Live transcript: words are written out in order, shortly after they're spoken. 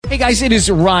Hey guys, it is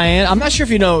Ryan. I'm not sure if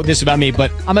you know this about me, but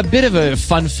I'm a bit of a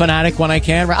fun fanatic when I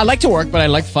can. I like to work, but I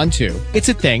like fun too. It's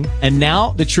a thing. And now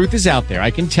the truth is out there.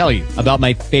 I can tell you about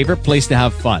my favorite place to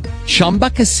have fun. Chumba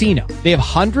Casino. They have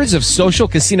hundreds of social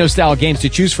casino style games to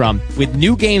choose from with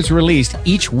new games released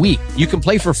each week. You can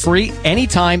play for free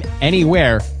anytime,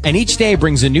 anywhere. And each day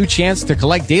brings a new chance to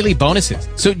collect daily bonuses.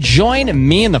 So join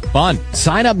me in the fun.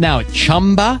 Sign up now at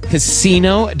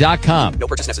ChumbaCasino.com. No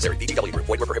purchase necessary. VGW Group.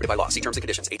 Void where prohibited by law. See terms and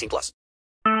conditions. 18+.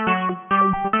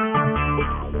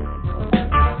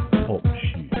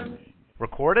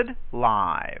 Recorded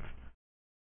live.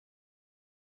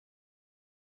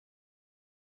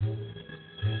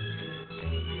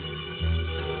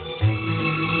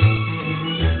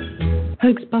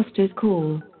 Hoaxbusters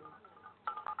call.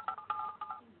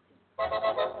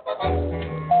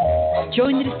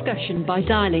 Join the discussion by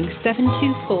dialing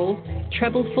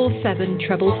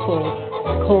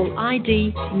 724-447-444. Call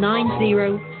ID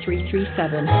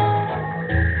 90337.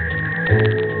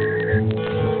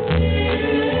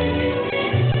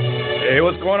 Hey,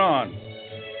 what's going on?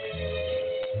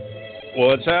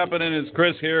 What's happening? It's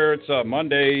Chris here. It's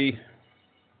Monday,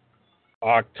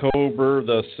 October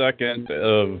the 2nd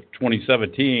of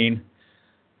 2017.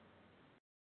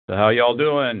 So how y'all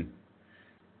doing?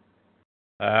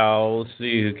 Let's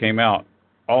see who came out.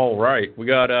 All right. We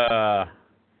got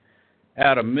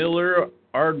Adam Miller,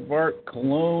 Aardvark,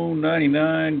 Cologne,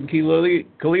 99,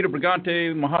 Kalita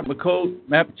Brigante, Mahatma Coat,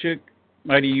 Mapchik,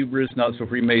 Mighty Hubris, Not So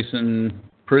Freemason,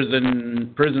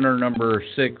 Prisoner number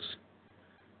 6,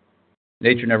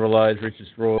 Nature Never Lies, Richard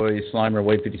Roy, Slimer,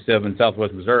 Wave 57,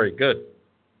 Southwest Missouri. Good.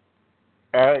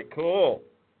 All right, cool.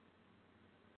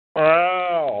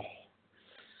 Wow.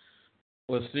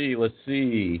 Let's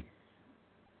see.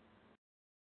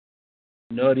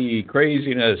 Nutty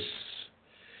craziness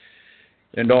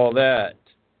and all that.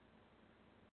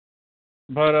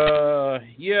 But,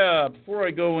 yeah, before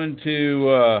I go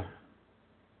into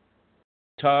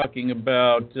talking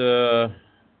about the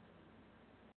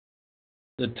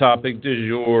topic du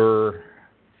jour,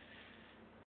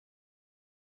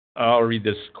 I'll read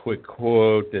this quick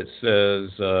quote that says,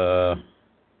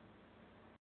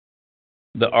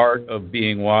 the art of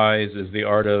being wise is the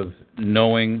art of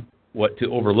knowing what to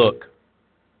overlook.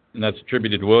 And that's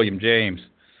attributed to William James.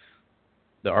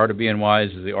 The art of being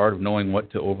wise is the art of knowing what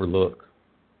to overlook.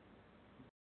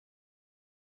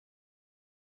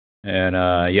 And,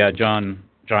 yeah, John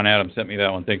Adams sent me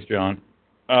that one. Thanks, John.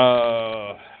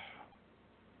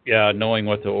 Yeah, knowing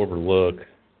what to overlook.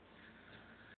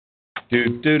 Well,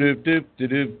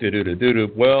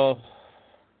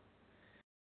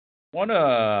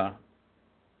 I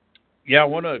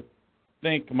want to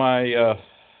thank my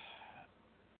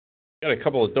got a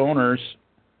couple of donors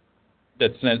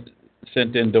that sent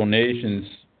in donations.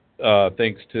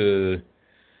 Thanks to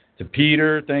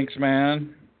Peter, thanks,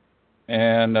 man,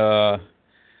 and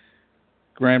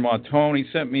Grandma Tony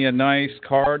sent me a nice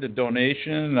card, a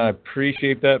donation. I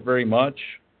appreciate that very much.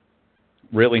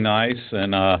 Really nice,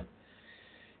 and I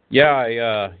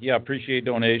appreciate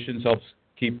donations. Helps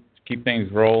keep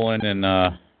things rolling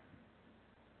and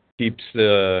keeps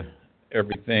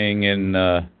everything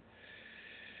in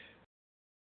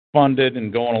funded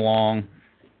and going along.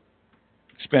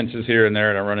 Expenses here and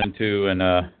there that I run into, and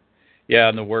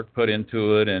and the work put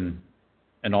into it and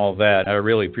all that. I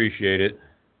really appreciate it.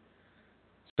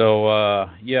 So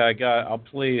I'll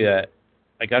play that.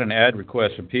 I got an ad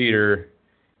request from Peter.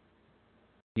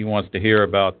 He wants to hear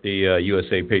about the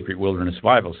USA Patriot Wilderness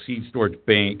Survival Seed Storage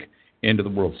Bank End of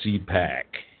the World Seed Pack.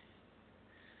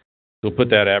 So we'll put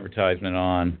that advertisement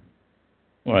on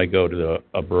when I go to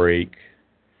a break.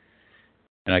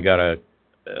 And I got a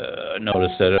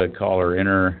notice that a caller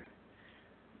inner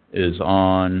is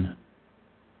on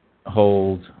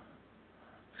hold.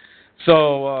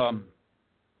 So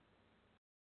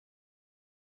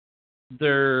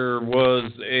there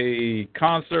was a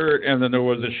concert, and then there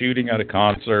was a shooting at a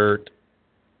concert.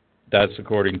 That's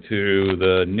according to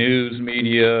the news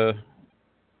media.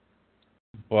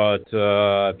 But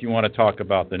if you want to talk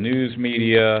about the news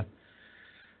media,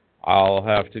 I'll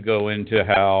have to go into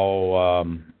how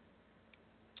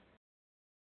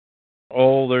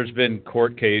there's been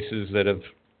court cases that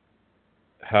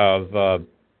have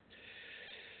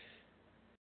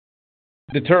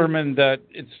determined that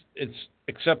it's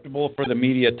acceptable for the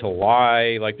media to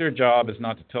lie. Like, their job is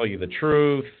not to tell you the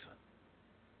truth.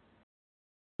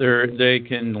 They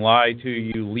can lie to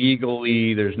you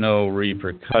legally. There's no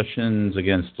repercussions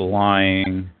against the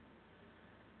lying.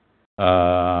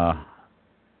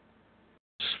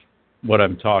 What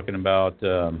I'm talking about,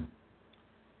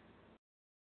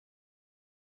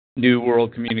 New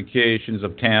World Communications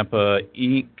of Tampa,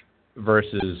 Inc.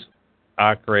 versus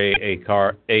ACRE,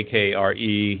 AKRE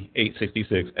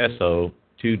 866 SO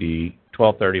 2D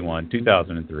 1231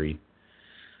 2003.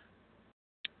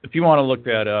 If you want to look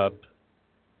that up,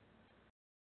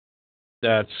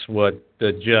 that's what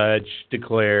the judge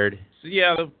declared. So,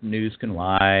 yeah, the news can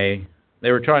lie.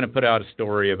 They were trying to put out a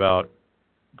story about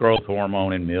growth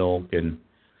hormone in milk, and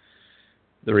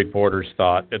the reporters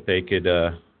thought that they could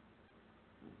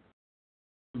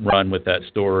run with that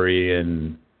story,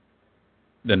 and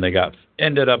then they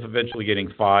ended up eventually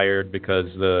getting fired because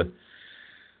the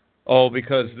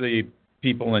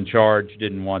people in charge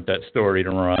didn't want that story to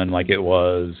run like it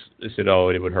was. They said,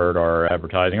 it would hurt our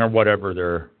advertising or whatever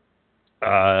their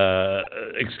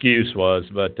excuse was.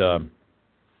 But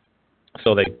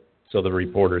so the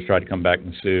reporters tried to come back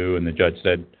and sue, and the judge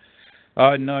said,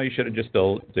 no, you should have just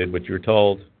did what you were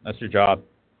told. That's your job.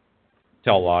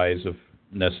 Tell lies if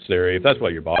necessary. If that's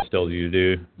what your boss tells you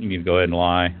to do, you need to go ahead and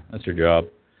lie. That's your job.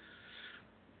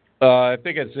 I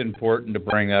think it's important to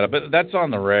bring that up. But that's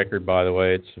on the record, by the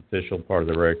way. It's official part of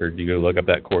the record. You go look up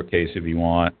that court case if you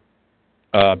want.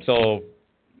 So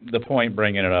the point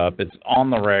bringing it up, it's on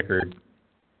the record.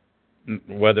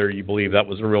 Whether you believe that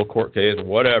was a real court case or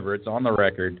whatever, it's on the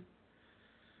record.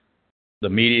 The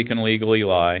media can legally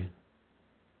lie.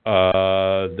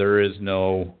 There is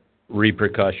no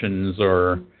repercussions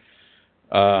or...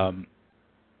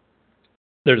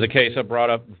 there's a case I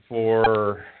brought up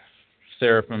before,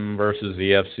 Seraphim versus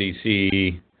the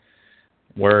FCC,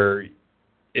 where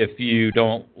if you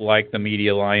don't like the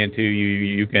media lying to you,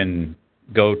 you can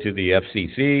go to the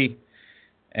FCC,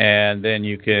 and then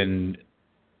you can,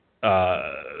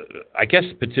 I guess,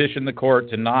 petition the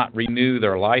court to not renew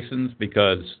their license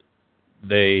because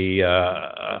they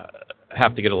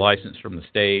have to get a license from the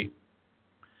state.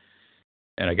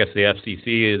 And I guess the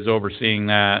FCC is overseeing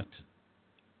that.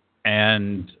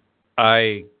 And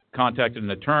I contacted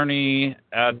an attorney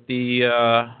at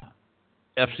the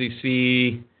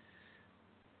FCC,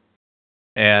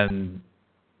 and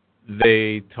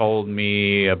they told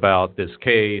me about this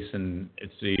case, and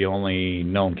it's the only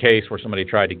known case where somebody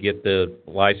tried to get the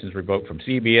license revoked from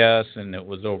CBS, and it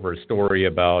was over a story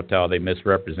about how they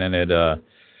misrepresented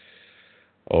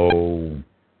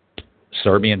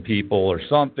Serbian people or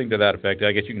something to that effect.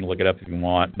 I guess you can look it up if you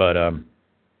want, but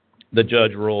the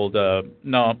judge ruled,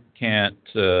 no, can't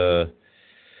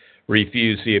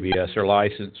refuse CBS their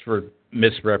license for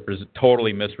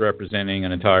totally misrepresenting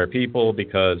an entire people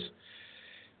because,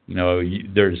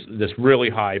 there's this really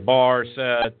high bar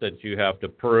set that you have to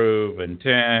prove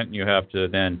intent. You have to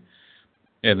then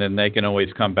they can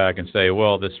always come back and say,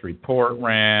 well, this report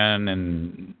ran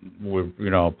and,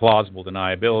 plausible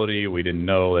deniability. We didn't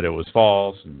know that it was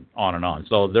false, and on and on.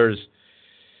 So there's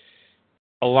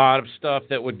a lot of stuff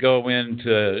that would go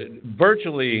into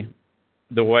virtually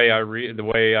the way I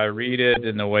read it,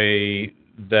 and the way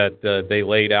that they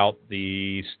laid out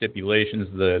the stipulations,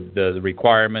 the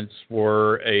requirements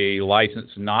for a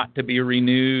license not to be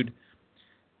renewed,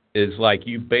 is like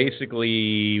you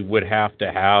basically would have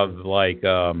to have like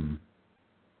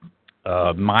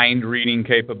mind reading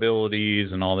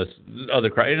capabilities and all this other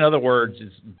crap. In other words,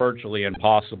 it's virtually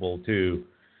impossible to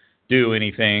do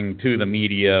anything to the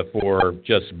media for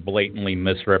just blatantly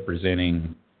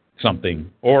misrepresenting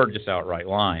something or just outright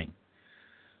lying.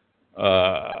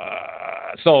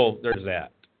 So there's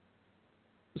that.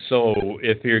 So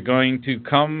if you're going to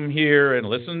come here and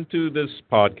listen to this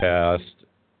podcast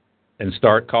and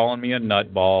start calling me a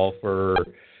nutball for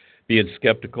being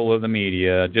skeptical of the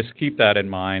media, just keep that in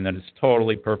mind, that it's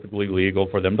totally perfectly legal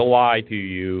for them to lie to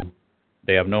you.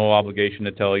 They have no obligation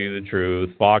to tell you the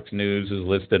truth. Fox News is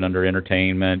listed under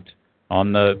entertainment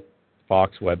on the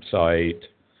Fox website.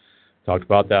 Talked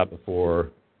about that before.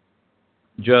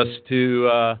 Just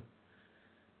to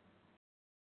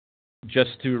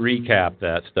recap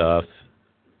that stuff,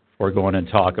 we're going to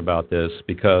talk about this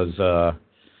because,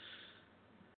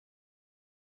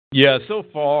 so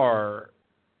far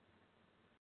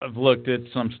I've looked at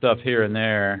some stuff here and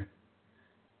there,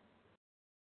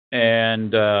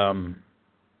 and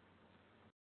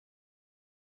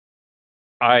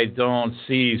I don't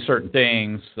see certain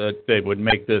things that they would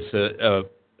make this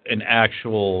an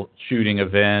actual shooting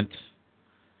event.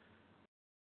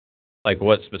 Like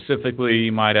what specifically,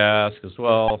 you might ask as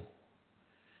well.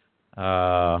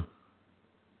 I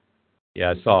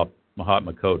saw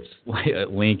Mahatma Coates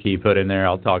link he put in there.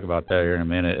 I'll talk about that here in a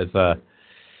minute. It's I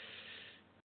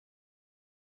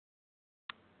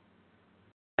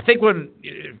think when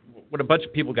a bunch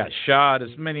of people got shot,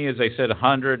 as many as they said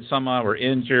 100, some were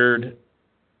injured.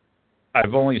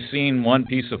 I've only seen one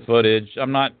piece of footage.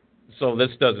 I'm not so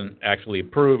this doesn't actually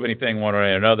prove anything one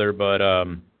way or another, but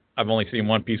I've only seen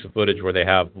one piece of footage where they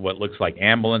have what looks like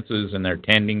ambulances, and they're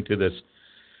tending to this.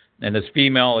 And this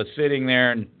female is sitting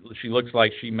there, and she looks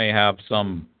like she may have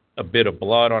a bit of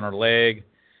blood on her leg,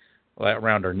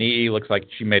 around her knee. Looks like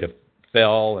she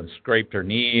fell and scraped her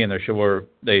knee, and they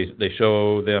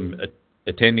show them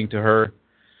attending to her.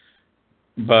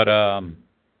 But I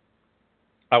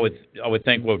would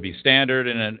think what would be standard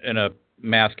in a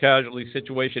mass casualty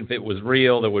situation, if it was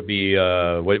real, there would be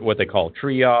what they call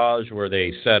triage, where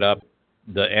they set up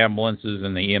the ambulances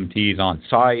and the EMTs on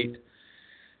site,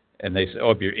 and they say,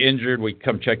 if you're injured, we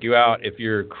come check you out. If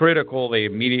you're critical, they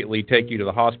immediately take you to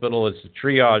the hospital. It's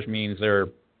triage, means they're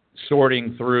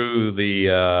sorting through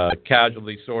the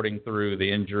casualties, sorting through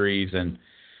the injuries, and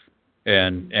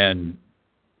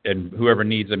whoever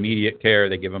needs immediate care,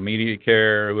 they give immediate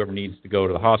care. Whoever needs to go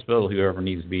to the hospital, whoever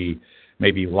needs to be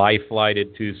maybe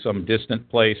life-flighted to some distant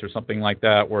place or something like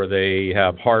that, where they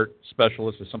have heart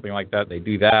specialists or something like that, they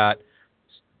do that.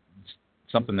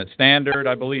 Something that's standard,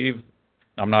 I believe.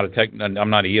 I'm not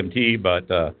EMT,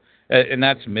 but and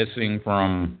that's missing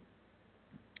from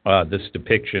this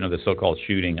depiction of the so-called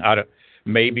shooting.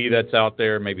 Maybe that's out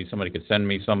there. Maybe somebody could send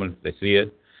me some if they see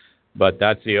it. But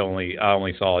I only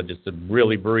saw just a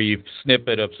really brief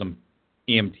snippet of some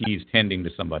EMTs tending to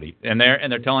somebody, and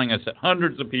they're telling us that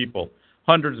hundreds of people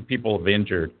have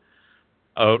injured.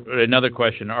 Another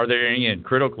question: are there any in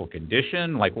critical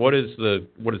condition? Like, what is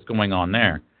going on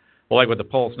there? Well, like with the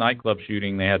Pulse nightclub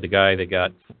shooting, they had the guy that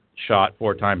got shot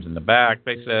 4 times in the back,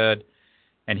 they said,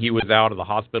 and he was out of the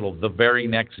hospital the very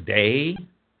next day.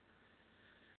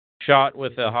 Shot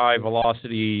with a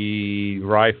high-velocity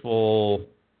rifle,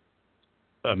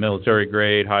 a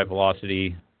military-grade,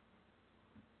 high-velocity,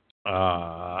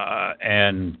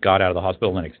 and got out of the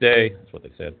hospital the next day. That's what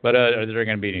they said. But are there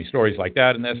going to be any stories like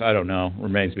that in this? I don't know.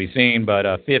 Remains to be seen. But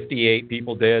 58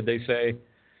 people dead, they say.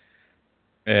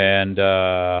 And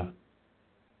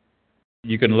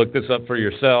you can look this up for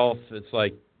yourself. It's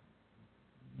like,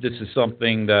 this is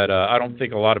something that I don't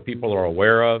think a lot of people are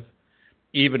aware of.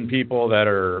 Even people that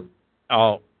are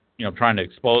out, trying to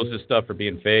expose this stuff for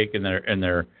being fake, and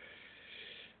they're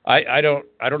I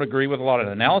don't agree with a lot of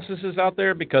analysis out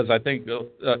there, because I think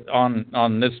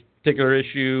on this particular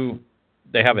issue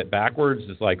they have it backwards.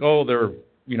 It's like, they're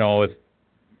if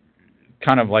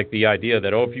kind of like the idea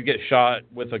that if you get shot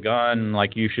with a gun,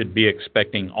 like, you should be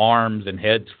expecting arms and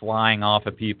heads flying off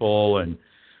of people and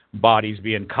bodies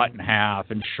being cut in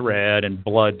half and shred and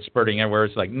blood spurting everywhere.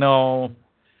 It's like, no.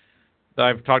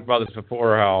 I've talked about this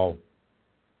before, how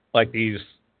like these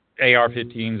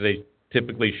AR-15s, they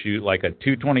typically shoot like a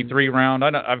 .223 round.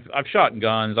 I've shot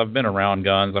guns. I've been around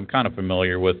guns. I'm kind of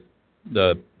familiar with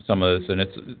some of this, and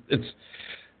it's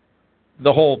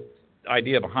the whole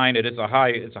idea behind it. It's a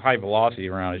high velocity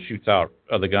round. It shoots out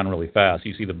of the gun really fast.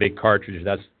 You see the big cartridge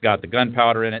that's got the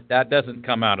gunpowder in it. That doesn't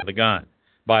come out of the gun,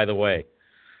 by the way.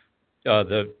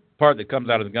 The part that comes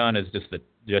out of the gun is just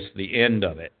the end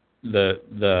of it.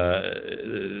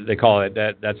 They call it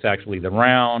that's actually the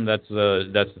round. That's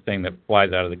the thing that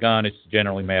flies out of the gun. It's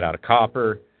generally made out of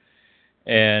copper,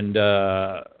 and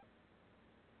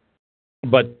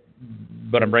but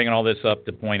I'm bringing all this up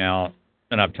to point out,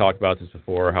 and I've talked about this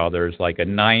before, how there's like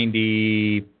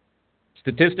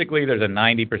statistically there's a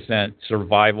 90%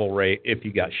 survival rate if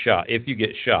you get shot.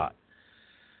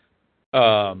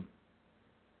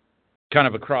 Kind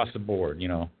of across the board,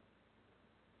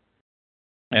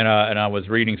 And I was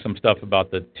reading some stuff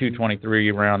about the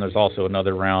 .223 round. There's also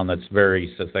another round that's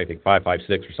I think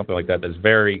 5.56 or something like that. That's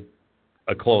very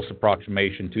a close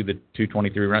approximation to the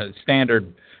 .223 round.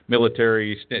 Standard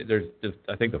military. There's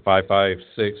I think the 5.56,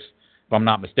 if I'm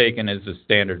not mistaken, is the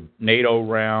standard NATO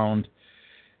round.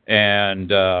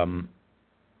 And I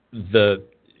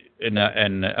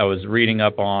was reading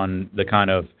up on the kind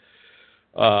of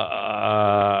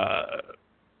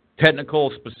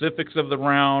technical specifics of the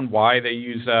round, why they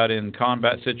use that in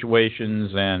combat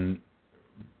situations, and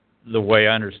the way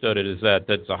I understood it is that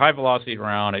that's a high-velocity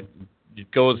round. It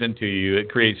goes into you. It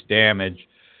creates damage.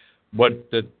 What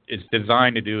it's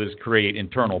designed to do is create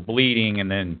internal bleeding,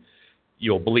 and then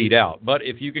you'll bleed out. But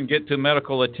if you can get to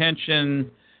medical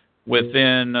attention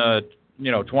within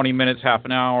 20 minutes, half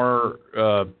an hour,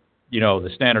 the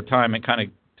standard time it kind of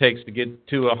takes to get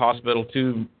to a hospital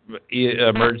to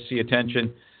emergency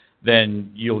attention,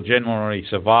 then you'll generally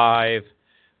survive.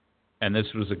 And this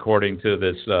was according to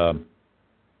this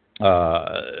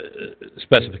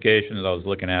specifications I was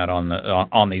looking at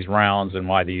on these rounds and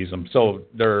why they use them. So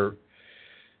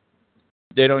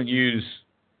they don't use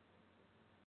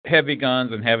heavy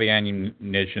guns and heavy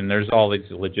ammunition. There's all these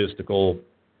logistical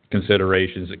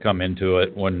considerations that come into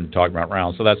it when talking about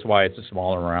rounds. So that's why it's a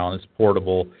smaller round. It's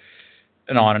portable,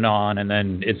 and on and on. And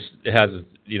then it has,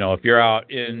 if you're out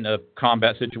in a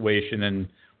combat situation and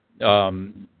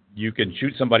you can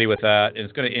shoot somebody with that, and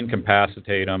it's going to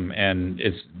incapacitate them, and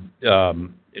it's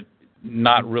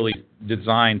not really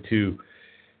designed to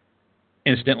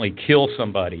instantly kill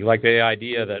somebody. Like the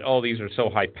idea that, these are so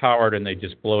high-powered and they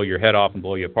just blow your head off and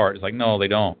blow you apart. It's like, no, they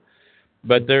don't.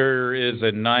 But there is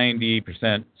a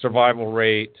 90% survival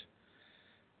rate,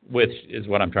 which is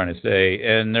what I'm trying to say.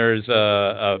 And there's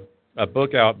a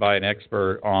book out by an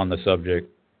expert on the subject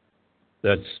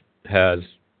that has,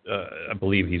 I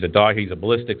believe he's a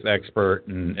ballistics expert,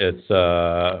 and it's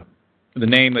the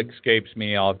name escapes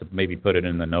me. I'll have to maybe put it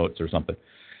in the notes or something.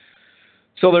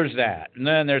 So there's that. And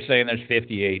then they're saying there's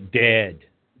 58 dead.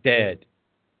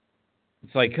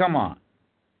 It's like, come on.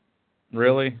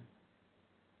 Really?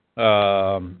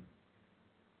 I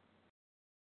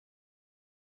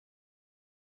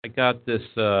got this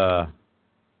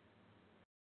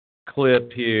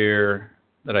clip here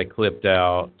that I clipped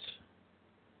out,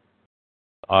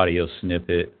 audio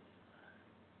snippet.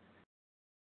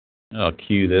 I'll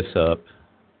cue this up.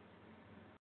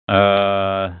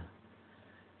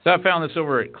 So I found this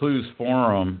over at Clues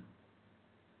Forum.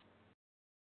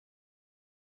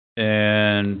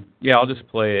 And, yeah, I'll just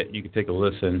play it. You can take a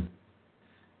listen.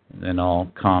 And then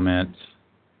I'll comment.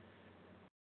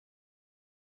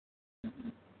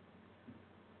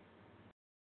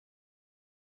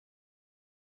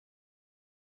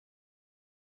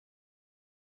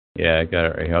 Yeah, I got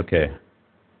it right here. Okay.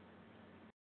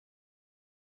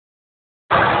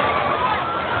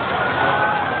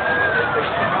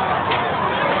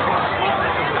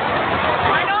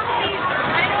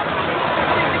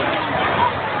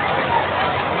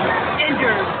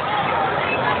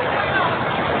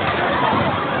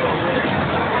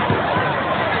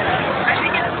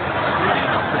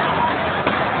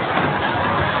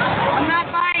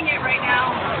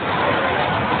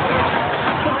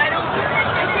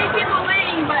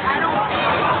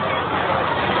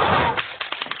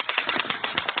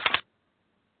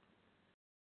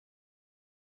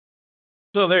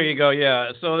 So there you go.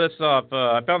 Yeah. So this off.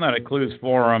 I found that at Clues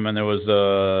Forum, and there was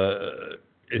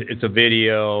it's a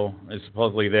video. It's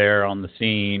supposedly there on the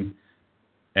scene,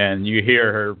 and you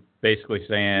hear her basically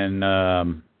saying,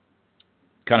 kind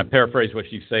of paraphrase what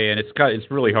she's saying. It's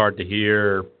really hard to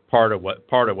hear part of what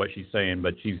she's saying,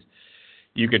 but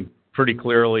you can pretty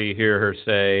clearly hear her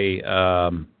say,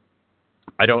 I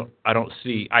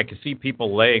can see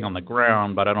people laying on the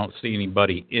ground, but I don't see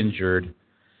anybody injured.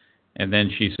 And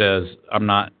then she says, I'm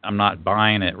not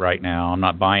buying it right now. I'm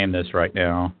not buying this right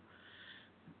now.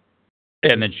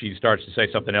 And then she starts to say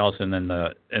something else, and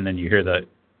then you hear the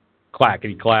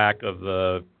clackety clack of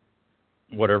the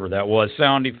whatever that was,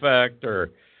 sound effect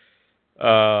or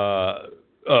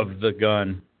of the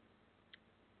gun.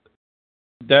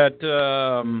 That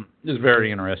is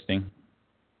very interesting.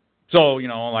 So,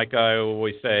 like I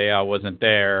always say, I wasn't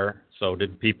there, so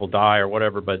did people die or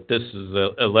whatever, but this is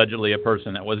allegedly a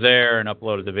person that was there and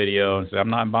uploaded the video and said, I'm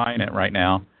not buying it right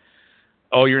now.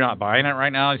 Oh, you're not buying it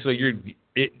right now? So you're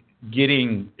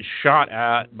getting shot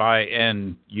at by,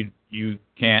 and you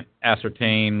can't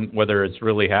ascertain whether it's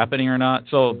really happening or not.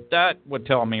 So that would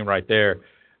tell me right there,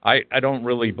 I don't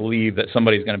really believe that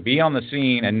somebody's going to be on the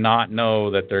scene and not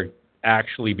know that they're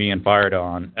actually being fired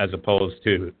on as opposed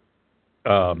to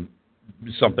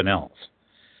something else.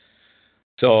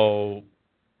 So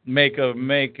make of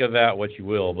that what you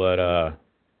will, but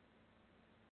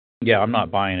yeah, I'm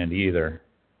not buying it either.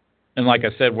 And like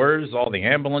I said, where's all the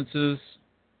ambulances,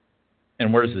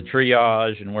 and where's the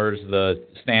triage, and where's the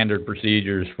standard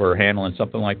procedures for handling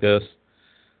something like this?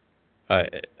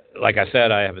 Like I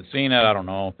said, I haven't seen it. I don't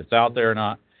know if it's out there or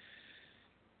not.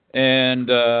 And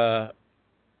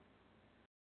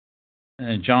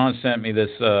John sent me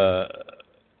this.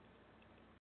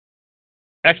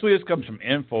 Actually, this comes from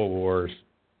InfoWars,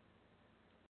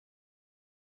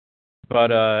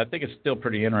 but I think it's still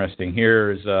pretty interesting.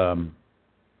 Here's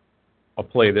I'll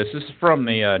play this. This is from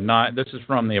the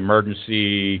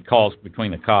emergency calls between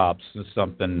the cops. This is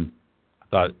something I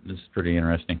thought this is pretty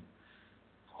interesting.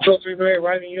 Control 3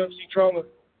 right in UFC trauma.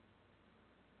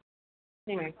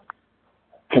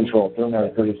 Control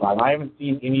 35. I haven't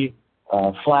seen any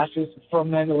flashes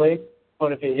from Mandalay,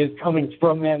 but if it is coming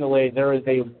from Mandalay, there is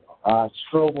a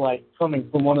strobe light coming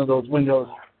from one of those windows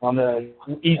on the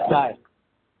east side.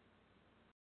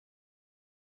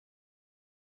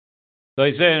 So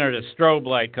he's saying there's a strobe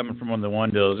light coming from one of the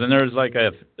windows, and there's like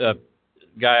a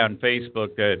guy on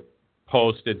Facebook that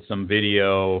posted some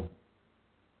video,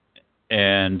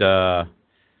 and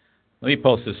let me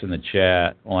post this in the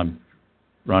chat while I'm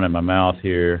running my mouth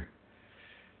here.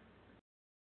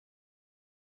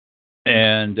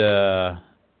 And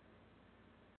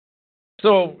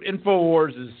so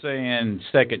InfoWars is saying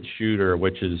second shooter,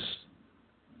 which is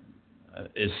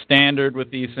standard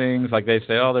with these things. Like they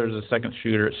say, oh, there's a second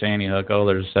shooter at Sandy Hook. Oh,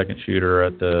 there's a second shooter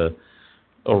at the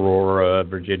Aurora,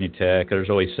 Virginia Tech. There's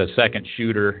always a second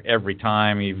shooter every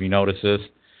time. If you notice this,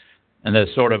 and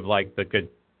that's sort of like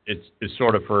it's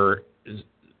sort of for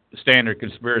standard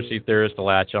conspiracy theorists to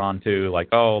latch on to, like,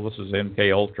 oh, this is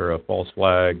MK Ultra, a false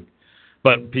flag,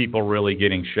 but people really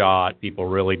getting shot, people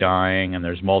really dying, and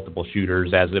there's multiple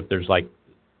shooters, as if there's like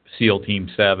SEAL Team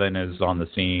 7 is on the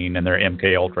scene and they're MK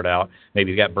Ultra'd out.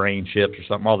 Maybe they got brain chips or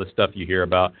something, all this stuff you hear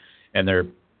about, and they're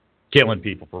killing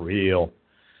people for real.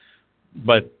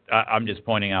 But I'm just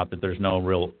pointing out that there's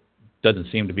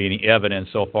doesn't seem to be any evidence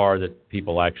so far that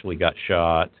people actually got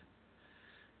shot.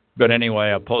 But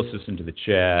anyway, I'll post this into the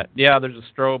chat. Yeah, there's a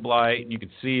strobe light, and you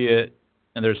can see it,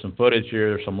 and there's some footage here,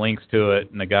 there's some links to it,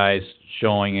 and the guy's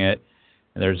showing it,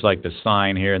 and there's like the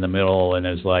sign here in the middle, and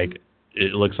it's like,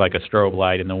 it looks like a strobe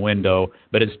light in the window,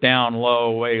 but it's down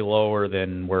low, way lower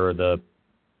than where the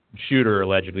shooter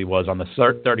allegedly was, on the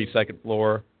 32nd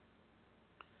floor.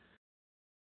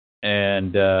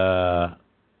 And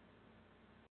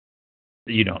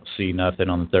you don't see nothing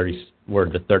on the where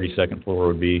the 32nd floor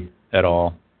would be at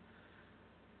all.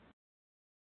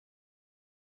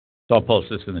 So I'll post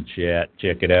this in the chat.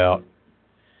 Check it out.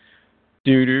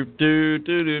 Do.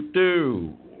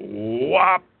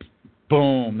 Whop.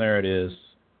 Boom. There it is.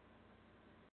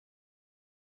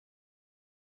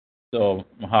 So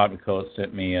Mahogany Coat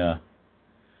sent me a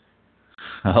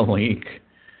link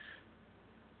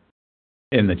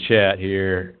in the chat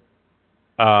here.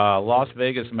 Las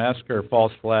Vegas massacre,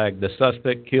 false flag. The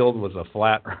suspect killed was a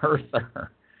flat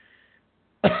earther.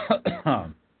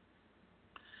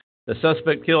 The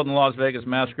suspect killed in the Las Vegas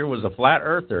massacre was a flat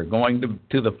earther going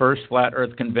to the first flat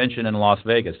earth convention in Las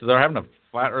Vegas. So they're having a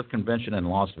flat earth convention in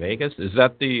Las Vegas? Is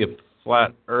that the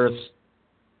flat earth?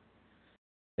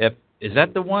 Is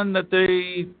that the one that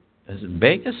is it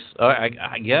Vegas?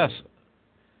 I guess.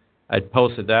 I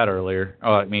posted that earlier.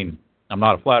 Oh, I mean, I'm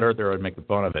not a flat earther, I'd make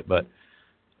fun of it, but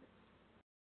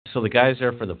so the guy's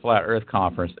there for the flat earth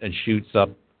conference and shoots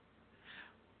up.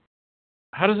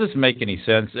 How does this make any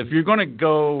sense? If you're going to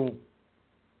go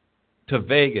to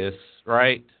Vegas,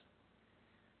 right,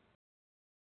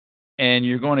 and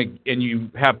you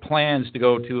have plans to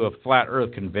go to a flat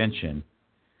earth convention,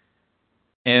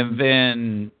 and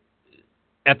then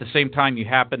at the same time you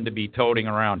happen to be toting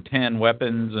around 10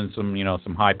 weapons and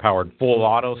some high-powered full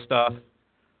auto stuff,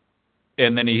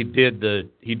 and then he did the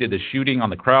shooting on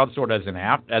the crowd sort of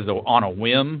on a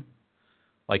whim,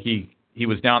 like he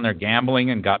was down there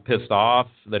gambling and got pissed off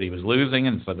that he was losing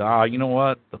and said, you know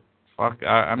what, the fuck,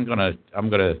 I'm gonna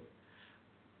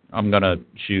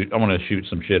shoot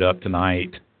some shit up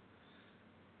tonight,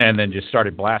 and then just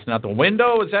started blasting out the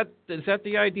window. Is that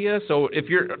the idea? So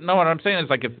what I'm saying is,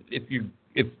 like, if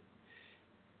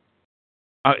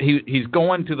he's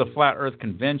going to the flat earth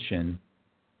convention,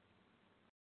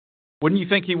 wouldn't you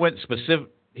think he would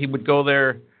go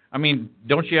there? I mean,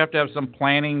 don't you have to have some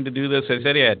planning to do this? They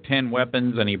said he had 10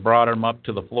 weapons, and he brought them up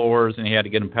to the floors, and he had to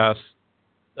get them past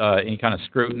any kind of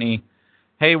scrutiny.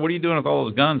 Hey, what are you doing with all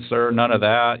those guns, sir? None of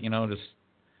that.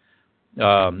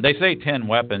 They say 10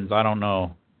 weapons. I don't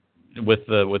know with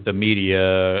the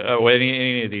media,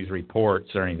 any of these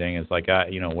reports or anything. It's like,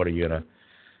 what are you going to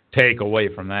take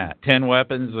away from that? 10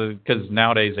 weapons? Because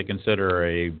nowadays they consider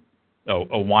a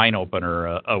wine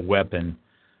opener a weapon,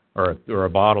 or a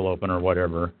bottle opener or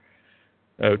whatever.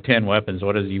 10 weapons,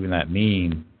 what does even that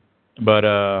mean? But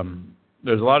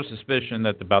there's a lot of suspicion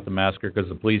about the massacre because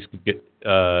the police could get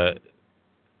to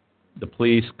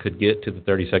the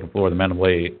 32nd floor of the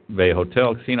Mandalay Bay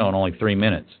Hotel Casino in only 3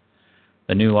 minutes.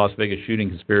 The new Las Vegas shooting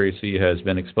conspiracy has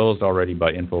been exposed already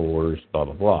by InfoWars, blah,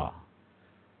 blah, blah.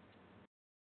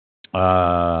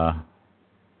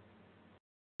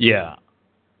 Yeah.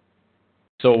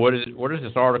 So what is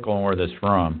this article and where this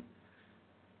from?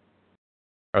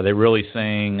 Are they really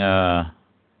saying that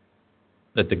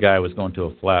the guy was going to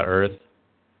a flat Earth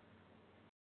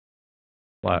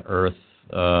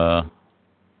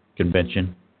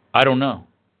convention? I don't know.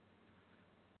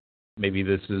 Maybe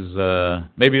this is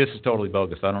totally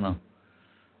bogus. I don't know.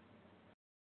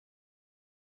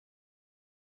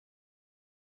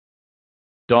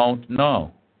 Don't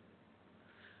know.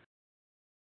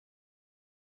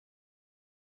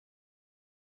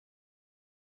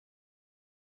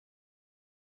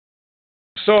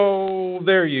 So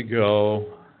there you go.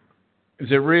 Is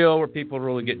it real? Were people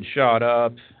really getting shot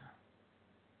up?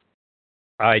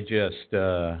 I just,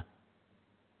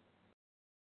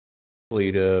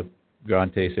 Lita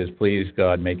Grante says, please,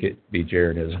 God, make it be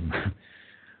Jaredism.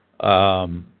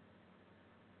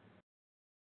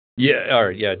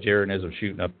 Jaredism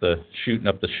shooting up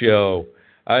the show.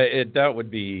 That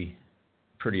would be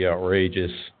pretty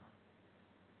outrageous.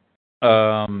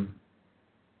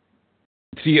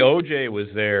 See, OJ was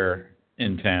there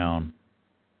in town,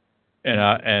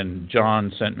 and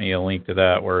John sent me a link to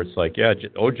that where it's like, yeah,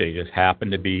 OJ just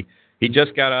happened to be. He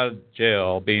just got out of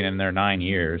jail, being in there 9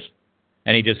 years,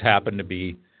 and he just happened to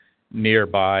be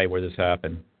nearby where this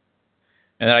happened.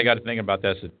 And then I got to think about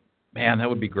that. Said, man, that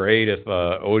would be great if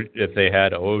they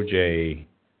had OJ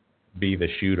be the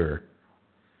shooter.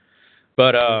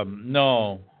 But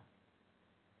no,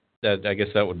 I guess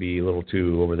that would be a little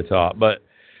too over the top. But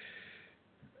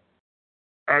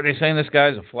are they saying this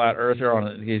guy's a flat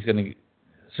earther? He's going to.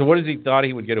 So what is he thought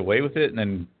he would get away with it and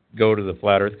then go to the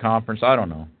Flat Earth Conference? I don't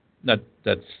know.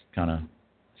 That's kind of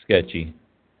sketchy.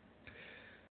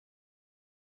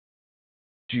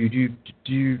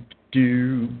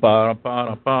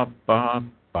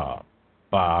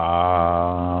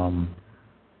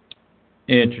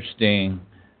 Interesting.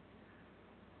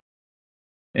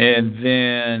 And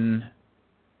then,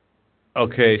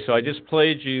 okay, so I just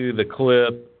played you the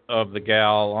clip of the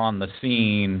gal on the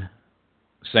scene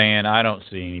saying, I don't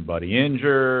see anybody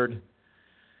injured.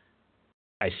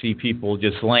 I see people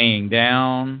just laying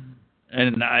down.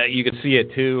 And you can see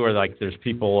it, too, where, like, there's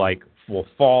people, like, will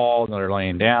fall and they're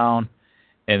laying down,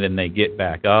 and then they get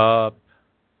back up.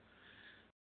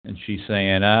 And she's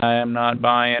saying, I am not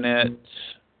buying it.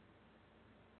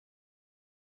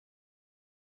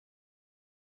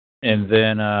 And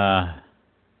then,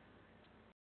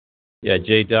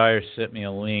 Jay Dyer sent me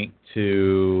a link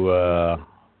to,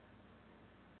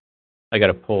 I got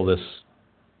to pull this.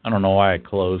 I don't know why I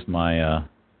closed my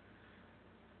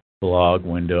blog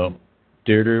window.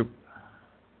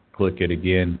 Click it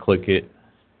again, click it.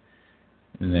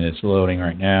 And then it's loading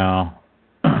right now.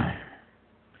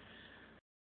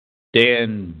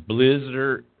 Dan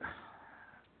Blizzard. How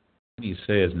do you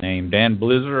say his name? Dan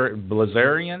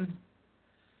Blizzarian?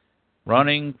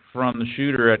 Running from the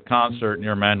shooter at concert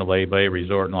near Mandalay Bay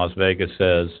Resort in Las Vegas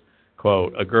says,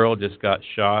 quote, a girl just got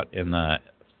shot in the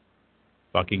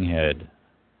fucking head.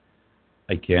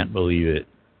 I can't believe it.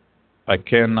 I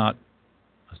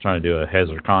was trying to do a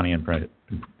Hezarkhani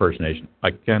impersonation.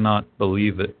 I cannot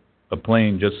believe it. A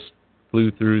plane just flew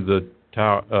through the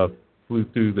tower.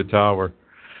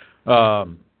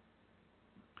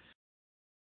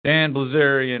 Dan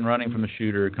Blizzarian running from the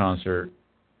shooter at concert.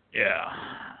 Yeah.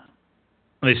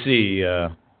 Let me see. Do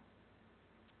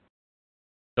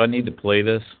I need to play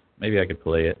this? Maybe I could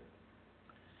play it.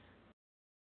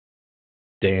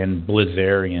 Dan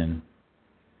Blizzarian.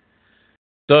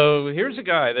 So here's a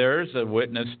guy. There's a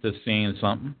witness to seeing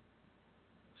something.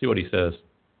 See what he says.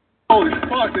 Holy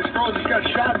fuck, this girl just got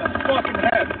shot in the fucking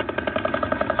head.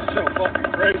 So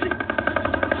fucking crazy.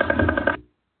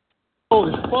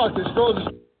 Holy fuck, this girl just...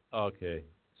 Okay,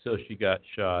 so she got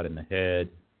shot in the head.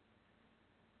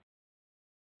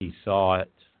 He saw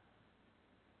it.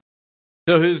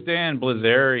 So who's Dan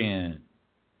Blizzarian?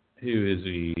 Who is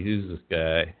he? Who's this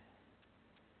guy?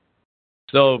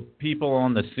 So people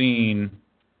on the scene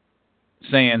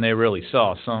saying they really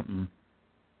saw something.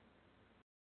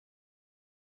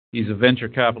 He's a venture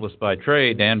capitalist by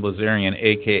trade. Dan Blizzarian,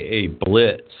 a.k.a.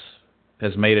 Blitz,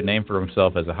 has made a name for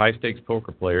himself as a high-stakes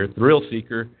poker player, thrill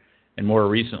seeker, and more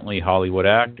recently, Hollywood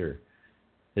actor.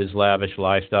 His lavish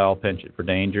lifestyle, penchant for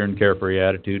danger, and carefree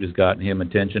attitude has gotten him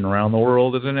attention around the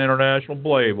world as an international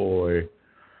playboy.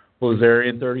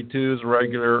 Blizzarian 32 is a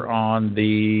regular on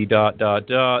the ...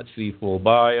 see full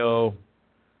bio.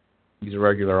 He's a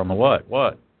regular on the what?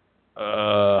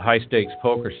 High-stakes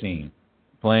poker scene.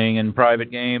 Playing in private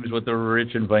games with the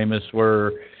rich and famous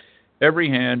where every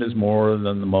hand is more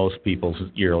than the most people's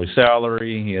yearly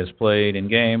salary. He has played in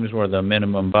games where the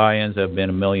minimum buy-ins have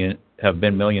been millions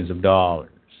of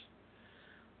dollars.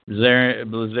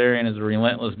 Blizzarian is a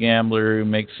relentless gambler who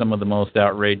makes some of the most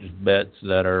outrageous bets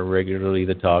that are regularly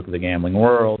the talk of the gambling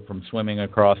world, from swimming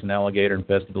across an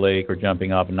alligator-infested lake or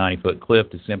jumping off a 90-foot cliff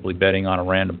to simply betting on a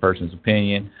random person's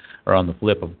opinion or on the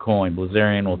flip of a coin.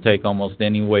 Blizzarian will take almost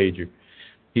any wager.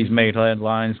 He's made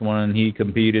headlines when he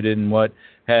competed in what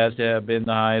has to have been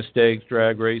the highest stakes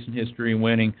drag race in history,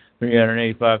 winning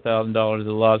 $385,000 at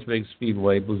the Las Vegas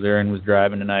Speedway. Blizzarian was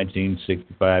driving a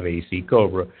 1965 AC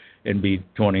Cobra and beat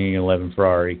 2011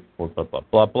 Ferrari. Blah, blah,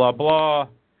 blah, blah, blah.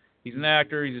 He's an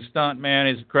actor. He's a stunt man.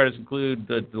 His credits include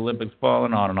the Olympics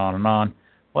falling, on and on and on.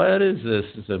 What is this?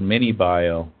 It's a mini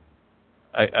bio.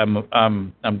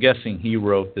 I'm guessing he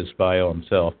wrote this bio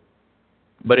himself.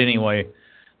 But anyway,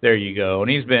 there you go.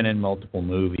 And he's been in multiple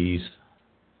movies.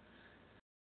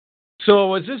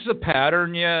 So is this a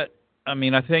pattern yet? I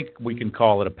mean, I think we can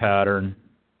call it a pattern.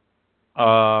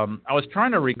 I was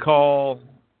trying to recall.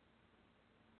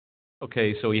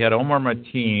 Okay, so he had Omar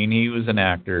Mateen. He was an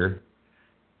actor.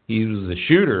 He was the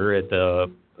shooter at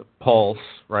the Pulse,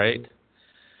 right?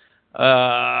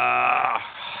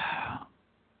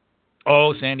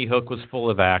 Sandy Hook was full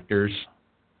of actors,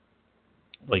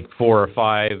 like 4 or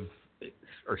 5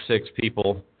 or 6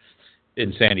 people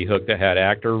in Sandy Hook that had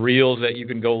actor reels that you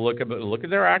can go look at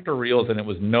their actor reels, and it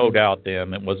was no doubt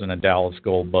them. It wasn't a Dallas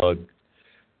Goldbug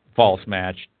false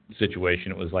match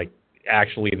situation. It was like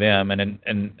actually them, and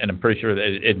I'm pretty sure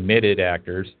that admitted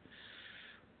actors,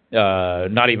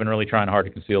 not even really trying hard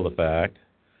to conceal the fact.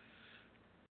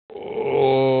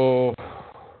 Oh,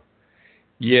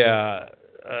 yeah.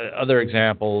 Other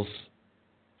examples,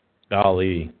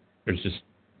 golly, there's just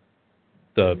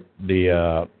the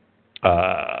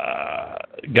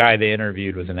guy they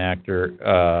interviewed was an actor.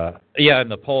 In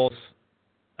the Pulse.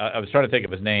 I was trying to think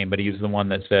of his name, but he was the one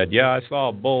that said, "Yeah, I saw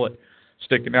a bullet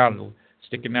sticking out of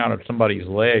somebody's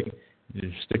leg,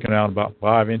 just sticking out about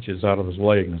 5 inches out of his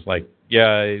leg." And it's like,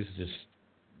 yeah, he's just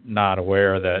not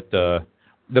aware that the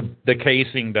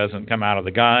casing doesn't come out of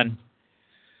the gun.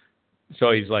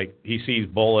 So he's like, he sees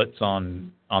bullets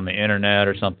on the internet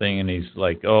or something, and he's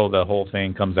like, oh, the whole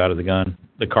thing comes out of the gun,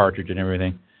 the cartridge and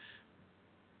everything.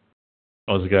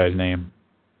 What was the guy's name?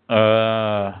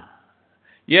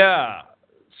 Yeah.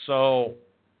 So,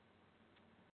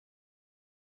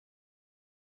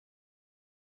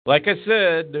 like I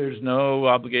said, there's no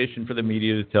obligation for the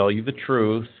media to tell you the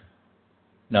truth.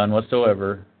 None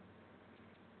whatsoever.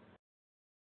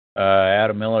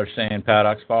 Adam Miller saying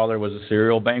Paddock's father was a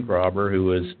serial bank robber who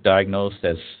was diagnosed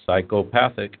as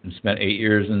psychopathic and spent 8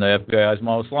 years in the FBI's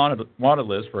most wanted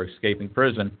list for escaping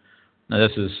prison. Now,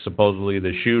 this is supposedly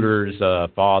the shooter's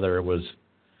father was,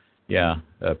 a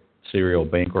serial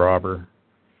bank robber.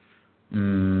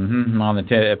 On the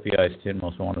FBI's 10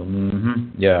 most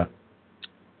wanted. Yeah.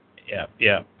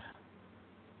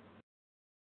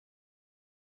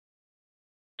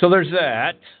 So there's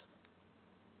that.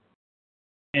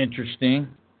 Interesting.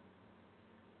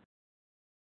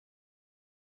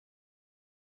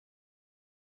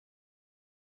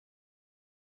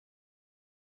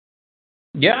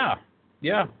 Yeah.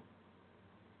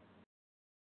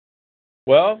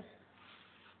 Well,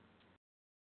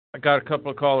 I got a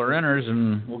couple of caller inners,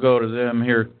 and we'll go to them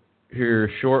here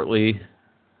shortly.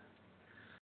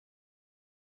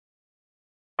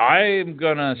 I'm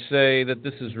gonna say that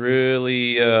this is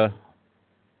really.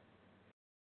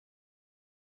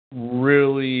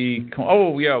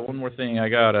 Oh yeah, one more thing. I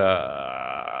got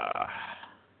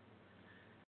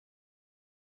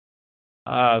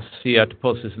see, I have to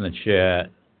post this in the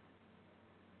chat.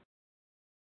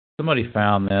 Somebody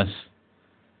found this.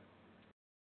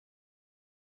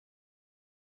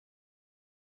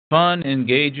 Fun,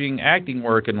 engaging acting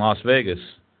work in Las Vegas,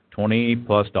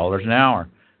 $20+ an hour.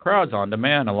 Crowds on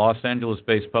Demand, a Los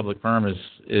Angeles-based public firm is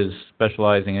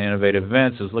specializing in innovative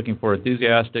events, is looking for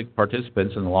enthusiastic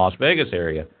participants in the Las Vegas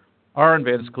area. Our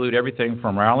events include everything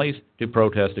from rallies to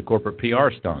protests to corporate PR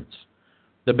stunts.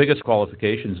 The biggest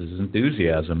qualifications is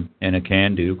enthusiasm and a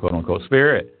can-do, quote-unquote,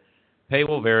 spirit. Pay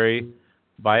will vary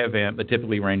by event, but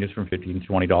typically ranges from $15 to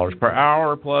 $20 per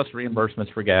hour, plus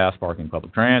reimbursements for gas, parking,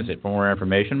 public transit. For more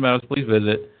information about us, please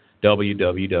visit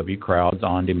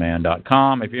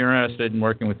www.crowdsondemand.com. If you're interested in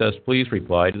working with us, please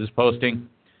reply to this posting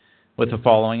with the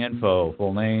following info.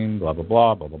 Full name, blah, blah,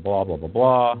 blah, blah, blah, blah, blah, blah,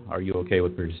 blah. Are you okay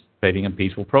with participating in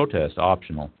peaceful protest?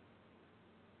 Optional.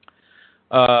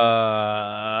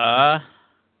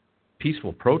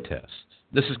 Peaceful protest.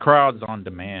 This is Crowds on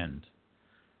Demand.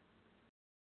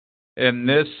 And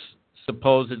this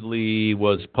supposedly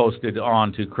was posted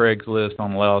onto Craigslist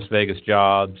on Las Vegas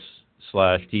Jobs /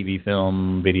 TV,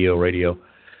 film, video, radio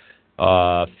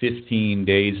 15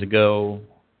 days ago.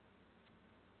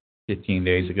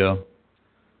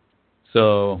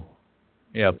 So,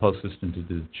 yeah, post this into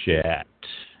the chat.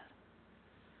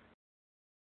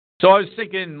 So I was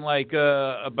thinking,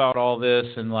 about all this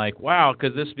and, wow,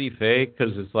 could this be fake?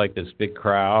 Because it's like this big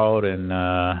crowd and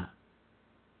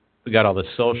we got all the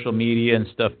social media and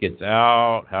stuff gets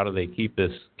out. How do they keep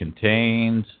this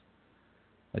contained?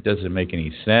 That doesn't make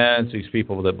any sense. These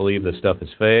people that believe this stuff is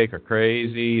fake are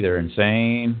crazy. They're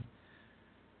insane.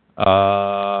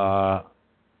 Well,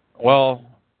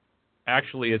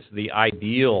 actually, it's the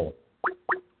ideal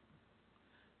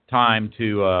time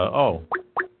to,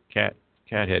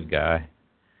 cathead guy.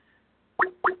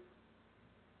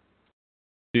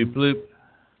 Doop loop.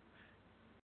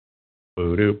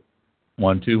 Boo doop.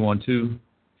 1 2 1 2.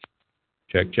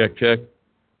 Check check check.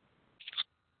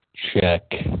 Check.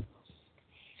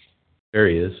 There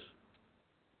he is.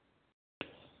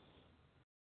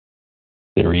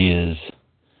 There he is.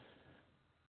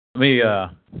 Let me. I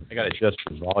gotta adjust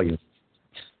the volume.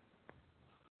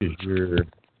 Because you're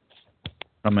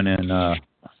coming in.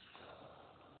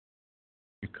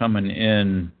 You're coming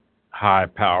in high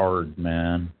powered,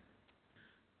 man.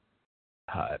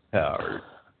 High powered.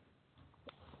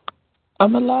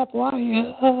 I'm a live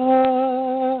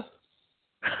wire.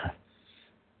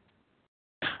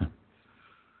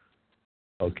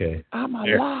 Okay. I'm a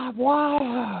live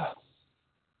wire.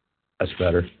 That's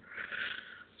better.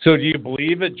 So do you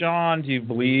believe it, John? Do you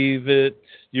believe it?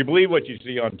 Do you believe what you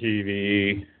see on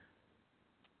TV?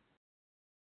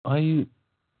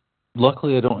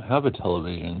 Luckily I don't have a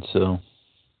television, so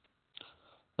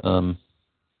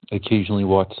occasionally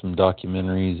watch some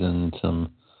documentaries and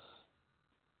some,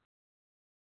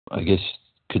 I guess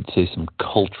you could say, some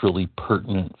culturally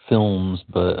pertinent films,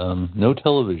 but no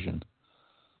television.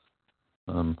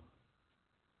 I'm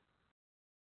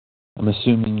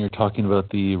assuming you're talking about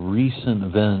the recent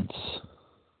events.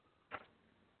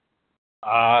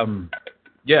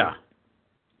 Yeah.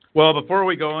 Well, before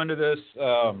we go into this,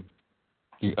 I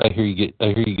hear you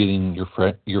getting your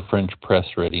French press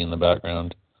ready in the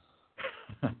background.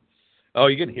 Oh,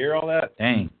 you can hear all that?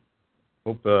 Dang.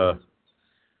 Hope I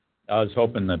was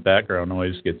hoping the background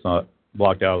noise gets not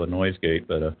blocked out of the noise gate,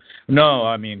 but no,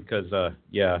 I mean, because I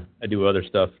do other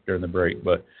stuff during the break.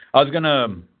 But I was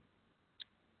gonna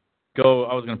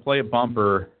play a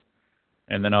bumper,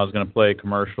 and then I was gonna play a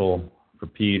commercial for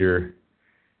Peter,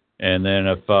 and then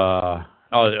if I'm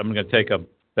gonna take a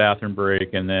bathroom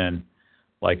break, and then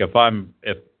like if I'm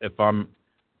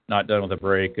not done with a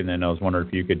break, and then I was wondering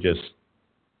if you could just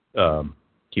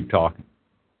keep talking.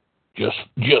 Just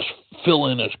fill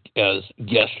in as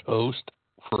guest host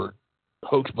for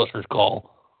Hoaxbusters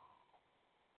Call.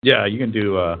 Yeah, you can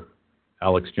do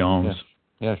Alex Jones.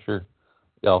 Yeah, sure.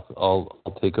 Yeah,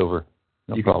 I'll take over.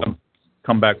 No problem.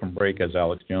 Come back from break as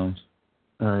Alex Jones.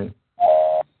 All right.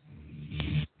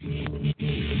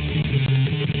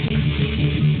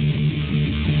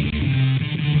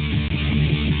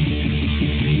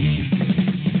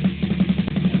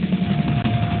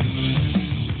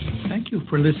 Thank you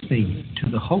for listening to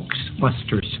the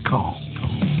Hoaxbusters Call.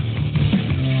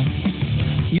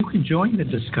 You can join the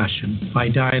discussion by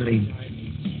dialing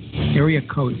area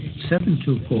code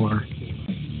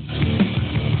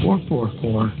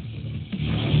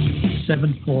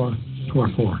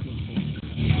 724-444-7444.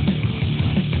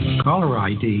 Caller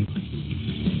ID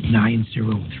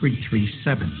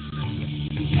 90337.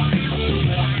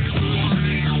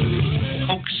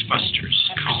 Hoaxbusters.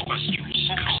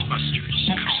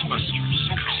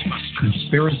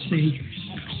 Conspiracy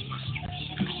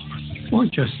or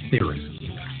just theory.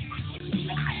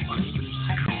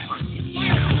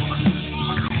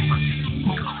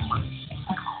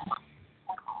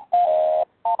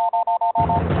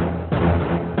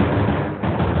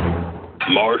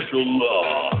 Martial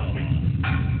law,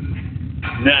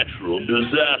 natural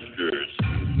disasters,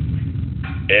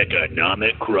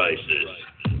 economic crisis.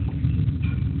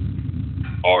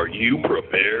 Are you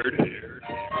prepared?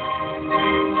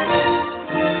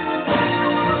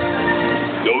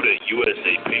 Go to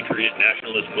USA Patriot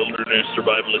Nationalist Wilderness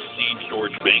Survivalist Seed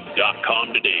Storage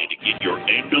Bank.com today to get your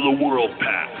end of the world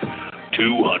pack.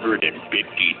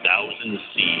 250,000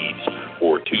 seeds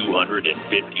for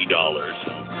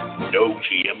 $250. No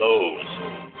GMOs,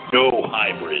 no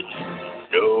hybrids,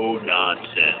 no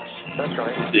nonsense. That's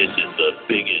right. This is the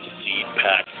biggest seed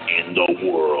pack in the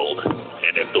world.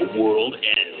 And if the world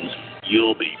ends,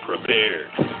 you'll be prepared.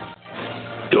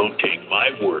 Don't take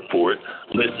my word for it.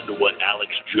 Listen to what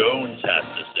Alex Jones has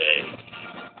to say.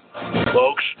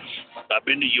 Folks, I've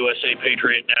been to USA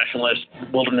Patriot Nationalist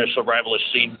Wilderness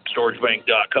Survivalist Seed Storage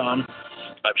Bank.com.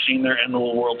 I've seen their end of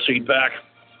the world seed pack.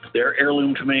 Their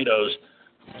heirloom tomatoes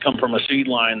come from a seed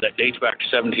line that dates back to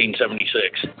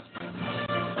 1776.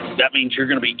 That means you're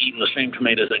going to be eating the same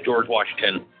tomatoes that George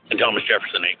Washington and Thomas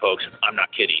Jefferson ate, folks. I'm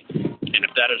not kidding. And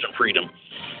if that isn't freedom,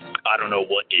 I don't know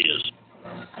what is.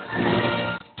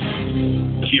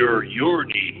 Cure your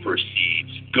need for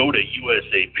seeds. Go to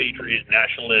USA Patriot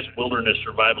Nationalist Wilderness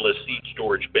Survivalist Seed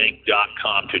Storage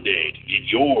Bank.com today to get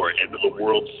your end of the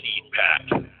world seed pack.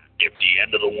 If the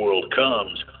end of the world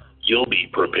comes, you'll be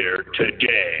prepared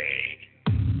today.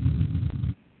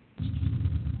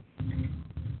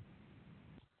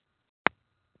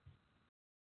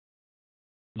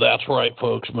 That's right,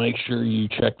 folks. Make sure you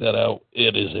check that out.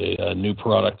 It is a new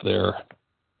product there.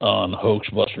 on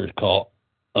Hoaxbusters call.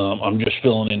 I'm just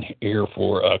filling in here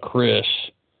for Chris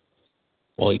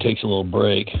while he takes a little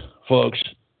break. Folks,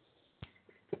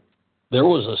 there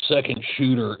was a second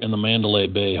shooter in the Mandalay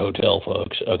Bay Hotel,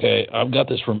 folks, okay? I've got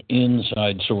this from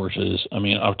inside sources. I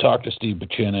mean, I've talked to Steve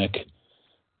Buchanek.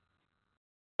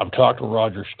 I've talked to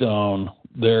Roger Stone.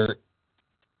 The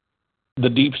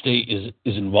deep state is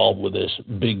involved with this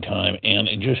big time, and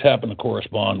it just happened to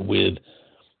correspond with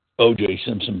O.J.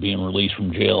 Simpson being released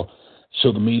from jail.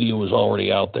 So the media was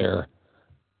already out there.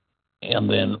 And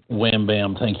then, wham,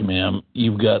 bam, thank you, ma'am,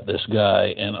 you've got this guy.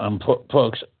 And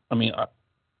folks, I mean,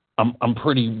 I'm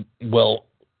pretty well,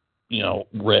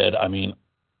 read. I mean,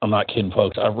 I'm not kidding,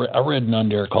 folks. I read None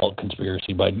Dare Call It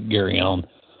Conspiracy by Gary Allen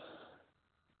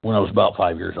when I was about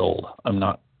 5 years old. I'm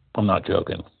not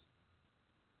joking.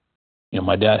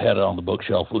 My dad had it on the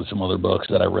bookshelf with some other books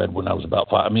that I read when I was about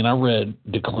 5. I mean, I read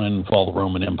Decline and Fall of the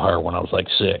Roman Empire when I was like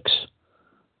 6.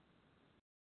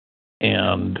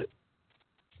 And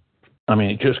I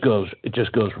mean, it just goes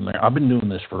from there. I've been doing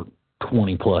this for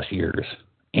 20 plus years,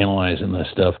 analyzing this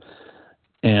stuff.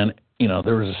 And,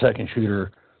 there was a second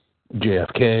shooter,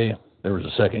 JFK. There was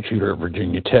a second shooter at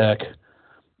Virginia Tech.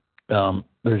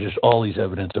 There's just all these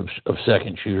evidence of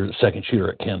second shooter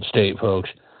at Kent State, folks.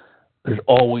 There's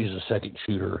always a second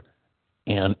shooter,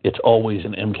 and it's always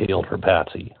an MK Ultra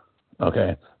patsy.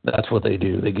 Okay? That's what they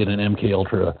do. They get an MK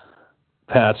Ultra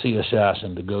patsy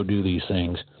assassin to go do these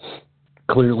things,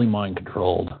 clearly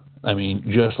mind-controlled. I mean,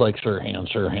 just like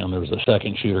Sirhan, there was a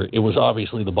second shooter. It was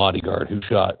obviously the bodyguard who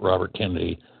shot Robert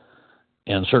Kennedy,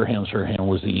 and Sirhan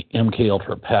was the MK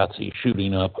Ultra patsy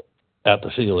shooting up at the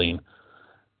ceiling,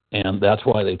 and that's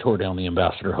why they tore down the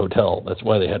Ambassador Hotel. That's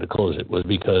why they had to close it, was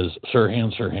because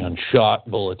Sirhan shot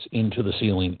bullets into the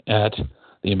ceiling at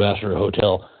the Ambassador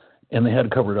Hotel, and they had to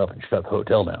cover it up and shut the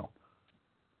hotel down.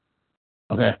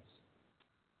 Okay?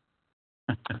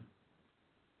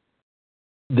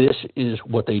 This is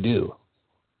what they do.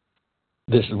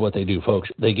 This is what they do, folks.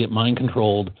 They get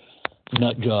mind-controlled,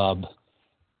 nut job,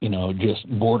 just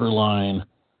borderline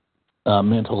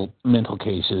mental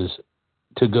cases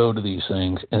to go to these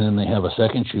things, and then they have a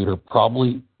second shooter,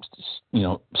 probably,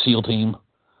 SEAL team,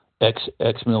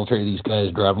 ex-military, these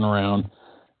guys driving around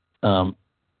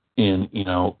in,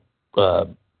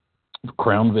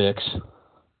 Crown Vics,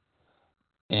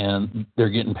 and they're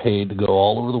getting paid to go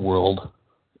all over the world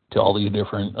to all these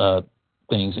different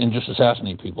things and just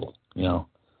assassinate people,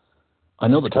 I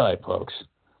know the type, folks.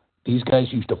 These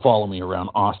guys used to follow me around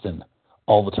Austin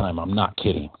all the time. I'm not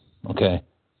kidding, okay?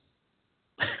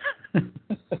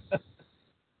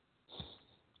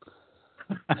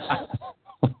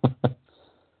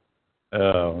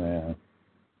 Oh, man.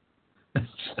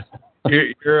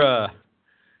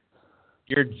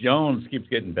 Your Jones keeps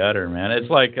getting better, man.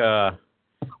 It's like you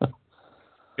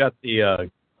got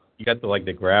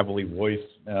the gravelly voice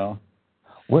now.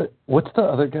 What's the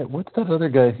other guy? What's that other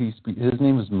guy his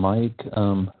name is Mike,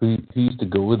 who used to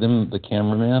go with him, the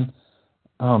cameraman?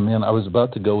 Oh man, I was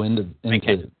about to go into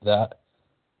that.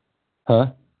 Huh?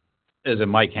 Is it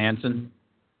Mike Hansen?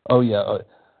 Oh yeah.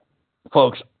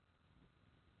 Folks,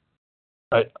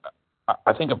 I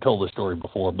think I've told this story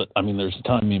before, but I mean there's a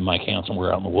time me and Mike Hansen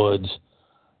were out in the woods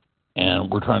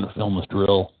and we're trying to film this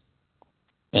drill,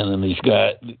 and then these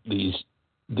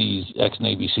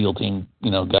ex-Navy SEAL team,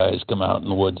 guys come out in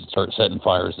the woods and start setting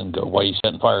fires and go, "Why are you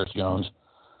setting fires, Jones?"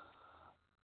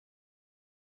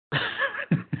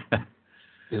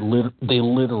 They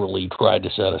literally tried to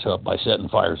set us up by setting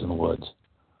fires in the woods.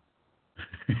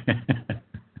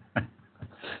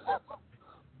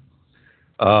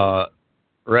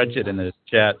 Wretched in the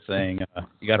chat saying,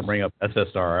 you got to bring up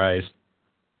SSRIs.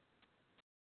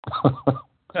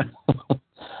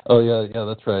 Oh, yeah,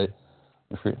 that's right.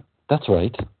 That's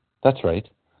right.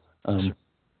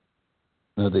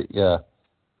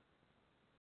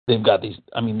 They've got these.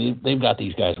 I mean, they've got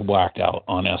these guys whacked out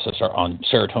on on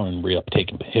serotonin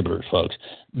reuptake inhibitors, folks.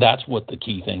 That's what the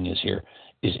key thing is here.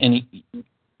 Is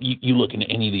you look into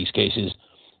any of these cases,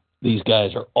 these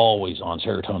guys are always on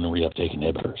serotonin reuptake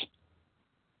inhibitors.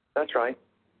 That's right.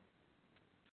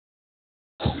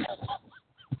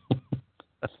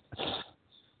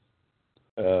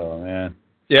 Oh man,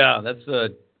 yeah, that's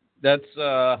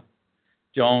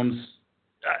Jones.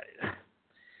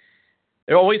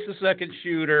 They're always the second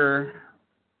shooter.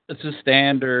 It's a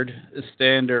standard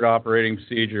operating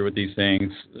procedure with these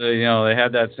things. They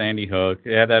had that Sandy Hook.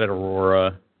 They had that at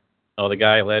Aurora. Oh, the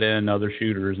guy let in other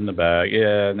shooters in the back.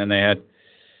 Yeah, and then they had.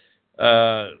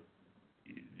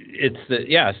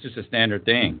 It's just a standard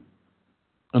thing.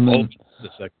 And then the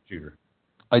second shooter.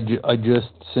 I just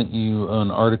sent you an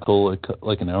article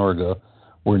like an hour ago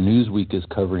where Newsweek is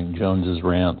covering Jones's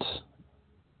rants,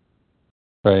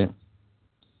 right?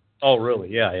 Oh, really?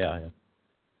 Yeah. I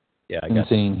and got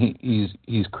saying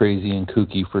he's crazy and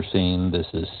kooky for saying this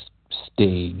is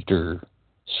staged or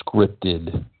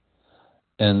scripted.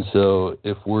 And so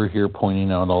if we're here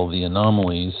pointing out all the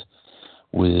anomalies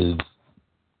with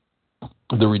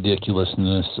the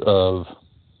ridiculousness of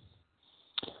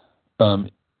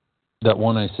that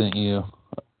one I sent you,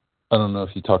 I don't know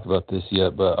if you talked about this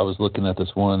yet, but I was looking at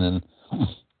this one, and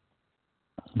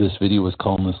this video was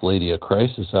calling this lady a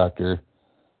crisis actor,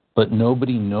 but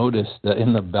nobody noticed that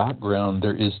in the background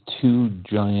there is 2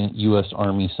 giant U.S.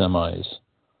 Army semis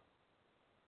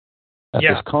at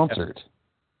this concert.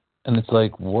 And it's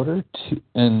like, what are 2?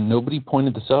 And nobody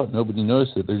pointed this out. Nobody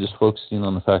noticed it. They're just focusing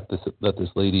on the fact that this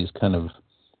lady is kind of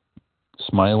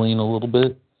smiling a little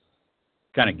bit.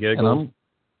 Kind of giggling.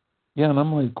 And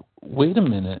I'm like, wait a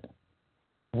minute.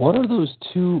 What are those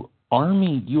 2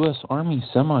 U.S. Army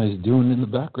semis doing in the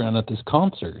background at this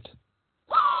concert?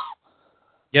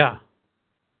 Yeah.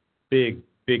 Big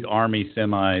Army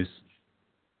semis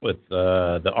with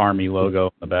the Army logo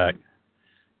on the back.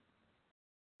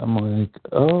 I'm like,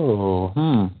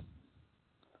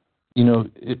 You know,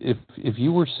 if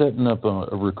you were setting up a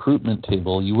recruitment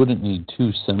table, you wouldn't need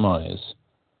 2 semis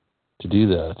to do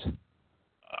that.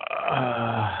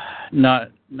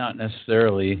 Not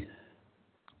necessarily.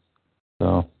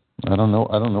 So I don't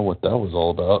know what that was all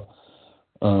about.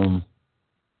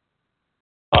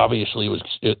 Obviously,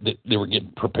 they were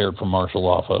getting prepared for martial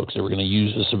law, folks. They were going to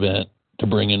use this event to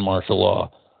bring in martial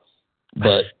law,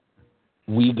 but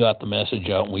we got the message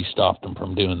out and we stopped them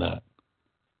from doing that.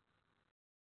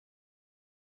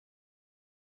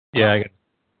 Yeah,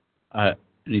 I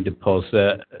need to post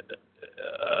that.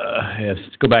 Yes,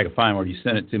 go back and find where you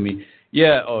sent it to me.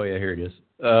 Yeah, here it is.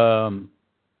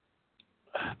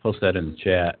 Post that in the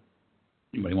chat.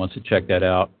 Anybody wants to check that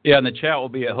out? Yeah, and the chat will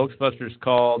be at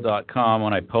hoaxbusterscall.com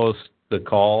when I post the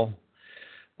call.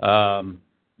 Dang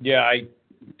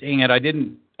it, I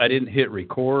didn't hit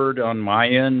record on my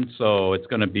end, so it's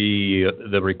going to be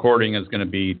the recording is going to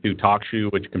be through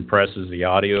TalkShoe, which compresses the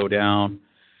audio down.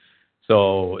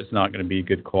 So it's not going to be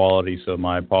good quality. So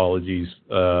my apologies.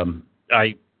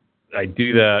 I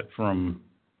do that from.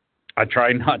 I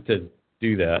try not to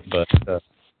do that, but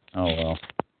oh well.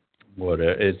 What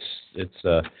it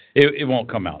won't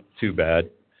come out too bad.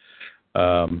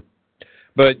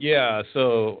 But yeah,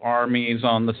 so Army's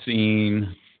on the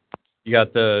scene. You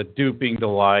got the duping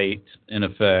delight in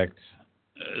effect,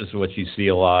 is what you see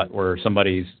a lot, where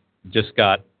somebody's just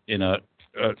got in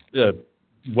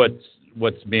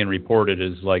what's being reported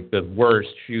is like the worst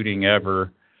shooting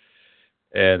ever,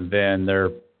 and then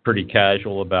they're pretty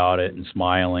casual about it and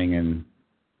smiling and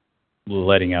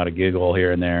letting out a giggle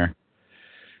here and there.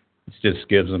 It just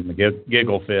gives them the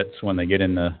giggle fits when they get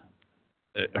in the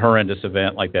horrendous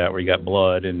event like that where you got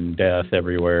blood and death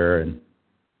everywhere, and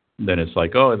then it's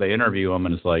like, oh, they interview them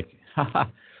and it's like,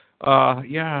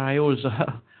 yeah, it was,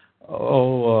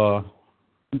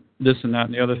 this and that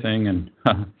and the other thing, and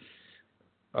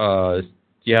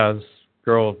yeah, this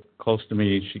girl close to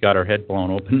me, she got her head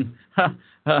blown open,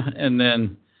 and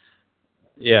then,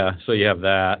 yeah, so you have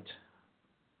that.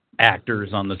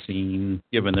 Actors on the scene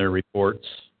giving their reports.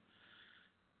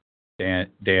 Dan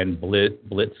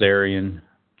Blitzarian,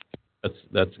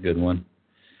 that's a good one.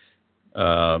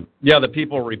 Yeah, the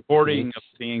people reporting of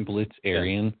seeing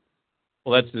Blitzarian.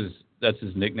 Well, that's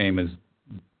his nickname is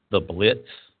the Blitz.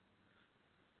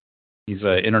 He's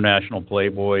an international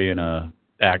playboy and a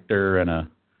actor and a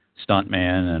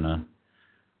stuntman and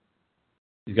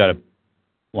he's got a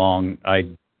long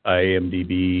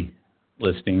IMDb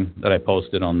listing that I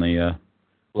posted on the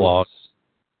blog.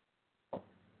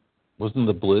 Wasn't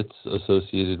the Blitz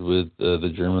associated with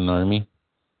the German army?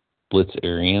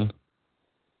 Blitzarian?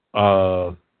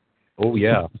 Oh,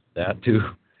 yeah, that too.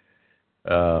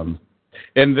 And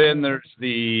then there's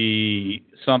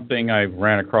something I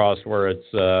ran across where it's,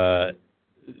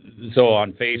 so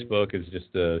on Facebook is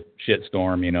just a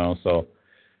shitstorm, you know, so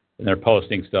and they're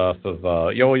posting stuff of,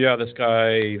 this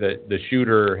guy, the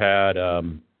shooter had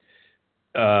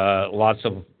lots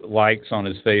of likes on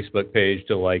his Facebook page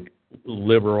to like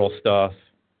liberal stuff,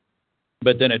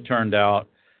 but then it turned out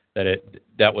that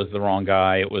was the wrong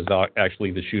guy. It was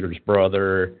actually the shooter's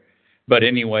brother. But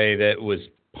anyway, that was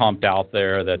pumped out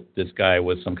there that this guy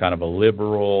was some kind of a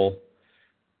liberal.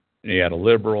 He had a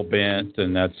liberal bent,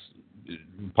 and that's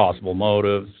possible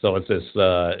motive. So it's this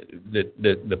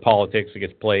the politics that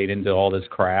gets played into all this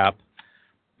crap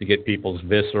to get people's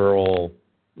visceral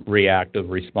reactive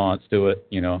response to it,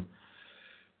 you know.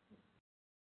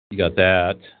 You got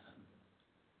that.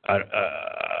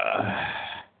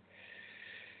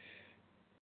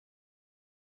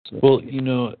 Well,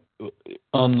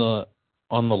 on the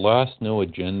last No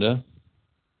Agenda,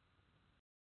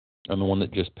 on the one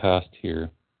that just passed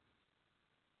here,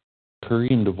 Curry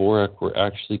and Dvorak were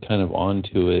actually kind of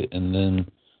onto it, and then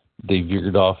they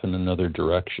veered off in another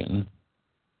direction.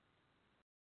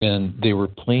 And they were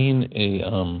playing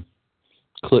a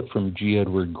clip from G.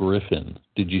 Edward Griffin.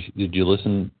 Did you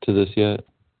listen to this yet?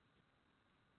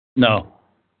 No.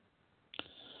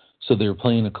 So they were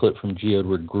playing a clip from G.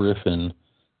 Edward Griffin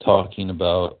talking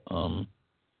about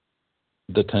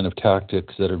the kind of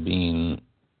tactics that are being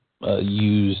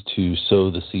used to sow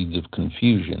the seeds of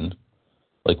confusion,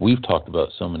 like we've talked about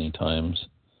so many times.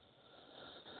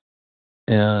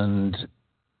 And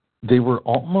they were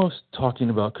almost talking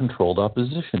about controlled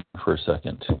opposition for a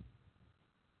second.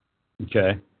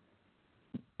 Okay.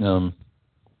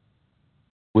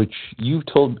 Which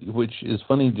is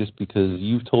funny just because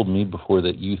you've told me before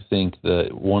that you think that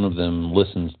one of them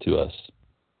listens to us.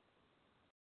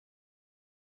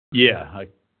 Yeah, I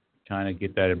kind of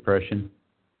get that impression.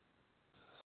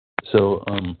 So,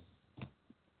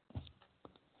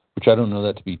 which I don't know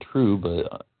that to be true,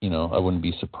 but, I wouldn't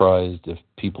be surprised if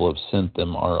people have sent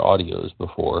them our audios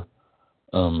before.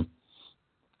 And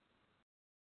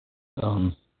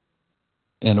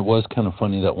it was kind of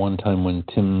funny that one time when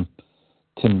Tim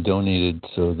donated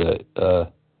so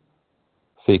that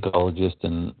Fakeologist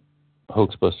and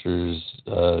Hoaxbusters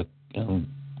and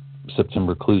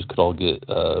September Clues could all get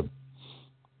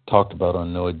talked about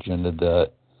on No Agenda,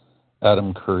 that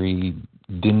Adam Curry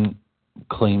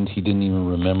claimed he didn't even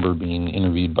remember being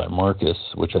interviewed by Marcus,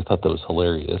 which I thought that was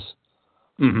hilarious.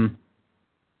 Mm-hmm.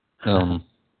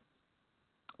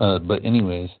 But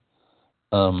anyways,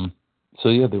 so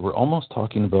yeah, they were almost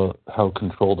talking about how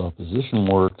controlled opposition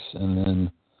works, and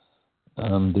then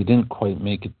they didn't quite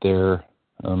make it there.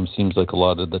 Seems like a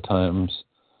lot of the times,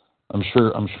 I'm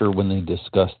sure when they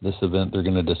discuss this event, they're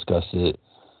going to discuss it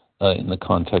in the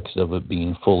context of it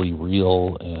being fully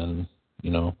real, and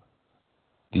the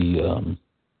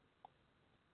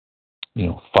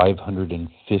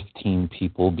 515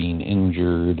 people being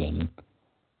injured and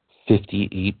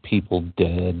 58 people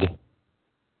dead.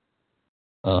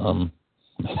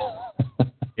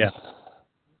 Yeah.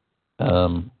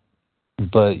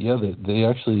 But yeah, they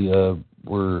actually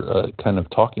were kind of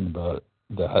talking about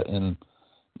that, and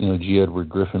G. Edward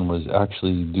Griffin was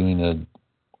actually doing a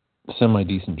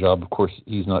semi-decent job. Of course,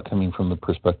 he's not coming from the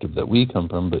perspective that we come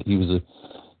from, but he was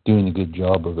doing a good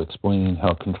job of explaining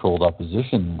how controlled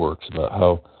opposition works, about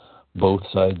how both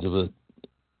sides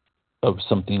of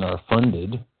something are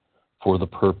funded for the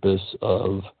purpose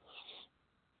of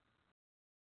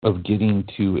getting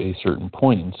to a certain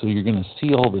point. And so you're going to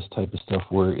see all this type of stuff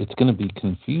where it's going to be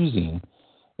confusing.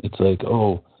 It's like,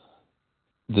 oh,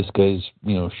 this guy's,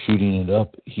 shooting it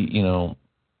up.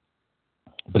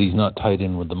 But he's not tied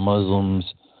in with the Muslims,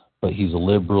 but he's a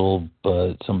liberal.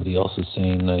 But somebody else is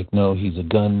saying, like, no, he's a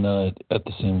gun nut. At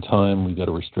the same time, we've got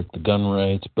to restrict the gun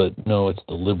rights. But no, it's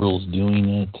the liberals doing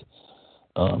it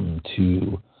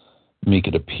to make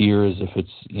it appear as if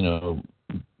it's,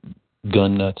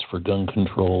 gun nuts for gun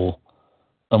control,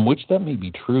 which that may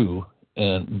be true,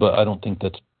 but I don't think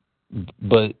that's.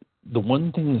 But the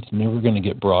one thing that's never going to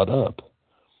get brought up,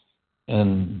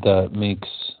 and that makes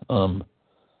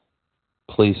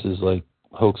places like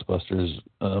Hoaxbusters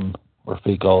or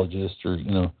Fakeologist or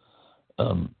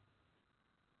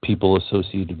people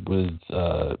associated with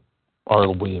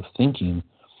our way of thinking,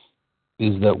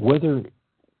 is that whether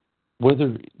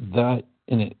that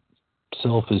in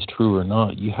itself is true or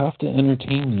not, you have to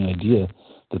entertain the idea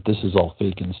that this is all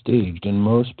fake and staged, and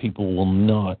most people will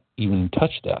not even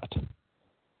touch that.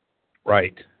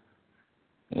 Right.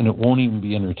 And it won't even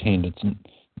be entertained. It's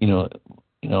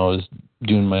I was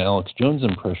doing my Alex Jones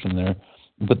impression there,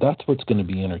 but that's what's going to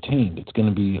be entertained. It's going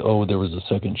to be, oh, there was a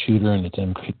second shooter and it's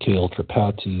MK Ultra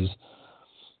Patsies,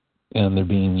 and they're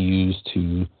being used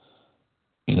to,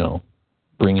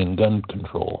 bring in gun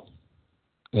control.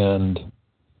 And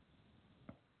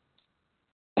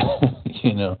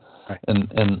right.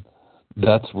 and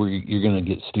that's where you're going to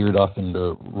get steered off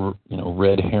into,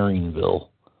 red herringville.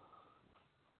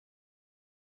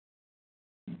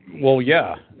 Well,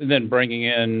 yeah, and then bringing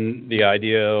in the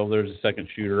idea, there's a second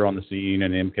shooter on the scene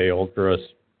and MK Ultra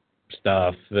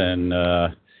stuff and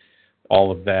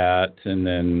all of that, and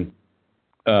then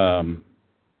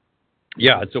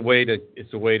it's a way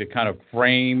to kind of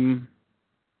frame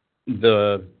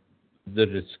the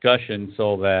discussion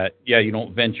so that you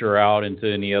don't venture out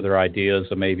into any other ideas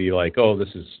of maybe like, oh, this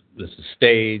is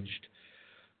staged.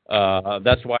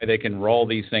 That's why they can roll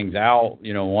these things out,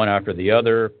 one after the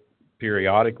other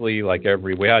periodically, like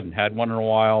we hadn't had one in a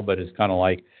while, but it's kind of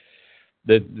like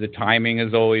the timing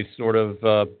is always sort of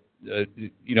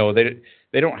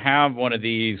they don't have one of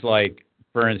these, like,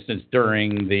 for instance,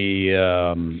 during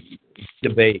the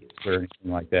debates or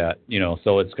anything like that,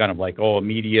 so it's kind of like,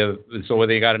 media. So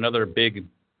they got another big,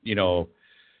 dog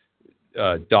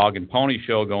and pony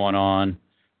show going on,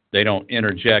 they don't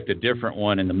interject a different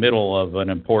one in the middle of an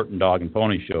important dog and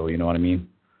pony show. You know what I mean?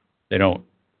 They don't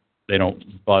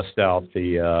bust out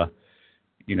the,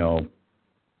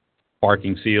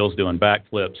 barking seals doing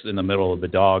backflips in the middle of the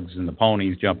dogs and the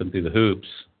ponies jumping through the hoops.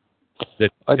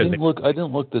 I didn't look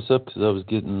this up because I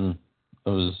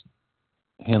was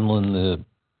handling the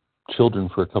children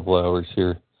for a couple hours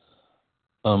here.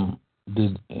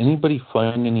 Did anybody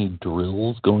find any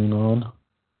drills going on?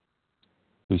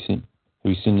 Have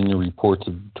you seen any reports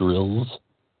of drills?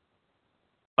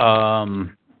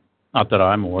 Not that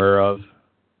I'm aware of.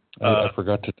 I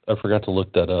forgot to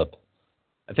look that up.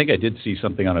 I think I did see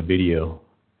something on a video,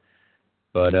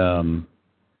 but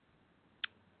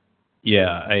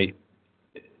it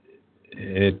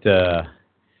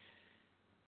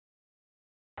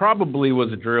probably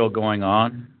was a drill going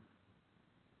on.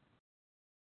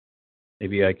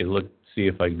 Maybe I could see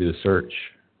if I could do a search.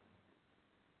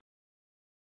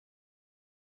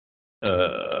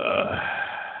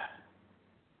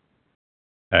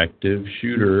 Active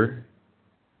shooter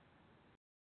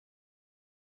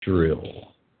drill.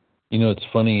 What's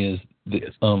funny is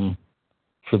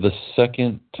for the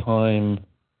second time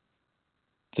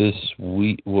this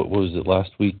week, what was it,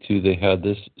 last week too, they had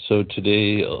this. So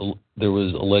today there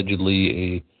was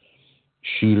allegedly a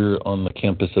shooter on the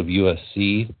campus of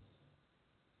USC,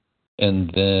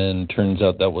 and then turns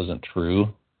out that wasn't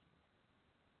true.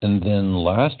 And then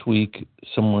last week,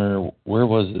 somewhere, where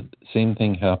was it? Same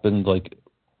thing happened. Like,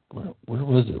 where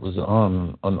was it? Was it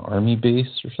on an Army base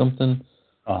or something?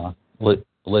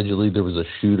 Allegedly, there was a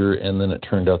shooter, and then it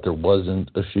turned out there wasn't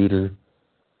a shooter.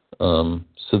 So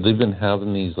they've been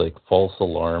having these, like, false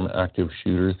alarm active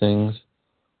shooter things.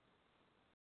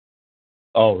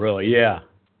 Oh, really? Yeah.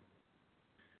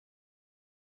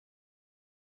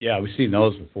 Yeah, we've seen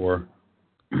those before.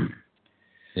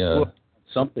 Yeah. Well,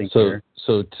 something here.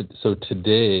 So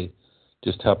today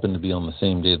just happened to be on the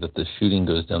same day that the shooting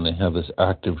goes down. They have this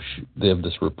they have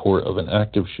this report of an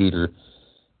active shooter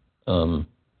on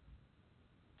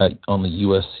the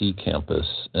USC campus,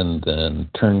 and then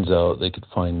turns out they could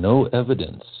find no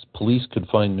evidence. Police could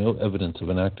find no evidence of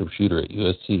an active shooter at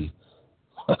USC.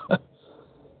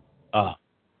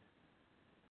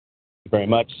 Very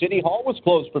much. City Hall was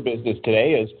closed for business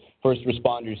today as first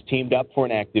responders teamed up for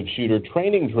an active shooter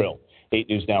training drill. 8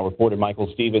 News Now reporter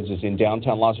Michael Stevens is in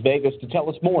downtown Las Vegas to tell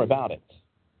us more about it.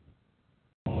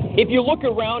 If you look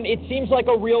around, it seems like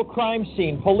a real crime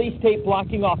scene. Police tape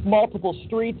blocking off multiple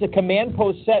streets, a command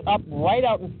post set up right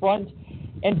out in front,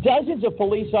 and dozens of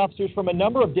police officers from a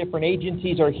number of different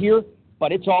agencies are here,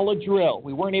 but it's all a drill.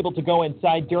 We weren't able to go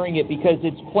inside during it because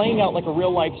it's playing out like a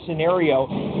real-life scenario.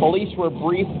 Police were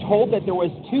briefed, told that there was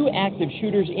 2 active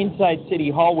shooters inside City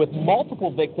Hall with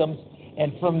multiple victims,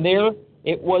 and from there,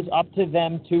 it was up to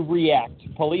them to react.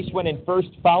 Police went in first,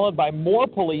 followed by more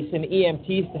police and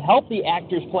EMTs to help the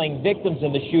actors playing victims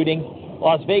in the shooting.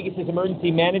 Las Vegas'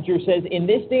 emergency manager says in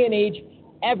this day and age,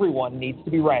 everyone needs to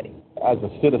be ready. As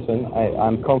a citizen,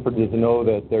 I'm comforted to know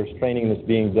that there's training that's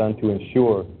being done to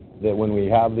ensure that when we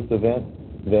have this event,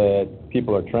 that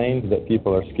people are trained, that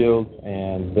people are skilled,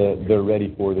 and that they're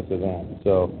ready for this event.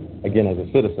 So, again, as a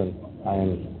citizen, I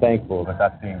am thankful that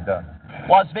that's being done.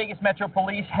 Las Vegas Metro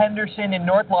Police, Henderson, and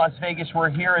North Las Vegas were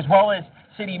here, as well as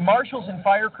city marshals and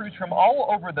fire crews from all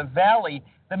over the valley.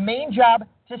 The main job,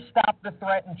 to stop the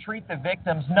threat and treat the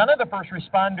victims. None of the first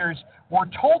responders were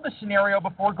told the scenario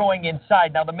before going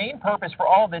inside. Now, the main purpose for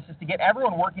all of this is to get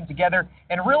everyone working together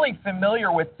and really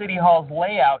familiar with City Hall's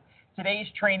layout. Today's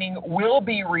training will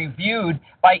be reviewed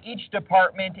by each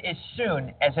department as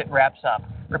soon as it wraps up.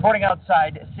 Reporting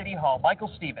outside City Hall, Michael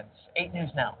Stevens, 8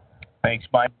 News Now. Thanks,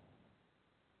 Mike.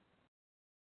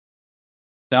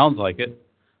 Sounds like it.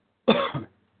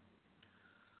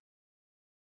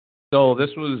 So this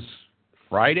was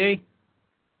Friday?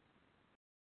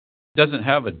 It doesn't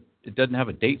have a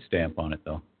date stamp on it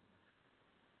though.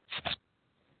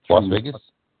 Las Vegas?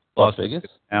 Las Vegas?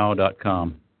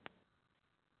 Now.com.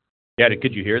 Yeah,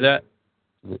 could you hear that?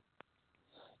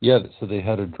 Yeah, so they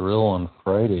had a drill on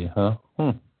Friday, huh?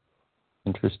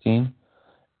 Interesting.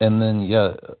 And then,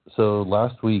 so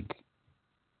last week,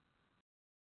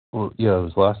 well, yeah, it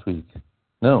was last week.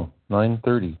 No,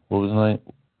 9:30. What was 9?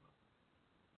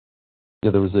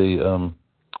 Yeah, there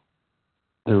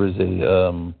was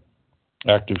a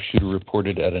active shooter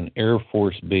reported at an Air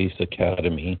Force Base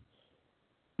Academy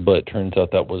but it turns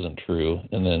out that wasn't true.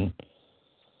 And then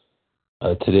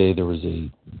today there was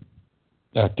a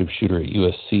active shooter at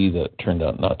USC that turned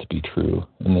out not to be true.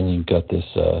 And then you've got this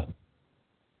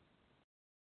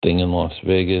thing in Las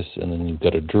Vegas, and then you've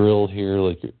got a drill here,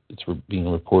 like it's being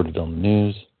reported on the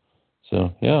news.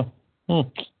 So, yeah.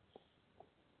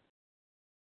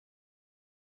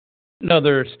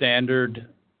 Another standard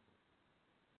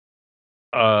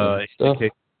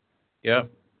indication. Yep.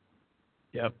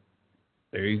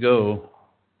 There you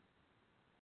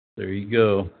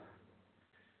go.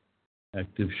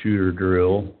 Active shooter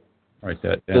drill. Write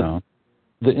that down.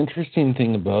 The interesting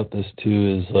thing about this,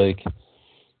 too, is, like,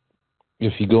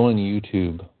 if you go on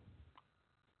YouTube,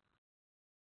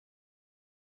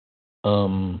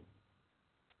 and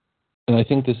I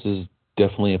think this is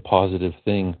definitely a positive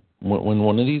thing. When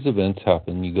one of these events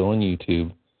happen, you go on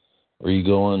YouTube, or you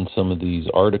go on some of these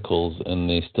articles, and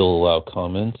they still allow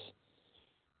comments.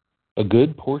 A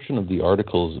good portion of the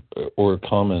articles or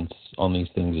comments on these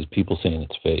things is people saying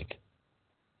it's fake.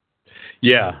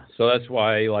 Yeah, so that's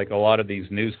why, like, a lot of these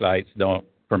news sites don't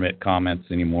permit comments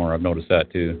anymore. I've noticed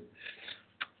that too.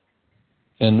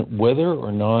 And whether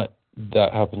or not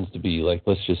that happens to be, like,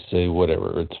 let's just say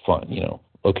whatever, it's fine,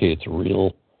 okay, it's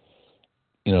real,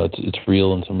 it's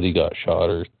real and somebody got shot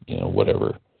or,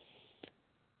 whatever.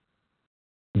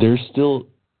 There's still,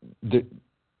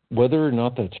 whether or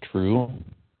not that's true,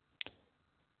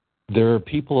 there are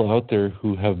people out there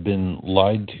who have been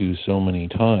lied to so many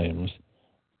times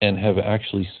and have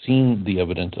actually seen the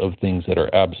evidence of things that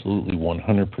are absolutely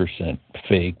 100%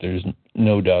 fake. There's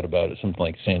no doubt about it. Something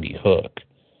like Sandy Hook,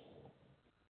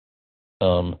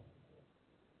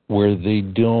 where they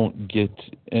don't get,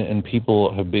 and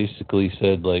people have basically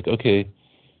said, like, okay,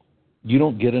 you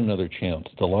don't get another chance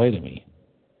to lie to me.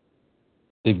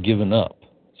 They've given up.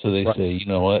 So they say, you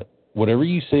know what, whatever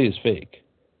you say is fake.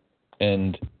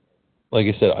 And like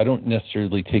I said, I don't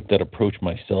necessarily take that approach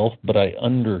myself, but I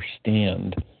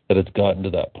understand that it's gotten to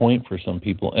that point for some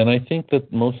people. And I think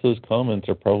that most of those comments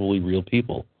are probably real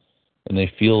people. And they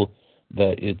feel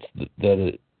that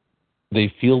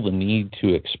they feel the need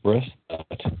to express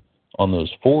that on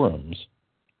those forums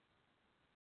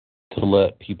to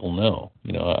let people know.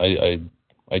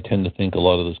 I tend to think a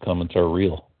lot of those comments are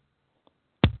real.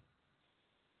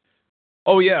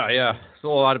 Oh, yeah. So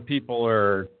a lot of people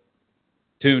are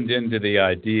tuned into the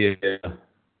idea.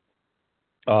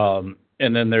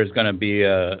 And then there's going to be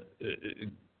a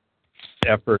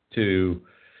effort to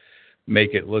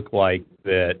make it look like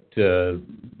that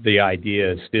the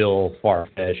idea is still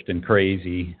far-fetched and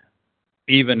crazy.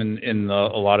 Even in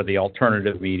a lot of the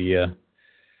alternative media,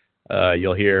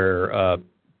 you'll hear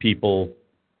people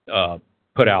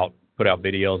put out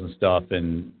videos and stuff,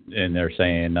 and they're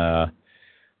saying, I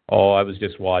was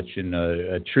just watching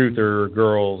a Truther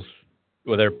Girls.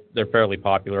 Well, they're fairly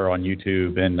popular on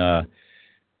YouTube, and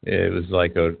it was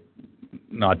like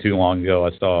not too long ago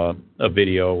I saw a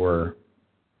video where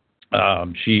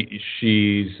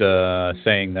she's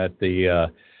saying that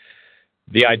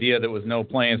the idea that was no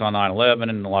planes on 9/11,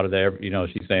 and a lot of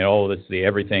she's saying, that's the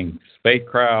everything's fake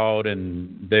crowd,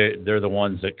 and they're the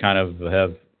ones that kind of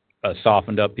have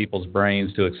softened up people's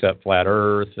brains to accept flat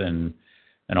Earth and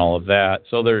all of that.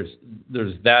 So there's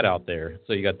that out there.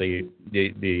 So you got the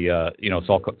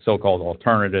so-called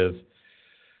alternative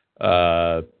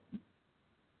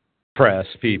press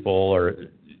people, or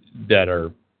that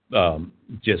are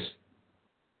just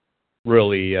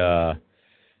really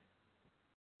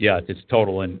it's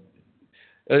total, and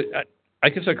I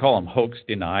guess I call them hoax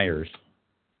deniers.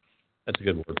 That's a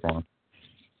good word for them.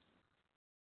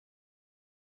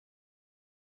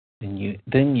 And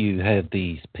then you have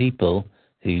these people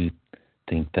who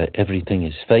think that everything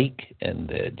is fake, and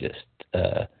they're just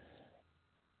a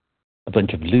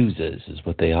bunch of losers is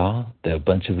what they are. They're a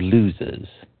bunch of losers.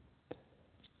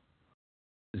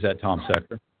 Is that Tom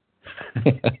Secker?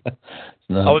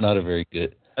 Not a very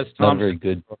good. That's Tom. Not very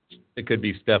good. It could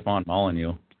be Stefan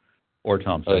Molyneux or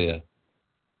Tom Secker. Oh, yeah.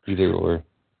 Either or.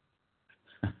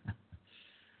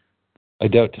 I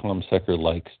doubt Tom Secker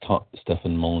likes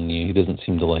Stefan Molyneux. He doesn't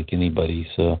seem to like anybody.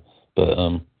 So, but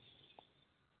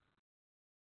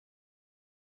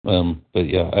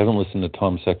yeah, I haven't listened to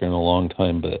Tom Secker in a long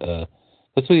time. But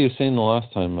that's what he was saying the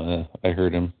last time I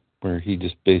heard him, where he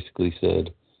just basically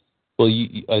said, "Well,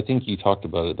 I think you talked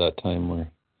about it that time,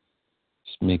 where he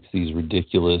just makes these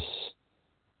ridiculous."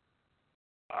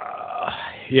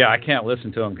 Yeah, I can't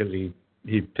listen to him because he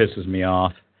pisses me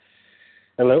off.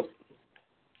 Hello.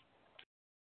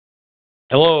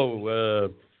 Hello,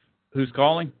 who's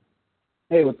calling?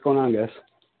 Hey, what's going on, guys?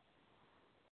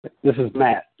 This is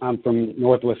Matt. I'm from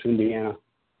Northwest Indiana.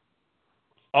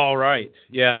 All right.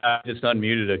 Yeah, I just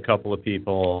unmuted a couple of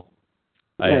people.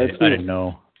 I Yeah, didn't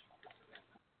know.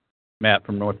 Matt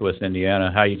from Northwest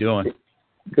Indiana. How you doing?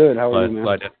 Good. How are you, man?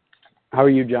 Glad How are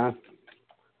you, John?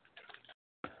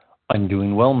 I'm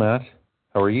doing well, Matt.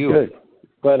 How are you? Good.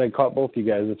 Glad I caught both you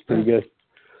guys. It's pretty good.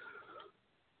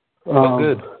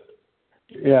 Good.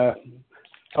 Yeah.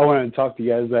 I wanted to talk to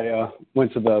you guys. I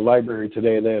went to the library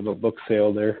today. They have a book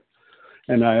sale there.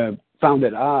 And I found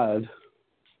it odd.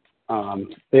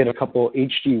 They had a couple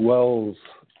H.G. Wells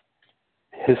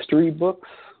history books.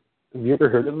 Have you ever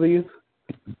heard of these?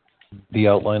 The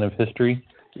Outline of History?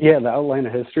 Yeah, The Outline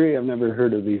of History. I've never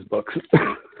heard of these books.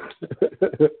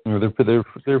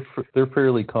 They're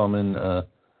fairly common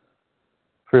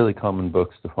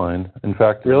books to find. In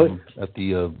fact, really? At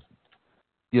the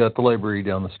library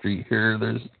down the street here,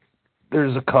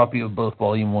 there's a copy of both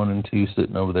Volume 1 and 2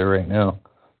 sitting over there right now.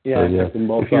 Yeah, so, yeah.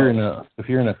 If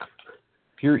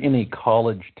you're in a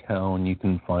college town, you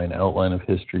can find Outline of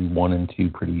History 1 and 2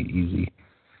 pretty easy.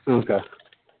 Okay.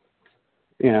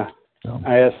 Yeah. So.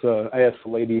 I asked the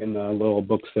lady in the little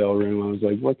book sale room, I was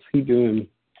like, what's he doing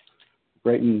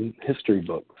writing history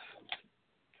books?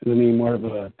 Isn't he more of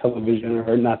a television,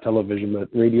 or not television, but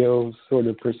radio sort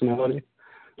of personality?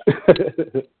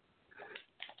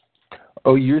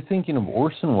 Oh, you're thinking of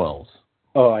Orson Welles.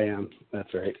 Oh, I am.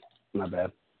 That's right. My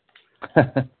bad.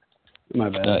 My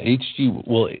bad. H.G.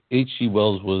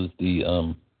 Wells was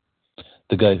the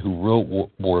guy who wrote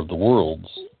War of the Worlds,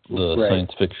 the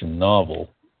science fiction novel.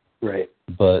 Right.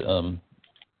 But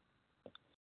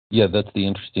yeah, that's the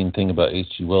interesting thing about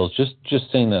H.G. Wells.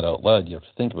 Just saying that out loud, you have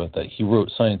to think about that. He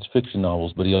wrote science fiction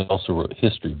novels, but he also wrote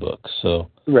history books. So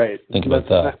right. Think about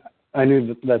that. I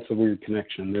knew that's a weird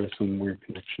connection. There's some weird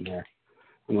connection there.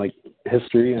 And like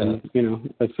history, and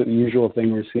that's the usual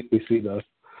thing we see the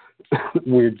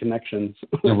weird connections.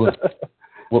 Yeah,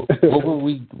 what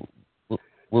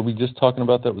were we just talking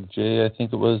about that with Jay? I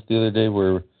think it was the other day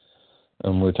where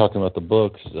we were talking about the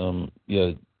books.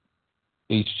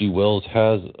 H.G. Wells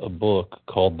has a book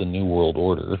called The New World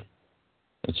Order.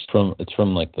 It's from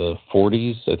like the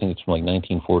 40s. I think it's from like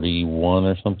 1941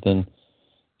 or something.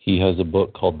 He has a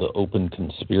book called The Open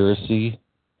Conspiracy,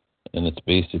 and it's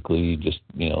basically just,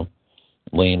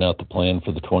 laying out the plan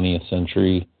for the 20th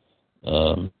century.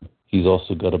 He's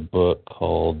also got a book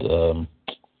called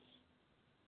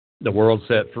The World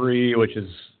Set Free, which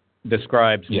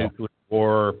describes nuclear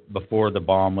war before the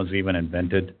bomb was even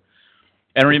invented.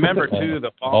 And remember, too,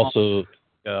 the bomb...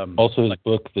 Also his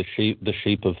book, The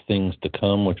Shape of Things to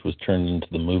Come, which was turned into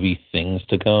the movie Things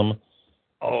to Come.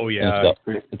 Oh, yeah.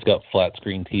 It's got flat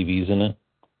screen TVs in it.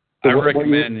 I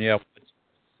recommend,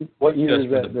 What year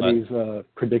is that he's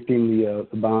predicting the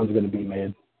bomb's going to be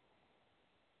made?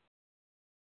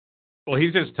 Well,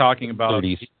 he's just talking about...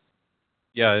 30s.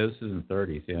 Yeah, this is in the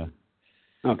 30s, yeah.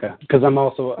 Okay, because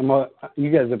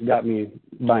you guys have got me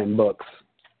buying books,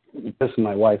 pissing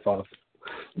my wife off,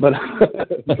 but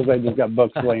because I just got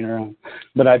books laying around.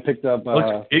 But I picked up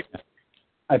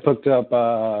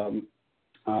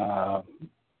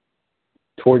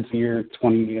towards the year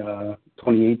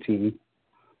 2018,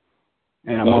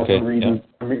 and I'm also reading.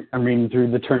 Yeah. I'm reading through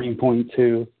The Turning Point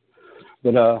too.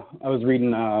 But I was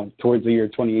reading towards the year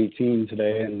 2018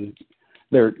 today, and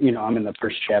I'm in the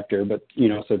first chapter, but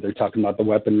so they're talking about the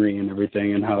weaponry and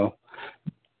everything, and how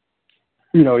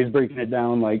he's breaking it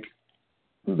down like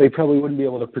they probably wouldn't be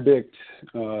able to predict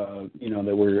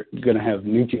that we're going to have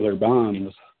nuclear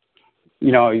bombs.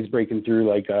 He's breaking through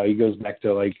like he goes back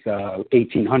to like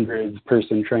 1800s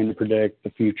person trying to predict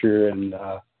the future, and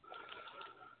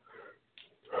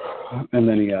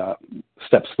then he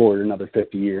steps forward another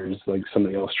 50 years, like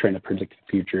somebody else trying to predict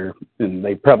the future, and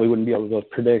they probably wouldn't be able to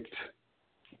predict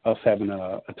us having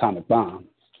an atomic bomb.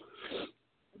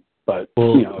 But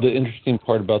the interesting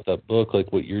part about that book,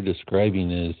 like what you're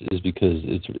describing, is because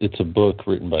it's a book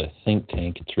written by a think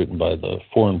tank. It's written by the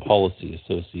Foreign Policy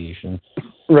Association,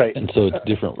 right? And so it's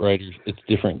different writers, it's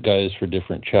different guys for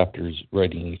different chapters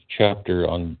writing each chapter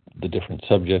on the different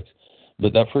subjects.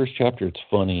 But that first chapter, it's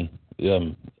funny.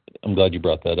 I'm glad you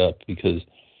brought that up, because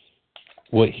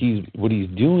what he's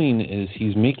doing is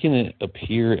he's making it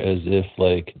appear as if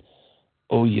like,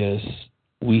 oh yes,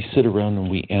 we sit around and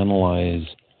we analyze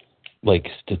like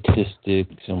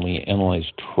statistics and we analyze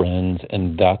trends,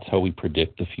 and that's how we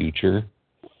predict the future.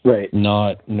 Right.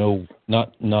 Not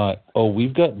oh,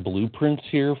 we've got blueprints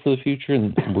here for the future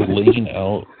and we're laying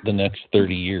out the next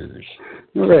 30 years.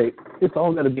 Right. It's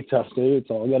all got to be tested. It's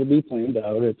all got to be planned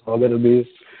out. It's all got to be,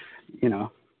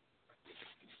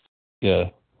 Yeah,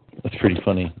 that's pretty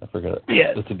funny. I forgot.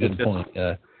 Yeah. That's a good point.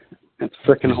 Yeah. It's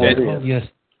freaking hilarious. Yes.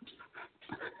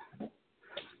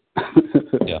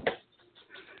 Yeah.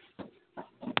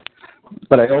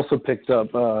 But I also picked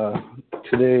up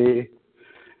today,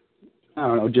 I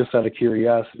don't know, just out of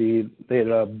curiosity, they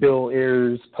had Bill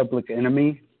Ayers' Public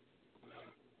Enemy.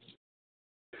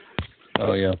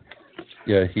 Oh yeah,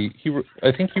 yeah. He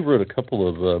I think he wrote a couple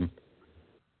of I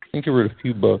think he wrote a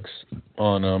few books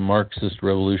on Marxist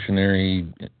revolutionary,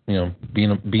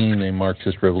 being a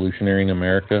Marxist revolutionary in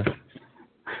America.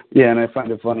 Yeah, and I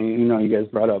find it funny, you guys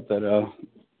brought up that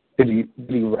did he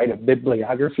write a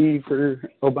bibliography for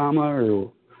Obama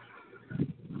or?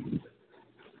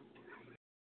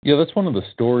 Yeah, that's one of the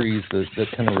stories that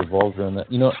kind of revolves around that.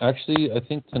 Actually, I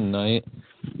think tonight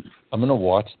I'm gonna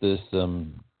watch this.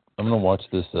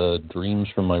 Dreams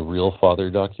from My Real Father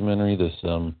documentary. This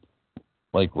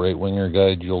right winger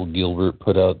guy Joel Gilbert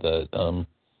put out that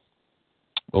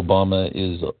Obama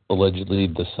is allegedly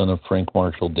the son of Frank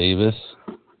Marshall Davis.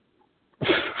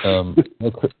 I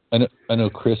know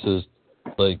Chris has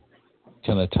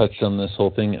kind of touched on this whole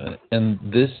thing, and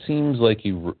this seems like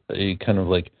a kind of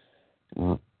like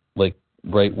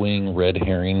right wing red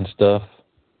herring stuff.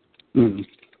 Mm.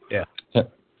 Yeah.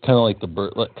 Kind of like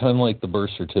the birth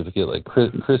certificate. Like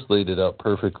Chris laid it out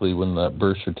perfectly when that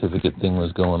birth certificate thing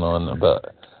was going on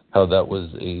about how that was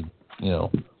a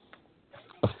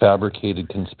fabricated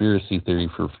conspiracy theory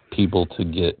for people to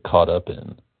get caught up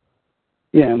in.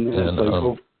 Yeah, and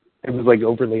it was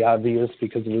overly obvious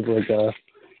because it was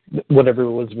whatever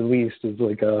was released is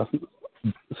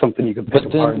something you could pick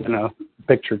apart in a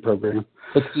picture program.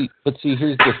 But see,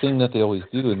 here's the thing that they always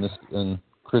do, and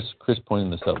Chris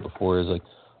pointed this out before, is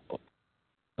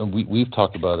and we've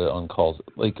talked about it on calls.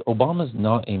 Obama's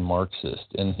not a Marxist,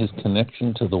 and his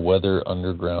connection to the Weather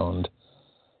Underground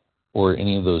or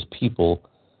any of those people,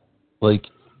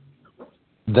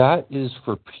 that is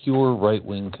for pure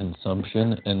right-wing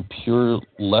consumption and pure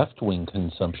left-wing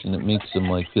consumption. It makes him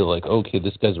feel like, okay,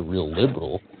 this guy's a real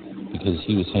liberal because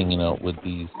he was hanging out with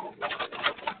these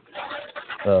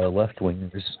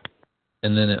left-wingers.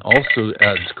 And then it also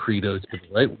adds credo to the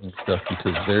right-wing stuff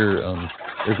because they're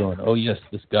going, oh yes,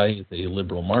 this guy is a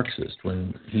liberal Marxist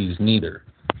when he's neither.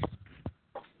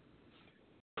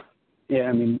 Yeah,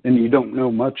 I mean, and you don't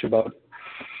know much about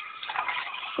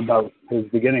his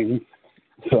beginning,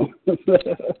 so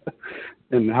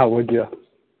and how would you?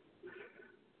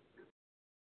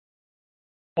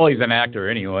 Well, he's an actor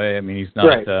anyway. I mean, he's not.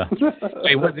 Right.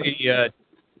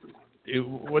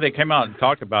 When they came out and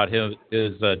talked about his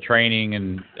training,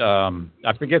 and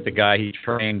I forget the guy he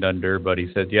trained under, but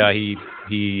he said, yeah,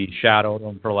 he shadowed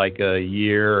him for a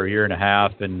year or year and a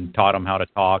half and taught him how to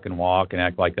talk and walk and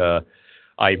act like a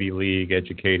Ivy League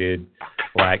educated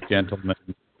black gentleman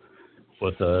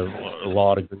with a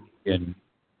law degree. And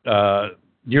do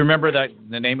you remember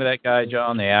the name of that guy,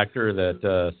 John, the actor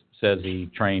that says he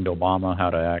trained Obama how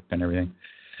to act and everything?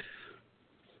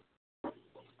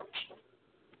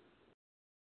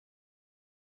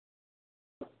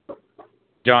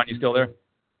 John, you still there?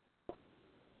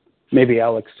 Maybe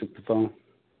Alex took the phone.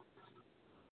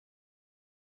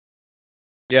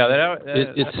 Yeah,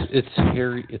 it's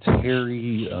Harry. It's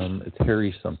Harry. It's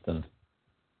Harry something.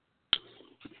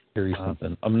 Harry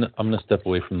something. I'm gonna step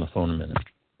away from the phone a minute.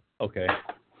 Okay.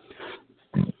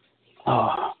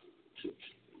 Oh.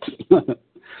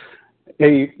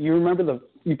 Hey, you remember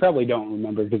you probably don't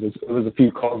remember because it was a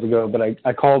few calls ago, but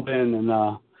I called in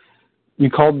and you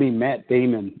called me Matt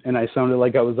Damon, and I sounded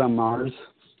like I was on Mars.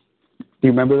 Do you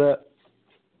remember that?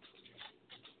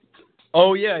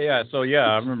 Oh, yeah. So, yeah,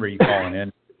 I remember you calling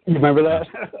in. You remember that?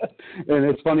 And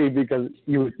it's funny because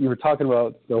you were talking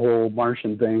about the whole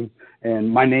Martian thing, and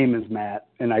my name is Matt,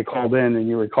 and I called in, and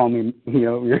you were calling me,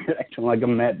 you're acting like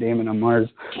I'm Matt Damon on Mars.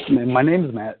 And my name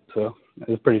is Matt, so it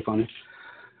was pretty funny.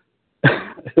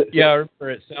 Yeah, I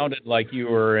remember it sounded like you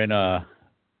were in a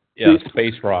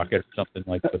space rocket or something,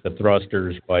 with the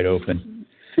thrusters wide open.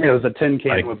 Yeah, it was a tin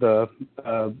can with a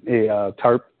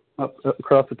tarp up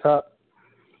across the top.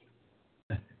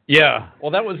 Yeah,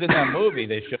 well, that was in that movie.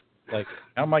 They showed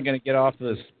how am I going to get off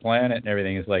this planet and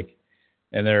everything? It's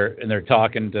and they're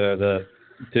talking to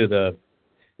the.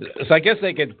 So I guess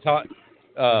they could talk.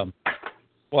 Well,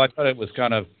 I thought it was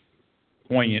kind of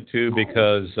poignant too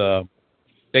because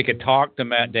they could talk to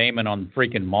Matt Damon on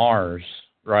freaking Mars,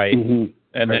 right? Mm-hmm.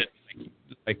 And then,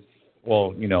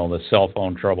 the cell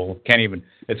phone trouble.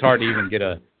 It's hard to even get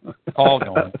a call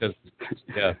going because,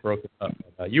 broken up.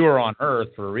 You were on Earth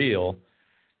for real.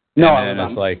 No, I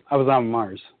was on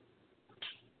Mars.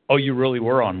 Oh, you really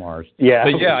were on Mars? Yeah.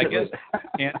 But yeah, I guess you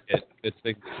can't get good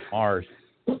signal on Mars.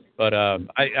 But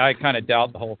I kind of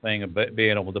doubt the whole thing of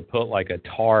being able to put a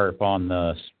tarp on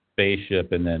the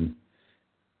spaceship and then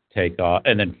take off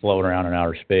and then float around in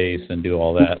outer space and do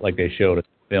all that like they showed in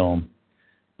the film.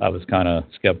 I was kind of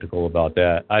skeptical about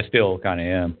that. I still kind of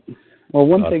am. Well,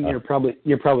 one thing you're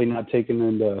probably not taking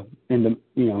into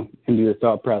your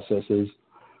thought process is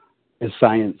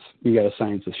science. You got to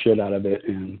science the shit out of it.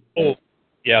 And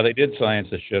yeah, they did science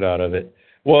the shit out of it.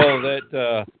 Well,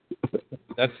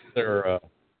 that's their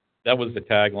that was the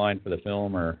tagline for the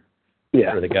film, or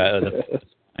yeah, for the guy.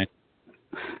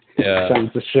 Yeah,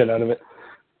 science the shit out of it.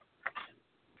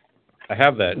 I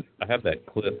have that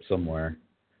clip somewhere.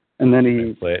 And then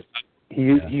he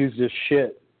used his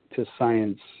shit to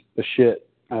science the shit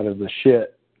out of the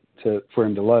shit for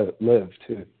him to live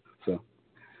too. So.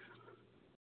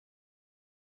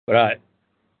 But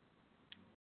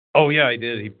he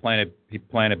did. He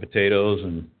planted potatoes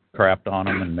and crapped on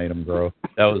them and made them grow.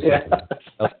 That was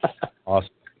awesome.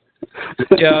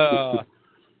 Yeah.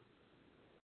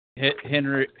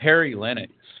 Harry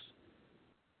Lennox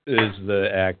is the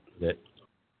actor that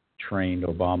trained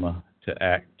Obama to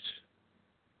act.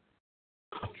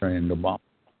 Trained him.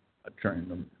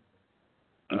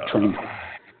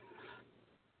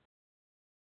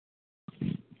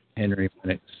 Henry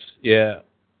Lennox. Yeah.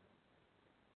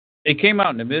 It came out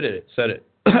and admitted it, said it.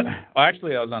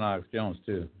 Actually, I was on Alex Jones,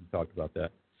 too. We talked about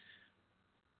that.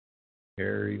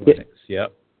 Harry Lennox,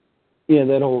 yep. Yeah,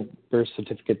 that whole birth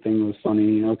certificate thing was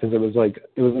funny, because it was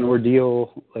an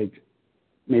ordeal, like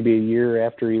maybe a year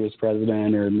after he was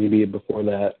president or maybe before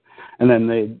that. And then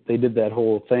they did that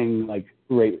whole thing, like,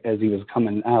 right as he was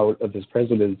coming out of his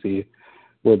presidency,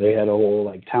 where they had a whole,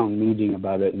 like, town meeting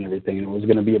about it and everything, and it was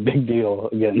going to be a big deal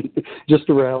again, just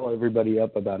to rile everybody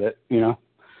up about it, Do you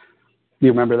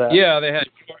remember that? Yeah, they had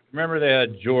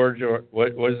George, or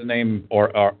what was his name, or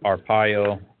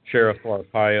Arpaio, Sheriff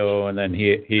Arpaio, and then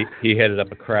he headed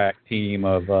up a crack team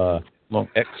of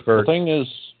experts. The thing is,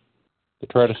 they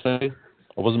try to say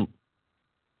I wasn't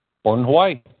born in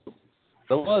Hawaii.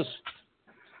 That was.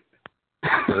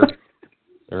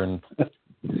 They're in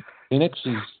Phoenix.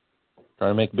 He's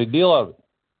trying to make a big deal out of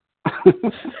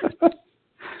it.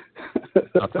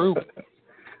 Not true.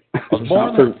 I was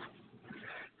born there.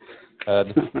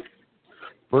 Had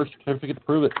birth certificate to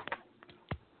prove it.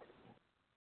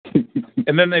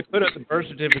 And then they put up the birth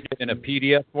certificate in a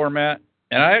PDF format,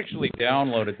 and I actually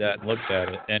downloaded that and looked at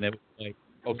it, and it was like,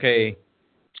 okay,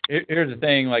 here's the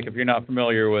thing, like if you're not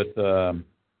familiar with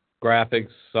graphics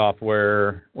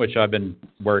software, which I've been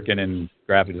working in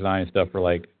graphic design stuff for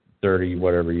like 30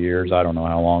 whatever years, I don't know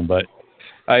how long, but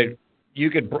you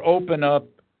could open up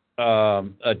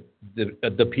the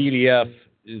PDF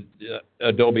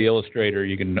Adobe Illustrator.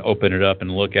 You can open it up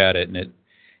and look at it, and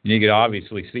you could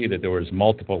obviously see that there was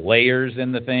multiple layers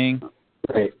in the thing.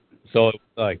 Right. So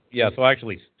so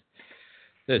actually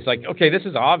it's like, okay, this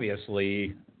is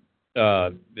obviously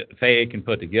fake and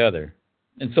put together,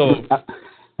 and so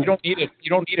you don't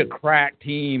need a crack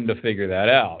team to figure that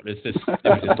out. It's just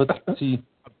but see,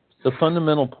 the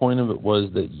fundamental point of it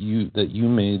was that you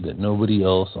made that nobody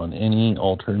else on any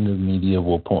alternative media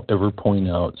will ever point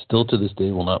out, still to this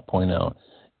day will not point out,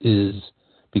 is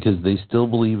because they still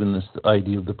believe in this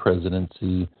idea of the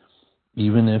presidency,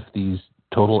 even if these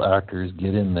total actors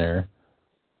get in there,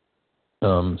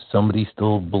 somebody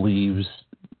still believes,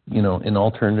 in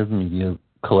alternative media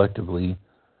collectively,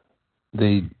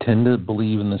 they tend to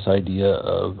believe in this idea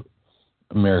of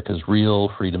America's real,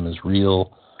 freedom is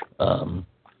real,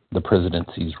 the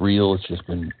presidency is real. It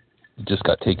just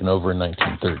got taken over in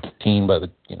 1913 by the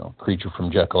creature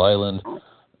from Jekyll Island.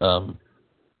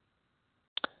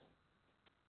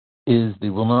 Is they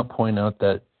will not point out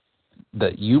that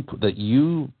you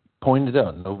pointed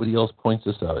out, nobody else points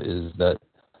this out, is that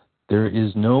there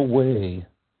is no way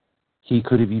he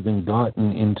could have even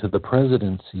gotten into the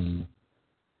presidency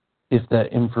if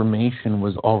that information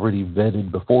was already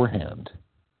vetted beforehand.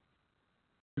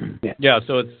 Yeah,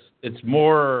 so it's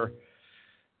more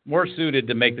suited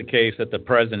to make the case that the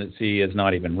presidency is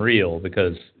not even real,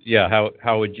 because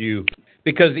how would you?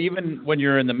 Because even when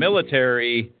you're in the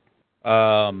military,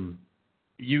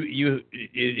 you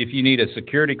if you need a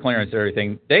security clearance or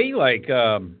everything, they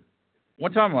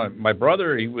one time my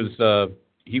brother, he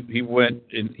went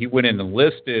and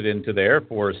enlisted into the Air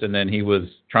Force, and then he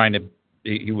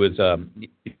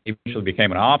eventually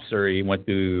became an officer. He went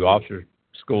through officer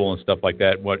school and stuff like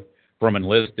that, from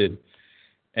enlisted.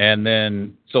 And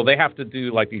then, so they have to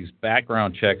do like these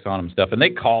background checks on him and stuff. And they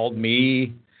called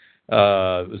me, it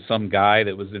was some guy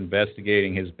that was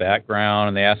investigating his background,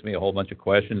 and they asked me a whole bunch of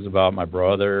questions about my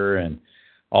brother and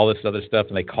all this other stuff.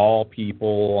 And they call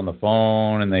people on the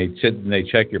phone, and they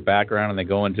check your background, and they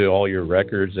go into all your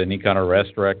records, any kind of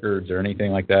arrest records or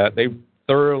anything like that. They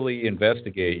thoroughly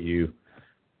investigate you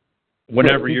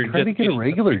whenever you're trying just to get a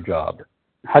regular job.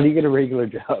 How do you get a regular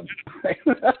job?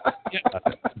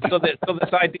 So this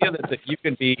idea that you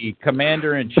can be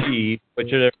commander in chief, but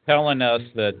you're telling us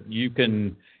that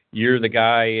you're the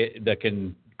guy that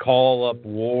can call up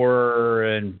war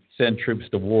and send troops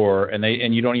to war, and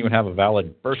you don't even have a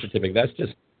valid birth certificate.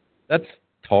 That's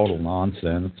total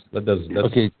nonsense. That's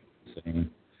okay. Insane.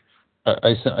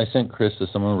 I sent Chris this.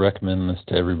 I'm going to recommend this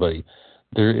to everybody.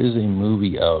 There is a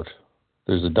movie out.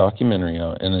 There's a documentary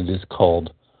out, and it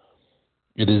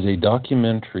is a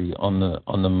documentary on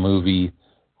the movie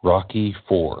Rocky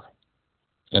IV,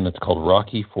 and it's called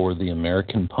Rocky IV: The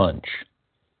American Punch.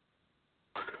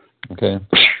 Okay,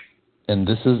 and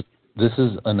this is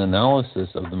an analysis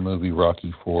of the movie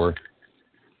Rocky IV,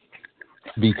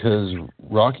 because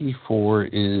Rocky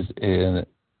IV is an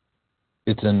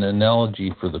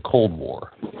analogy for the Cold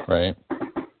War, right?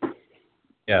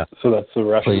 Yeah. So that's the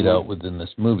Russian played out within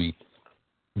this movie.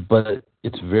 But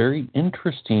it's very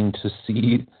interesting to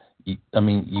see. I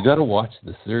mean, you got to watch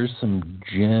this. There's some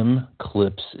gem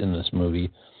clips in this movie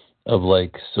of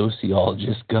like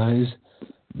sociologist guys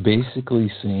basically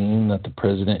saying that the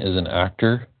president is an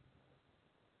actor.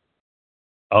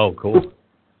 Oh, cool.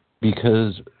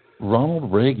 Because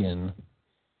Ronald Reagan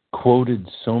quoted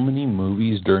so many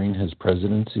movies during his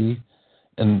presidency,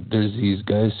 and there's these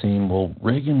guys saying, well,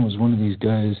 Reagan was one of these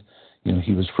guys,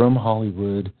 he was from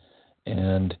Hollywood,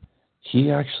 and he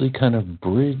actually kind of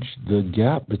bridged the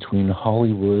gap between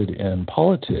Hollywood and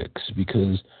politics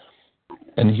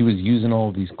and he was using all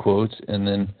of these quotes. And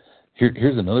then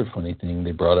here's another funny thing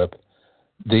they brought up.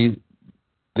 They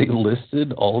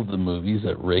listed all of the movies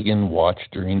that Reagan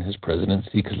watched during his presidency,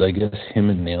 because I guess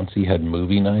him and Nancy had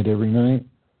movie night every night.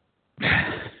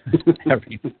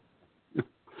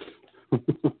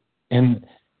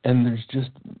 And there's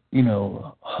just,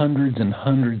 hundreds and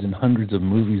hundreds and hundreds of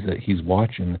movies that he's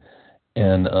watching,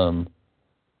 and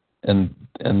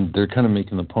they're kind of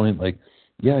making the point, like,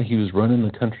 yeah, he was running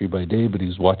the country by day, but he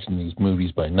was watching these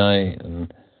movies by night,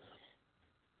 and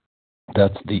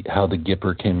that's how the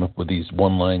Gipper came up with these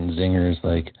one-line zingers,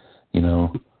 like,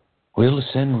 we'll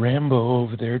send Rambo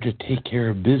over there to take care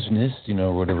of business,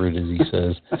 whatever it is he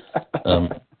says.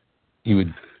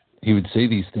 He would say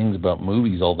these things about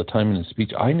movies all the time in his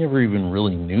speech. I never even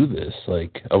really knew this.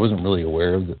 Like, I wasn't really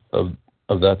aware of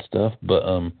that stuff, but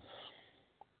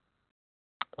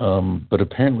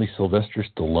apparently Sylvester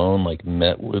Stallone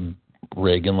met with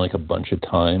Reagan a bunch of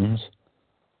times,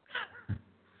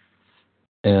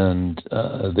 and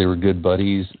they were good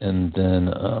buddies. And then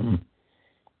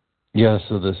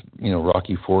so this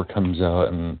Rocky IV comes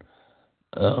out, and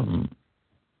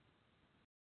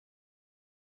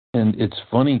it's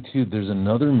funny too. There's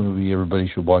another movie everybody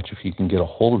should watch if you can get a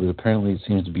hold of it. Apparently it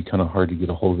seems to be kind of hard to get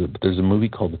a hold of it, but there's a movie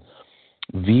called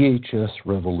VHS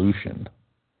Revolution.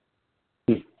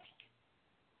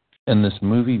 And this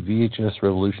movie, VHS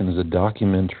Revolution, is a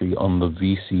documentary on the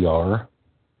VCR.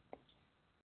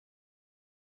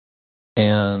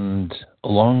 And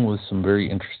along with some very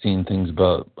interesting things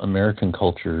about American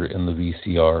culture in the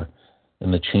VCR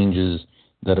and the changes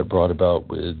that it brought about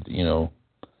with,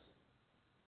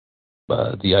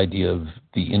 the idea of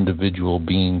the individual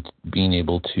being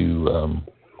able to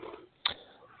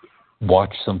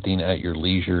watch something at your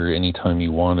leisure anytime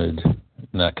you wanted,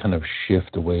 and that kind of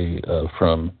shift away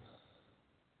from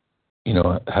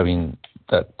having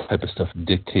that type of stuff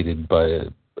dictated by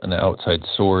an outside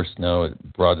source. Now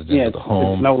it brought it into the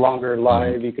home. It's no longer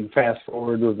live. You can fast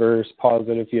forward, reverse, pause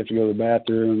it if you have to go to the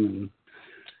bathroom.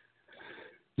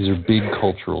 These are big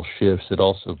cultural shifts. It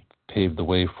also paved the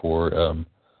way for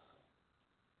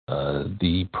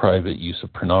the private use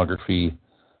of pornography.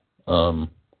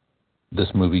 This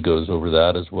movie goes over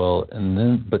that as well. And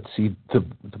then, but see, the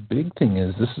big thing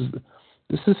is this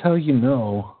is how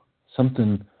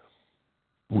something.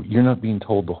 You're not being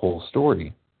told the whole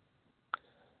story.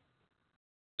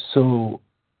 So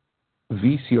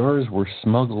VCRs were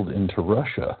smuggled into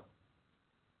Russia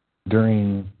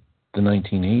during the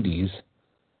 1980s,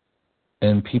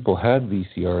 and people had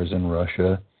VCRs in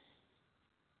Russia,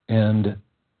 and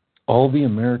all the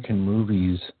American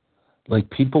movies,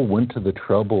 people went to the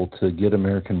trouble to get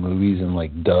American movies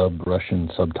and dub Russian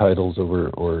subtitles over,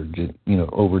 or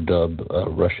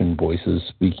overdub Russian voices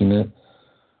speaking it,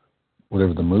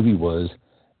 whatever the movie was.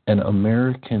 And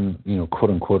American, quote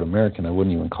unquote American, I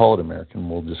wouldn't even call it American,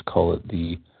 we'll just call it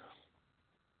the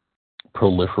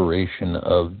proliferation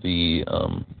of the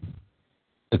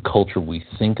culture we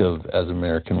think of as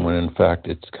American, when in fact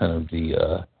it's kind of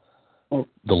the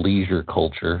leisure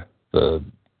culture, the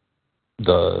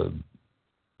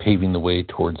paving the way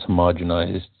towards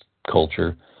homogenized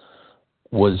culture.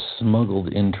 was smuggled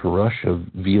into Russia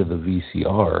via the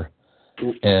VCR.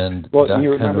 And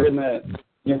you remember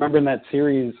in that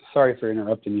series? Sorry for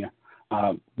interrupting you,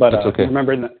 but that's okay.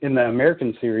 Remember in the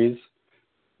American series?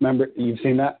 Remember you've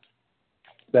seen that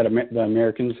the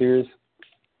American series?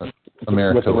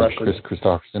 America with Chris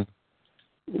Christopherson.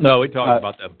 No, we talked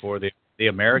about that before. The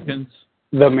Americans.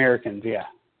 The Americans, yeah.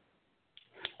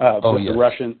 Yes. The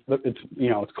Russian,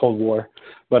 it's Cold War,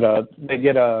 but they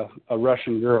get a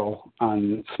Russian girl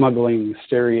on smuggling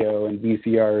stereo and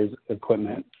VCRs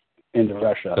equipment into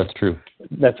Russia. That's true.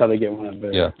 That's how they get one of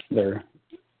their.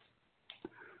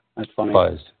 That's funny.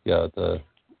 Spies,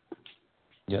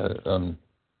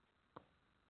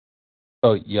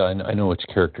 Oh yeah, I know which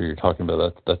character you're talking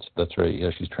about. That's right.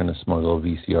 Yeah, she's trying to smuggle a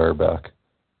VCR back.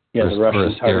 Yeah, the Russian or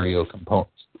a stereo component.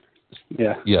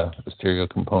 Yeah. Yeah, a stereo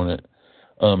component.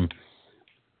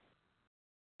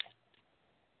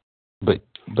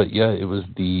 But yeah, it was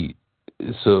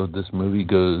so this movie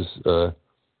goes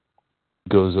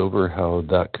over how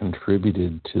that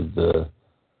contributed to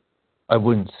I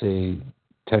wouldn't say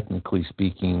technically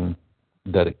speaking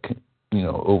that it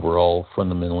overall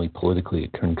fundamentally politically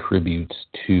it contributes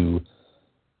to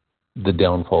the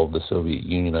downfall of the Soviet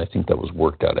Union. I think that was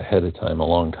worked out ahead of time a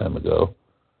long time ago.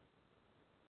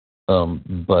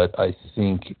 But I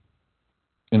think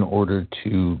in order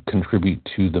to contribute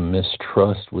to the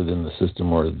mistrust within the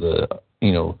system, or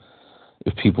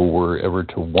if people were ever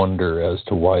to wonder as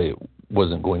to why it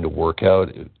wasn't going to work out,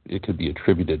 it could be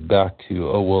attributed back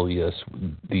to, yes,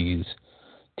 these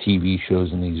TV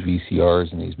shows and these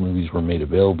VCRs and these movies were made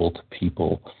available to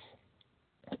people,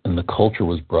 and the culture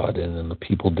was brought in, and the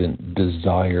people didn't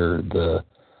desire the,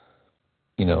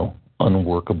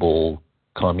 unworkable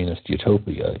communist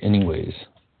utopia anyways.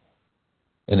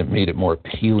 And it made it more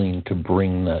appealing to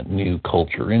bring that new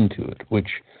culture into it, which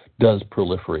does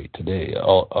proliferate today.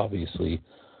 Obviously,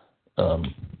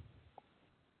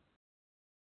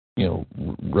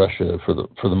 Russia, for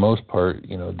the most part,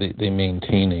 they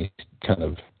maintain a kind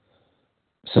of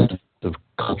sense of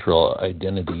cultural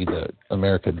identity that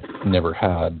America never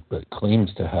had, but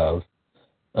claims to have.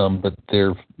 But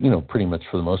they're, pretty much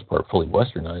for the most part fully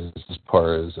westernized as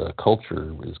far as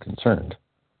culture is concerned.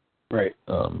 Right.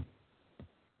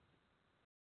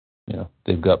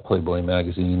 They've got Playboy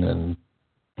magazine and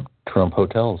Trump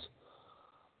hotels.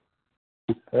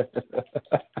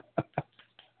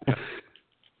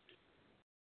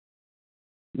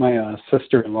 My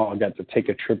sister-in-law got to take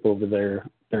a trip over there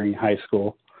during high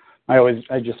school.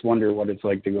 I just wonder what it's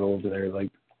like to go over there.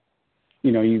 Like,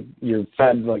 you're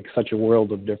fed like such a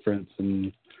world of difference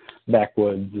and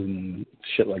backwoods and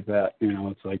shit like that.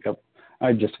 It's like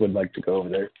I just would like to go over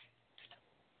there.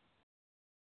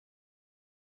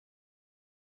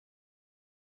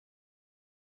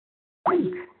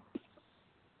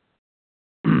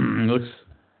 Looks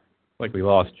like we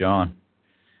lost John.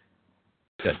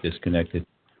 Got disconnected.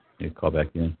 You call back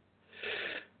in.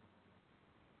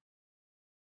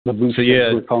 The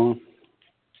babushkas we're calling.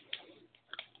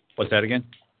 What's that again?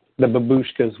 The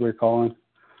babushkas we're calling.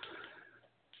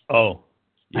 Oh,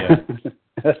 yeah.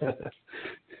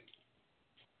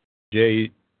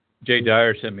 Jay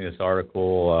Dyer sent me this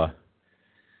article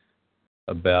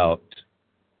about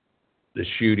the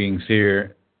shootings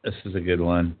here. This is a good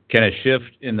one. Can a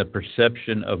shift in the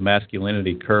perception of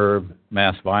masculinity curb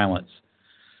mass violence?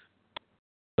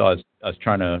 So I was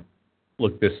trying to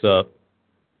look this up,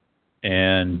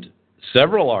 and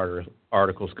several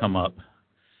articles come up.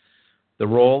 The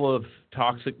role of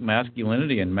toxic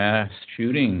masculinity in mass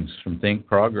shootings from Think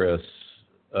Progress.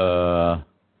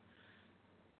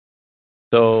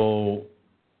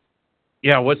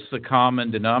 What's the common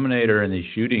denominator in these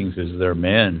shootings is they're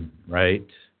men, right?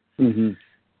 Mm-hmm.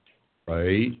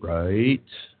 Right.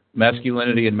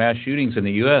 Masculinity in mass shootings in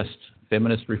the U.S.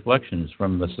 Feminist Reflections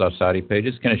from the Society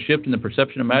pages. Can a shift in the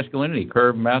perception of masculinity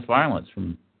curb mass violence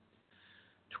from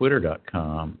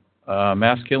Twitter.com.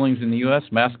 Mass killings in the U.S.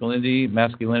 Masculinity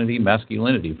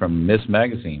from Miss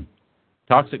Magazine.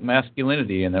 Toxic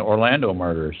masculinity in the Orlando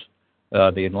murders.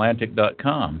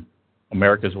 TheAtlantic.com.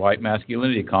 America's white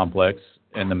masculinity complex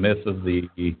and the myth of the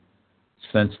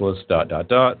senseless ...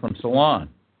 from Salon.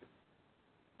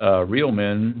 Real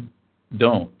men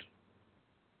don't.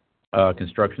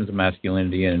 Constructions of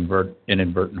masculinity and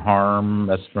inadvertent harm.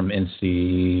 That's from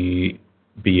NCBI.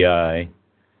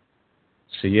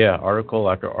 So article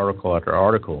after article after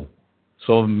article.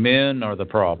 So men are the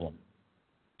problem.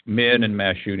 Men and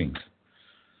mass shootings.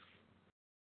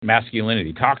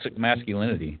 Masculinity, toxic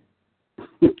masculinity.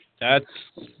 That's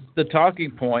the talking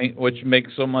point, which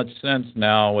makes so much sense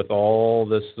now with all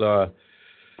this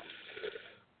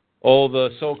the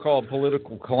so-called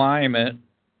political climate,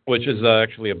 which is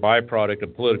actually a byproduct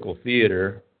of political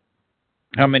theater.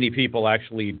 How many people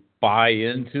actually buy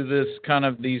into this kind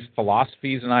of these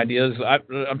philosophies and ideas?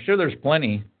 I'm sure there's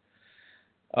plenty.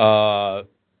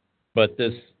 But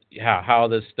this, how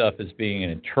this stuff is being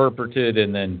interpreted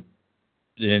and then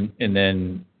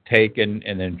taken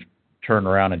and then turned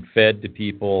around and fed to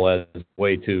people as a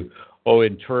way to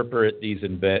interpret these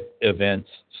events.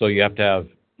 So you have to have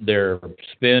their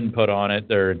spin put on it,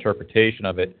 their interpretation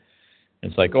of it.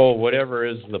 It's like, whatever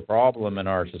is the problem in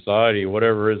our society,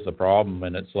 whatever is the problem,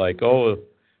 and it's like,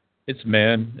 it's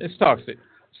men, it's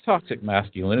toxic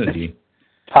masculinity.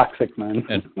 Toxic men.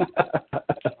 And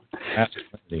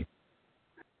masculinity.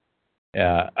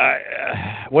 Yeah.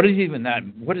 What is even that?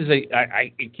 What is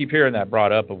I keep hearing that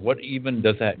brought up, of what even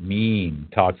does that mean,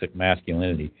 toxic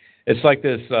masculinity? It's like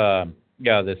this,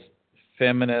 this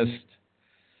feminist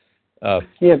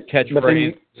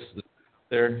catchphrase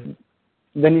there.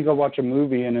 Then you go watch a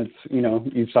movie and it's,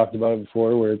 you've talked about it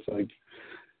before, where it's like,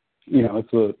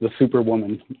 it's the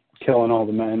superwoman killing all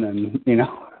the men and,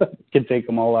 can take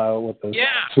them all out with a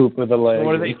swoop of the leg. So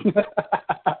what are they?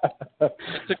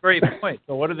 That's a great point.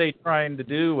 So what are they trying to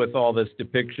do with all this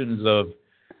depictions of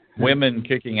women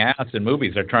kicking ass in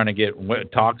movies? They're trying to get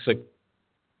toxic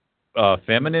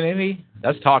femininity.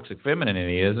 That's toxic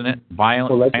femininity, isn't it?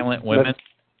 Violent women.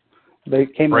 They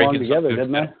came along together,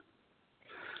 didn't they?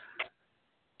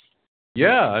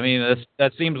 Yeah, I mean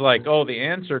that seems like the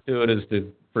answer to it is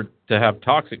to have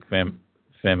toxic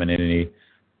femininity.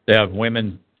 They have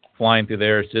women flying through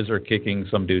there, scissor kicking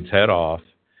some dude's head off,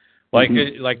 like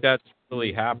that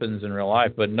really happens in real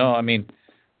life. But no, I mean,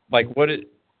 like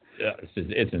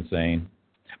it's insane.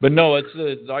 But no, it's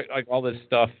like all this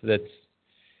stuff that's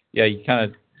you kind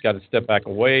of got to step back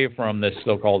away from this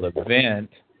so-called event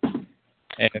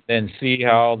and then see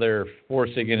how they're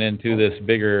forcing it into this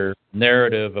bigger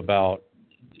narrative about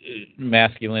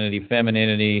masculinity,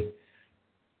 femininity,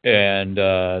 and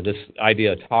this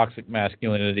idea of toxic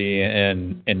masculinity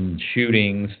and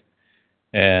shootings.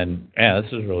 And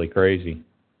this is really crazy.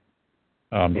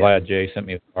 I'm glad Jay sent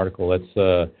me the article. That's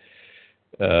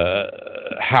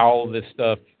how this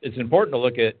stuff. It's important to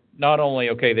look at not only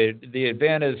the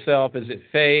event itself. Is it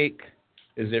fake?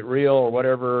 Is it real or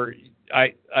whatever?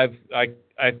 I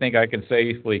think I can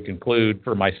safely conclude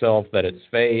for myself that it's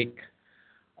fake.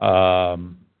 But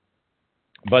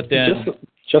then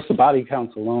just the body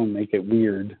counts alone make it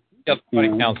weird. Just the body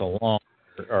counts alone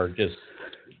are just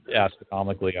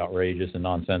astronomically outrageous and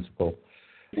nonsensical,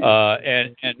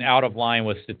 and out of line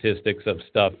with statistics of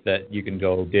stuff that you can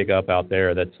go dig up out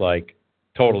there that's like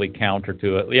totally counter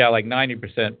to it. Yeah, like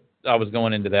 90%. I was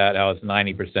going into that. I was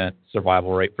 90%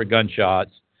 survival rate for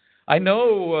gunshots. I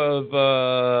know of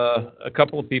a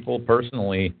couple of people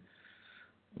personally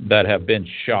that have been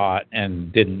shot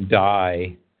and didn't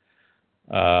die.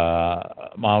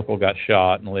 My uncle got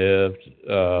shot and lived.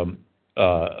 A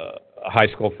high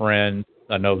school friend,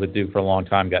 I know the dude for a long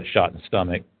time, got shot in the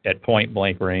stomach at point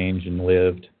blank range and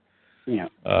lived. Yeah.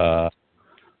 So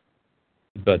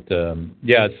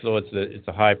it's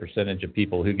a high percentage of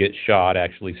people who get shot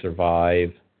actually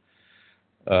survive.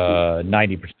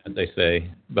 90% they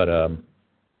say. But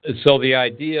so the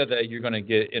idea that you're going to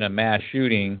get in a mass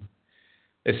shooting,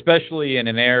 especially in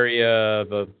an area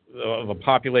of a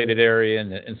populated area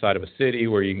inside of a city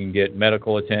where you can get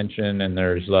medical attention and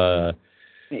there's an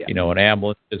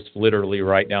ambulance that's literally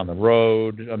right down the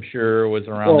road, I'm sure was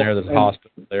around there. There's a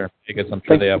hospital there. I'm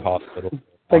sure they have hospitals.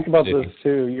 Think about this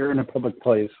too. You're in a public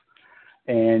place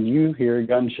and you hear a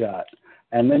gunshot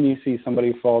and then you see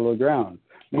somebody fall to the ground.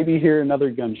 Maybe you hear another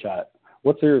gunshot.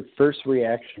 What's your first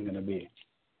reaction going to be?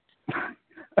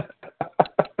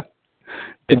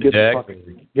 Get out.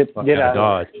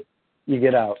 You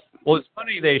get out. Well, it's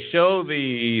funny. They show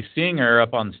the singer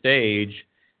up on stage,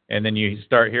 and then you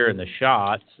start hearing the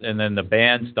shots, and then the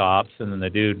band stops, and then the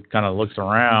dude kind of looks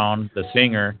around, the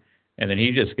singer, and then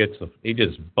he just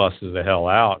busts the hell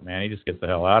out, man. He just gets the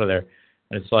hell out of there.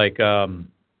 And it's like,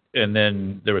 and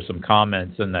then there were some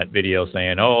comments in that video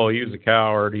saying, "Oh, he was a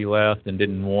coward. He left and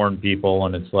didn't warn people."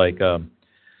 And it's like,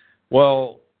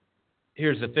 well,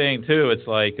 here's the thing too. It's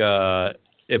like,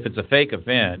 if it's a fake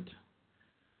event,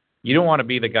 you don't want to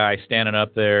be the guy standing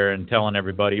up there and telling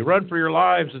everybody, "Run for your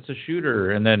lives, it's a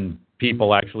shooter," and then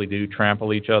people actually do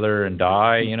trample each other and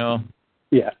die,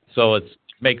 Yeah. So it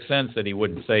makes sense that he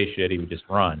wouldn't say shit, he would just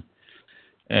run.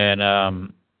 And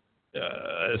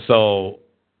so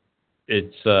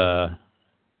it's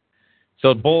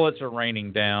so bullets are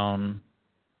raining down,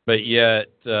 but yet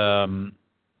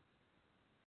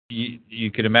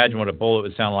you could imagine what a bullet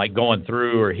would sound like going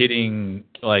through or hitting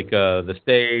like the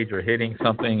stage or hitting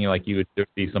something. Like you would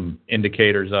see some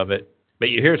indicators of it, but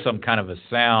you hear some kind of a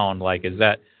sound. Like is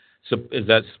that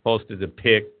supposed to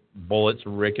depict bullets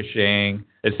ricocheting?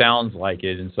 It sounds like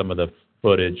it in some of the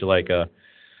footage.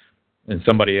 And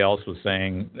somebody else was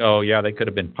saying, oh yeah, they could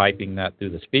have been piping that through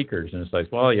the speakers, and it's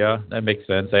like, well, yeah, that makes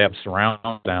sense. They have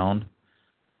surround sound.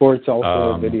 Or it's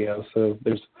also a video, so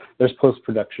there's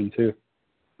post-production too.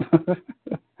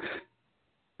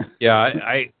 Yeah,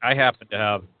 I happen to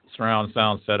have surround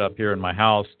sound set up here in my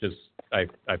house. Just I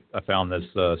found this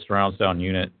surround sound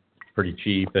unit pretty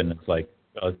cheap, and it's like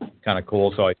kind of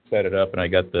cool. So I set it up, and I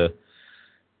got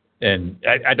and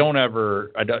I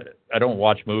don't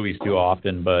watch movies too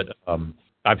often, but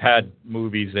I've had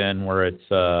movies in where it's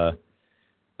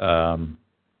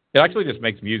it actually just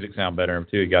makes music sound better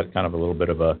too. You got kind of a little bit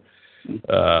of a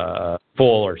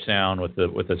fuller sound with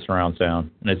the surround sound,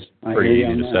 and it's pretty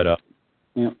easy to set up.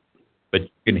 Yeah. But you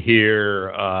can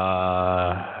hear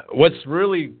what's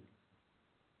really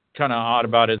kind of odd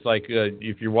about it is like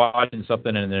if you're watching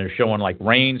something and they're showing like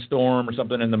rainstorm or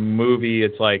something in the movie,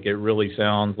 it's like it really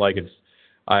sounds like it's.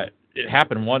 It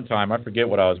happened one time. I forget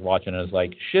what I was watching. It was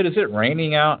like, shit, is it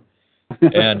raining out?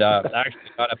 And I actually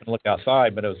got up and looked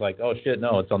outside, but it was like, oh shit,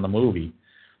 no, it's on the movie.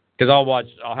 Because I'll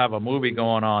have a movie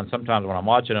going on sometimes when I'm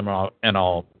watching them, I'll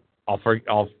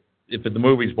if the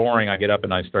movie's boring, I get up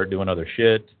and I start doing other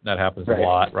shit. That happens a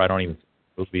lot. Where I don't even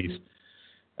movies.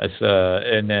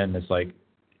 And then it's like,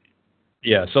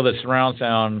 yeah. So the surround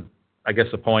sound, I guess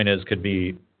the point is, could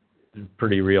be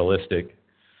pretty realistic.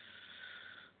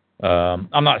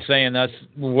 I'm not saying that's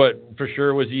what for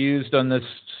sure was used on this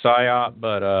PSYOP,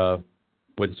 but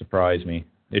would surprise me.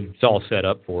 It's all set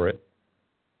up for it.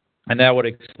 And that would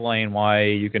explain why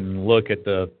you can look at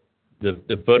the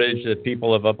footage that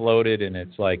people have uploaded, and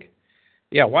it's like,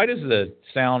 yeah, why does the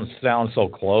sound so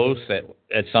close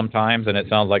at some times, and it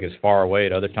sounds like it's far away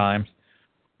at other times?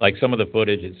 Like some of the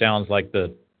footage, it sounds like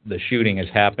the shooting is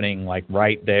happening like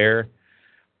right there.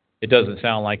 It doesn't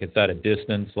sound like it's at a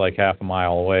distance, like half a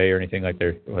mile away or anything like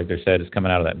they said it's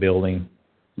coming out of that building.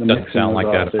 It doesn't sound like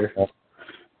that at all.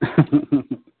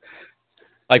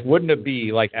 Like, wouldn't it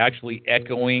be like actually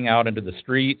echoing out into the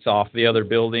streets off the other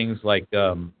buildings? Like,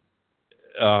 yeah,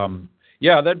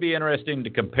 that'd be interesting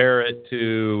to compare it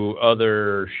to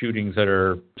other shootings that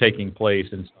are taking place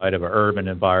inside of an urban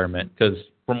environment. Because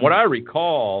from what I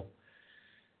recall,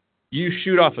 you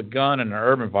shoot off a gun in an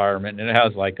urban environment and it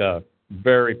has like a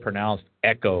very pronounced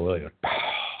echo, like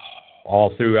all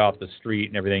throughout the street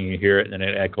and everything. You hear it and then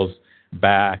it echoes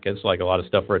back. It's like a lot of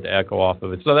stuff for it to echo off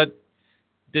of it. So that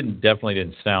definitely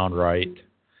didn't sound right.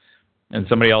 And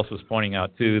somebody else was pointing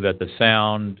out too that it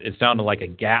sounded like a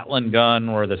Gatling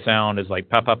gun, where the sound is like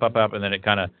pop, pop, pop, pop, and then it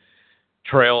kind of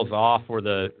trails off, or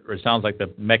it sounds like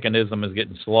the mechanism is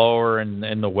getting slower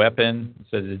in the weapon. It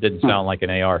says it didn't sound like an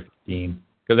AR-15,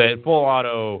 because a full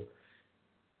auto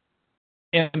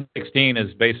M16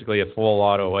 is basically a full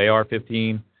auto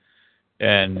AR-15,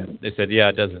 and they said, yeah,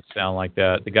 it doesn't sound like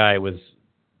that. The guy was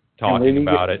talking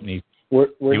about it, and he was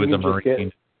a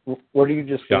Marine. Where do you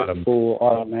just get full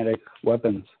automatic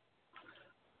weapons?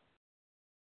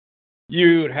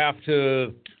 You'd have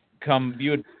to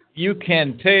you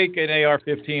can take an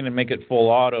AR-15 and make it full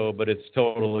auto, but it's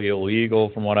totally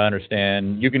illegal from what I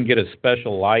understand. You can get a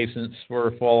special license for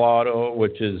a full auto,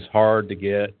 which is hard to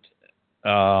get.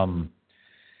 But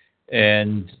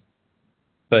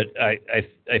I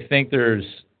think there's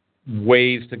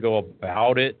ways to go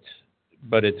about it,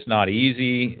 but it's not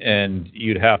easy, and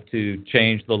you'd have to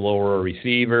change the lower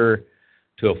receiver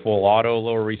to a full auto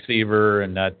lower receiver,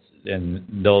 and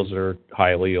those are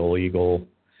highly illegal.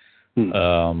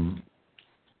 You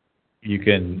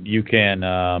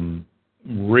can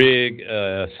rig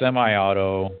a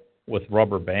semi-auto with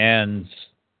rubber bands.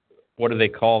 What do they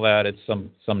call that? It's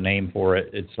some name for it.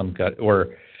 It's some cut,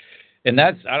 and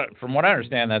that's, from what I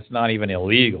understand, that's not even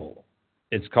illegal.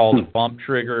 It's called a bump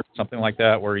trigger, something like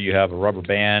that, where you have a rubber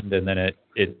band and then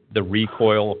the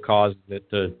recoil causes it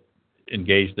to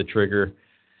engage the trigger.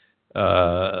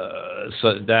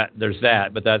 So that there's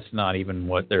that, but that's not even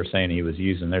what they're saying he was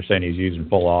using. They're saying he's using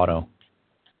full auto.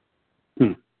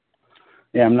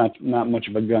 Yeah, I'm not much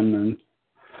of a gunman.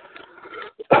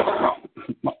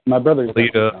 My brother's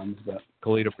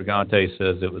Kalita Brigante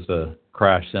says it was a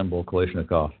crash symbol,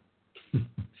 Kalashnikov.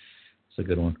 It's a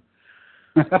good one.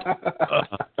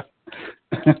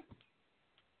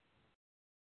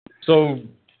 So,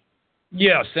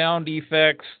 yeah, sound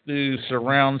effects, the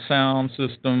surround sound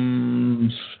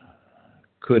systems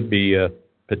could be a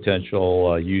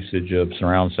potential usage of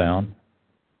surround sound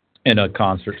in a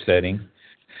concert setting.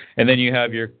 And then you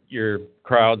have your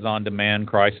crowds on demand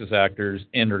crisis actors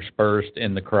interspersed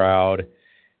in the crowd,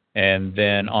 and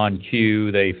then on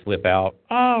cue they flip out.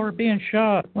 Oh, we're being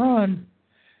shot. Run.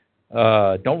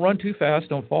 Don't run too fast.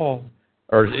 Don't fall.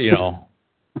 Or,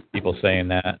 people saying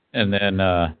that. And then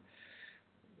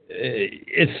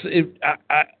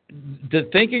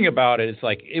thinking about it, it's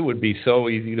like it would be so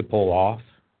easy to pull off.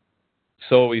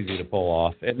 So easy to pull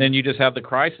off. And then you just have the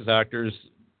crisis actors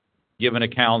giving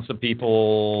accounts of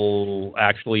people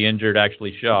actually injured,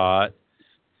 actually shot.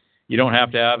 You don't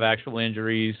have to have actual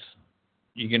injuries.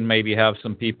 You can maybe have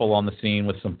some people on the scene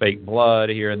with some fake blood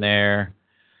here and there.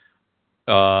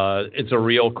 It's a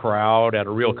real crowd at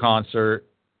a real concert,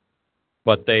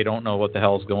 but they don't know what the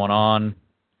hell's going on.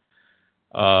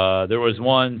 There was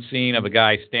one scene of a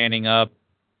guy standing up,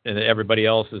 and everybody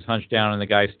else is hunched down, and the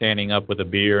guy's standing up with a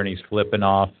beer, and he's flipping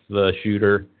off the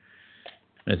shooter.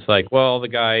 And it's like, well, the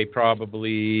guy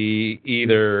probably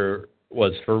either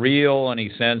was for real and he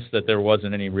sensed that there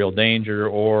wasn't any real danger,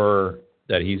 or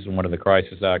that he's one of the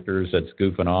crisis actors that's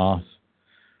goofing off.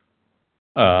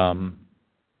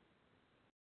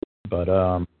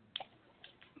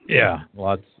 Yeah,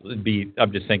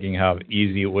 I'm just thinking how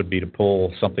easy it would be to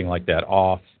pull something like that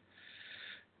off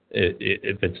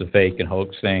if it's a fake and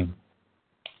hoax thing.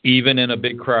 Even in a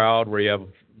big crowd where you have,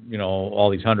 all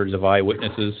these hundreds of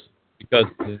eyewitnesses, because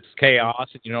it's chaos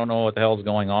and you don't know what the hell's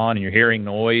going on, and you're hearing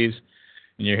noise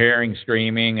and you're hearing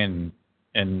screaming, and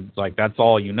it's like, that's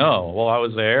all you know. Well, I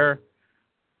was there.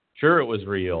 Sure, it was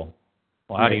real.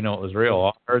 Well, how do you know it was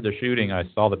real? I heard the shooting. I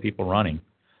saw the people running.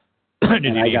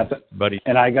 And I got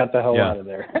the hell out of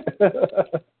there.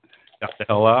 Got the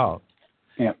hell out.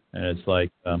 Yeah. And it's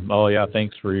like,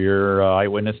 thanks for your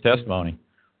eyewitness testimony.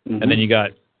 Mm-hmm. And then you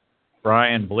got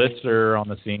Brian Blitzer on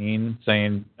the scene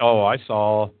saying, I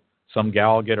saw some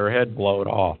gal get her head blowed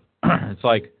off. It's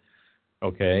like,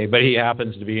 okay, but he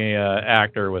happens to be an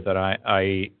actor with an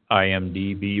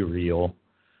IMDb reel.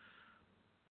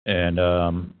 And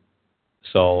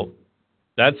so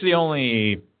that's the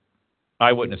only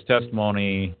eyewitness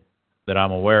testimony that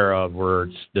I'm aware of where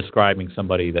it's describing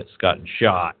somebody that's gotten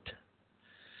shot.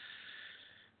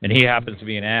 And he happens to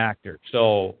be an actor.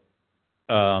 So,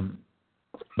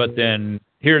 but then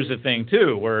here's the thing,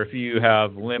 too, where if you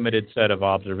have limited set of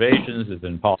observations, it's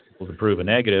impossible to prove a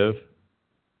negative.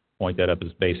 Point that up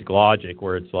as basic logic,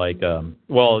 where it's like,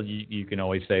 you can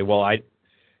always say,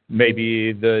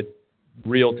 maybe the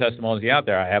real testimony is out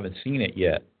there. I haven't seen it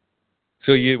yet.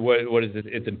 So what is it?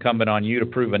 It's incumbent on you to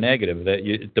prove a negative,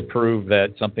 to prove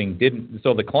that something didn't.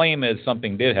 So the claim is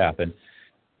something did happen,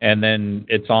 and then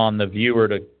it's on the viewer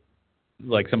to,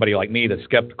 like somebody like me that's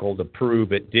skeptical, to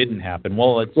prove it didn't happen.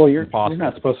 Well, you're impossible. You're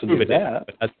not supposed to do that.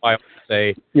 That's why I would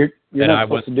say you're that not I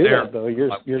supposed wasn't to do there. that, though.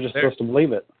 You're just supposed to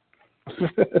believe it.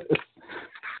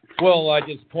 Well, I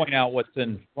just point out what's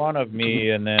in front of me,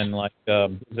 and then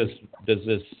does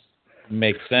this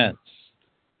make sense?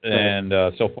 And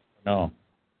so far, no.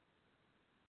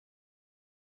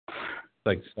 It's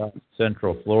like South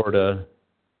Central Florida.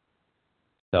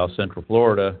 How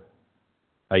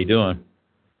you doing?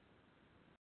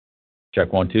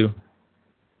 Check 1, 2.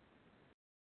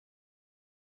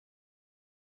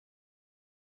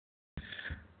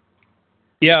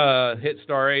 Yeah, hit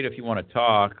 *8 if you want to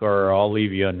talk, or I'll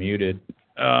leave you unmuted.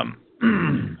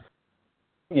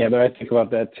 Yeah, but I think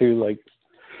about that too,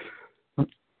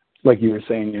 like you were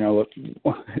saying,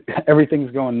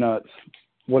 everything's going nuts.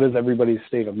 What is everybody's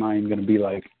state of mind going to be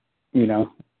like?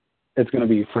 It's going to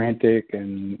be frantic,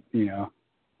 and,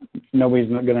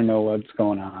 nobody's not going to know what's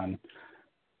going on.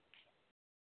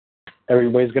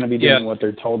 Everybody's going to be doing what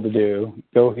they're told to do.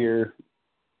 Go here,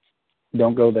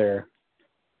 don't go there.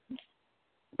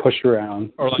 Push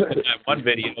around. Or like in that one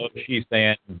video, she's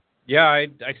saying, I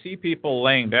see people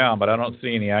laying down, but I don't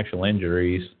see any actual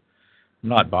injuries. I'm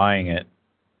not buying it.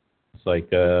 It's like,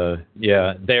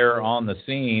 they're on the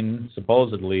scene,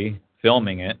 supposedly,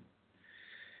 filming it.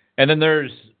 And then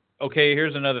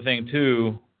here's another thing,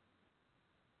 too.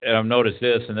 And I've noticed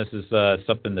this, and this is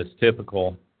something that's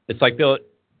typical. It's like so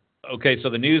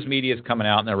the news media is coming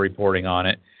out and they're reporting on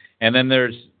it. And then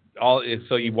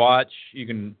so you watch, you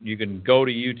can go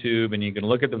to YouTube and you can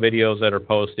look at the videos that are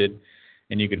posted,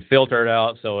 and you can filter it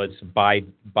out so it's by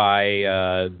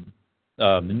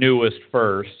newest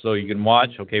first, so you can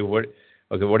watch. What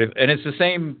if? And it's the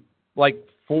same, like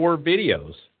 4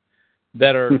 videos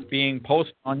that are being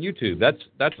posted on YouTube.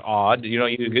 That's odd. You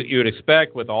would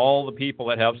expect, with all the people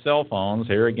that have cell phones.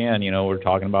 Here again, we're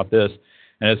talking about this,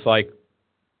 and it's like,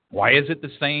 why is it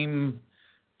the same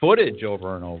footage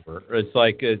over and over? It's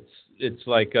like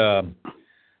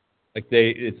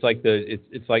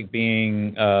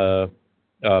being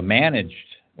managed,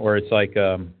 where it's like,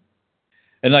 and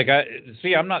like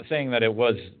I'm not saying that it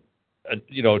was,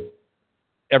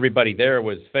 everybody there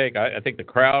was fake. I think the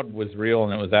crowd was real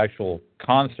and it was actual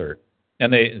concert.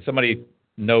 And somebody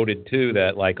noted too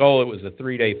that like, it was a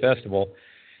 3-day festival,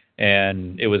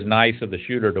 and it was nice of the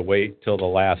shooter to wait till the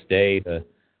last day to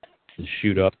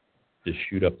shoot up the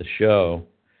show.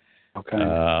 Okay.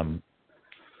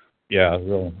 Yeah,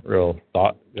 real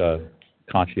thought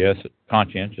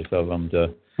conscientious of him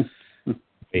to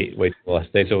wait till the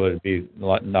last day. So it would be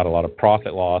not a lot of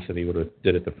profit loss if he would have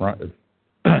did it the front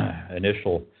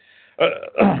initial.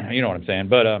 You know what I'm saying?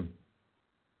 But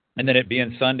and then it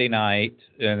being Sunday night,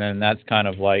 and then that's kind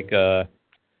of like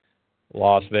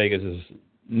Las Vegas is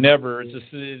never.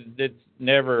 It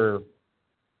never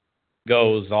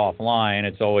goes offline.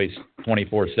 It's always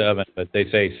 24/7. But they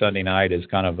say Sunday night is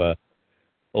kind of a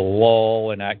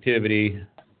lull in activity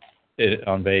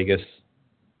on Vegas.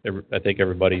 I think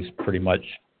everybody's pretty much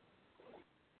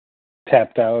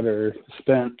tapped out or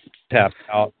spent. Tapped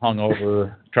out,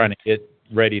 hungover, trying to get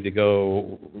ready to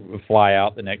go fly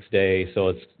out the next day.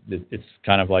 So it's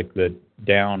kind of like the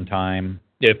downtime,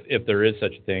 if there is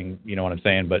such a thing. You know what I'm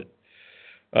saying? But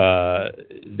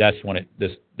that's when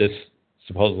this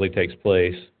supposedly takes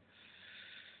place.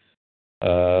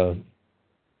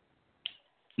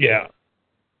 Yeah.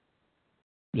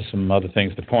 Just some other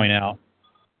things to point out.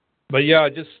 But yeah,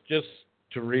 just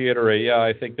to reiterate,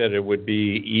 I think that it would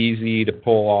be easy to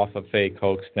pull off a fake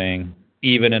hoax thing,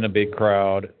 even in a big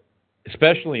crowd,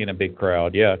 especially in a big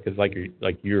crowd. Yeah, because like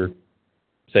you're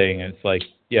saying, it's like,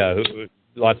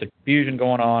 lots of confusion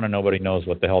going on, and nobody knows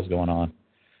what the hell's going on.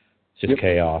 It's just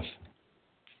chaos.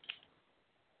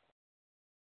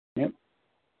 Yep.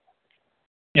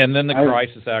 And then the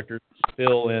crisis actors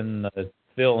fill in the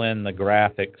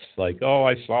graphics, like,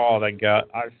 I saw a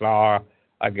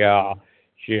gal,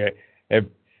 they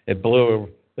blew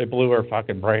her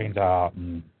fucking brains out,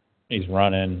 and he's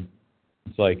running.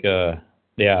 It's like, but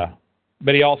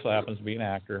he also happens to be an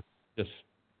actor, just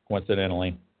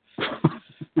coincidentally.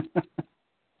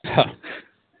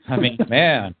 I mean,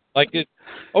 man, like it.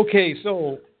 Okay,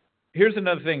 so here's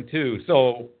another thing too.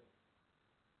 So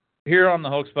here on the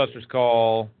Hoaxbusters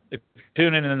call, if you're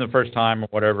tuning in the first time or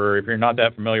whatever, if you're not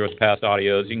that familiar with past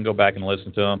audios, you can go back and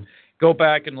listen to them. Go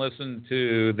back and listen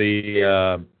to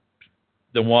the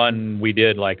one we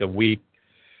did like a week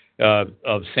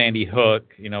of Sandy Hook.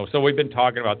 So we've been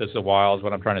talking about this a while, is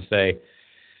what I'm trying to say.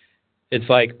 It's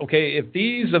like, okay, if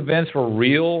these events were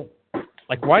real,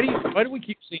 like why do we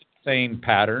keep seeing the same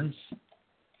patterns?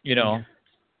 The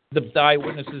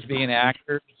eyewitnesses being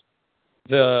actors,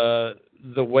 the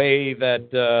way that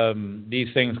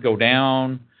these things go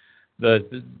down, the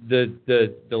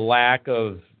lack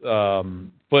of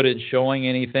footage showing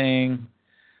anything,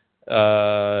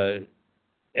 and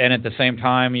at the same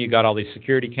time you got all these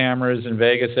security cameras in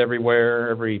Vegas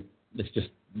everywhere. It's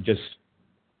just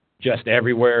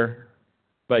everywhere.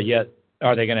 But yet,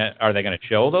 are they gonna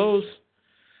show those?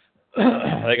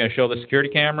 Are they gonna show the security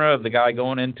camera of the guy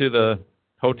going into the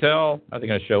hotel? Are they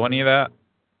gonna show any of that?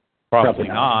 Probably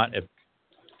not. If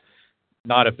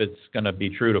it's gonna be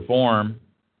true to form.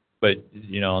 But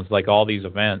it's like all these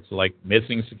events, like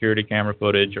missing security camera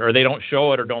footage, or they don't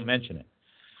show it or don't mention it.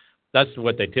 That's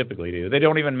what they typically do. They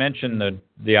don't even mention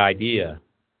the idea.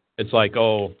 It's like,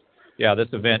 this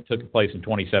event took place in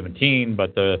 2017,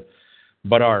 but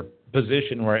our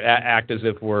position where act as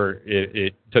if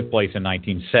it took place in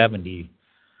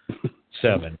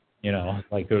 1977.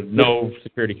 Like there's no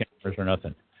security cameras or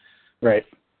nothing. Right.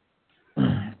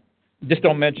 Just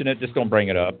don't mention it. Just don't bring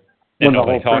it up. When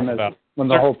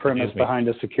the whole premise behind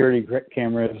a security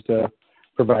camera is to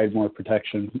provide more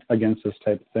protection against this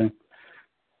type of thing.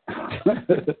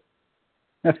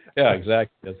 Yeah,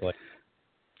 exactly. It's like,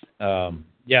 but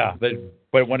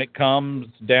when it comes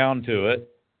down to it,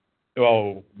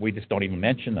 we just don't even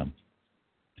mention them.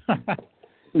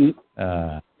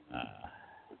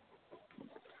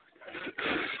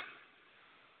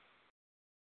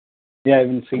 Yeah, I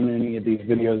haven't seen any of these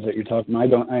videos that you're talking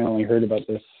about. I only heard about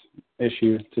this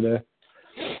issue today.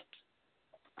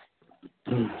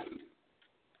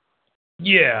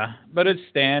 Yeah, but it's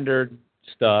standard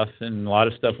stuff and a lot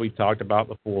of stuff we've talked about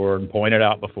before and pointed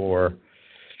out before.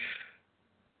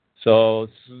 So,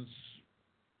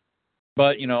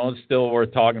 but it's still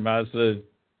worth talking about.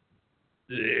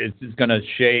 It's going to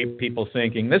shape people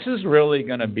thinking this is really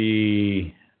going to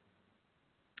be.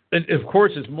 Of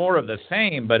course, it's more of the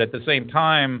same, but at the same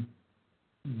time,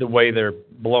 the way they're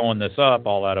blowing this up,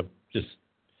 all out of just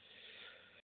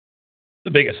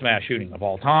the biggest mass shooting of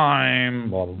all time,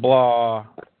 blah, blah, blah.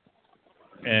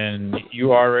 And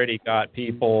you already got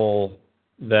people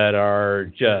that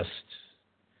are just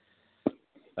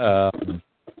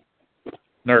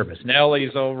nervous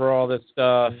Nellies over all this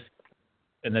stuff,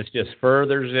 and this just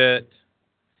furthers it.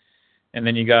 And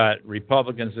then you got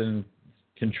Republicans in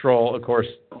control. Of course,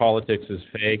 politics is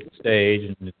fake,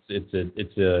 stage, and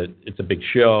it's a big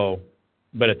show.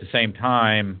 But at the same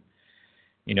time,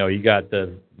 you know, you got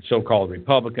the so-called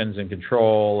Republicans in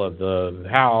control of the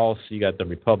House. You got the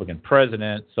Republican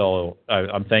president. So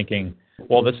I'm thinking,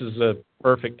 well, this is a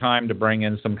perfect time to bring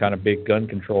in some kind of big gun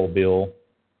control bill.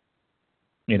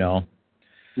 You know,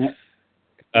 yeah.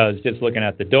 I was just looking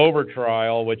at the Dover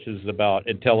trial, which is about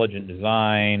intelligent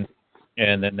design,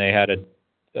 and then they had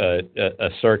a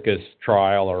circus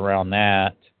trial around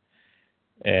that.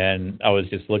 And I was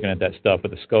just looking at that stuff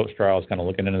with the Scopes trial. I was kind of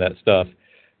looking into that stuff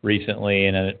recently,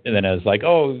 and then I was like,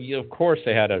 oh, of course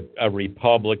they had a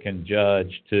Republican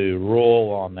judge to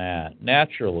rule on that,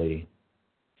 naturally.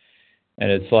 And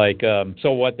it's like,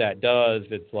 so what that does,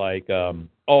 it's like, the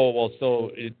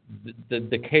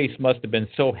case must have been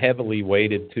so heavily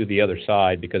weighted to the other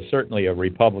side, because certainly a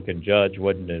Republican judge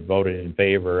wouldn't have voted in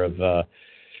favor of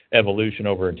evolution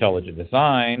over intelligent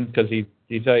design, because he'd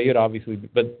obviously,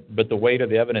 but the weight of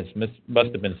the evidence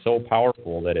must have been so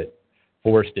powerful that it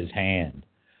forced his hand.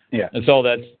 Yeah. And so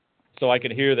I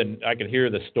could hear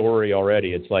the story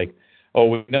already. It's like, oh,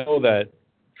 we know that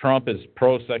Trump is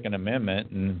pro Second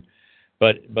Amendment,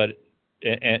 but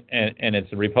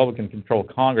it's a Republican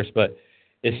controlled Congress, but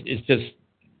it's just,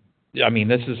 I mean,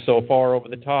 this is so far over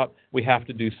the top. We have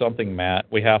to do something, Matt.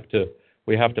 We have to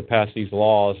pass these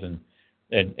laws, and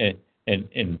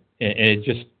it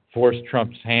just forced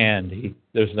Trump's hand.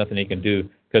 There's nothing he can do,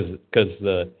 because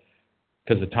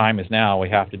the time is now. We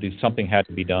have to do something. Had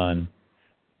to be done,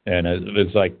 and it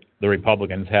was like the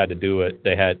Republicans had to do it.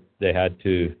 They had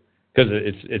to, because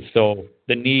it's so,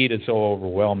 the need is so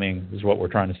overwhelming, is what we're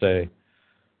trying to say.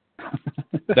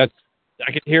 I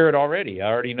can hear it already. I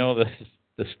already know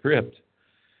the script.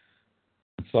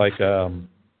 It's like,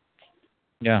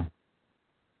 yeah.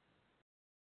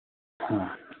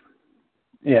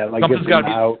 Yeah, like something's got to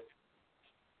be out.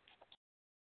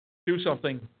 Do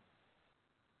something.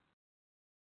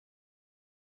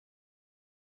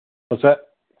 What's that?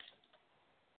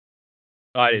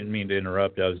 I didn't mean to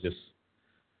interrupt.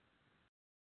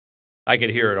 I could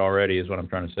hear it already, is what I'm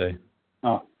trying to say.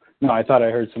 Oh, no, I thought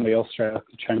I heard somebody else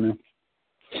chime in.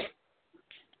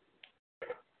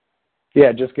 Yeah,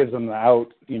 it just gives them the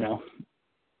out, you know,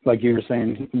 like you were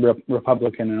saying,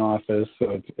 Republican in office,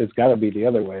 so it's got to be the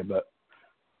other way. But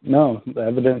no, the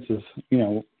evidence is, you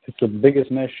know, it's the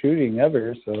biggest mass shooting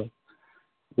ever, so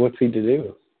what's he to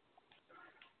do?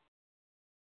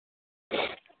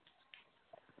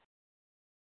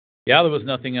 Yeah, there was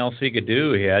nothing else he could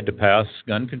do. He had to pass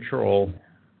gun control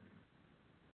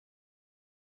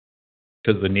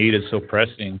because the need is so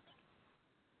pressing.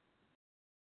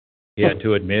 He had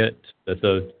to admit that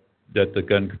the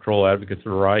gun control advocates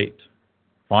are right.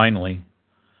 Finally,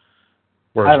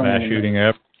 worst mass shooting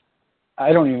ever.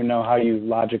 I don't even know how you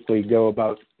logically go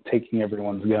about taking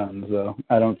everyone's guns, though.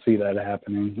 I don't see that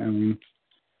happening. I mean,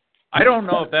 I don't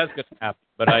know if that's going to happen,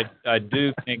 but I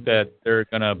do think that they're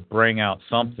going to bring out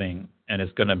something, and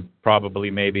it's going to probably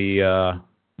maybe.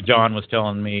 John was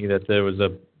telling me that there was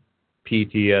a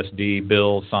PTSD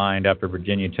bill signed after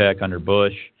Virginia Tech under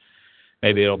Bush.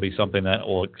 Maybe it'll be something that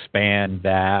will expand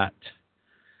that.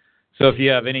 So if you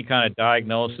have any kind of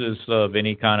diagnosis of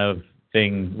any kind of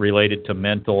thing related to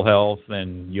mental health,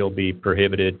 then you'll be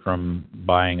prohibited from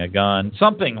buying a gun.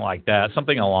 Something like that.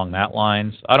 Something along that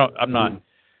lines. I don't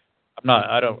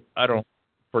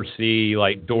foresee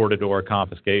like door-to-door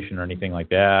confiscation or anything like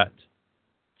that.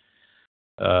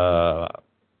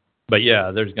 But yeah,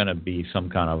 there's going to be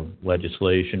some kind of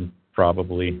legislation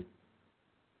probably.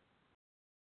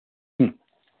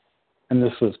 And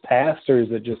this was passed, or is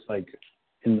it just like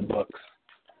in the books?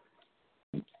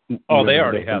 Oh, they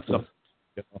already have something.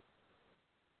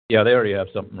 Yeah, they already have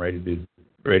something ready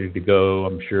to go,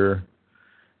 I'm sure,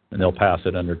 and they'll pass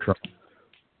it under Trump.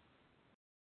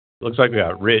 Looks like we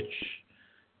got Rich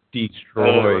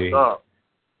Destroy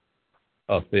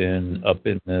up in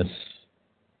this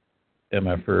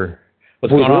MFR.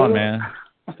 What's going on, man?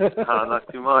 Not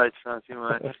too much.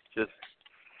 Just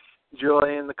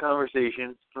enjoying the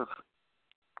conversation.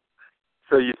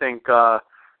 So you think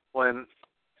when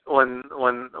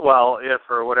if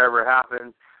or whatever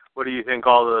happens, what do you think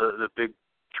all the big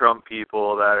Trump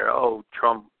people that are,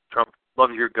 Trump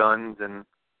loves your guns and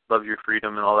loves your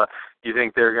freedom and all that, do you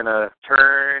think they're gonna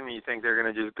turn? You think they're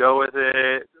gonna just go with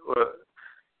it?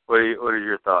 What are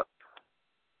your thoughts?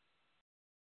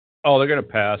 Oh, they're gonna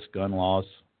pass gun laws.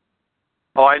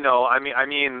 Oh, I know. I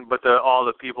mean, but all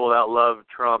the people that love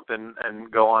Trump and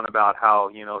go on about how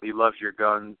he loves your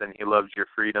guns and he loves your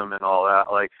freedom and all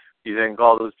that. Like, you think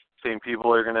all those same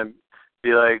people are gonna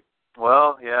be like,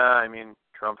 well, yeah, I mean,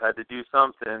 Trump had to do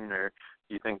something, or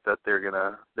you think that they're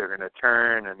gonna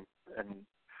turn and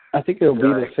I think it'll be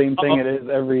the same thing it is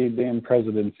every damn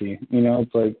presidency.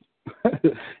 It's like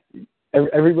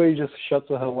everybody just shuts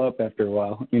the hell up after a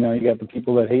while. You got the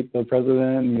people that hate the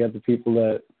president, and you got the people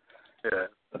that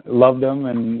loved him,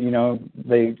 and he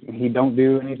don't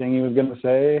do anything he was going to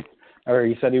say, or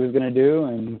he said he was going to do,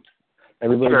 and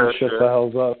everybody just shuts the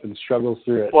hells up and struggles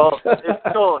through it. Well, it's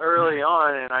still early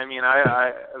on, and I mean,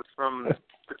 I from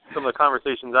some of the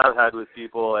conversations I've had with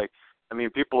people, like, I mean,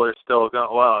 people are still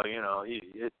going, well, he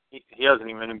hasn't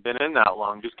even been in that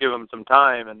long. Just give him some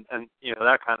time, and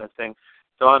that kind of thing.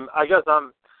 So I guess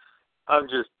I'm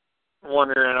just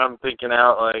wondering. I'm thinking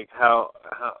out, like, how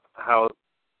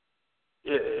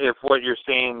if what you're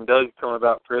saying does come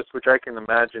about, Chris, which I can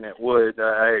imagine it would.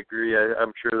 I agree.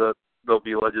 I'm sure that there'll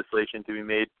be legislation to be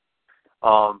made.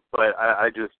 But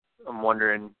I'm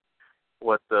wondering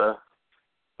what the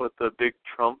big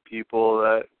Trump people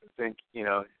that think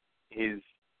he's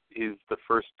the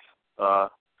first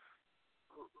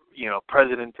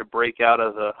president to break out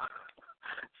of the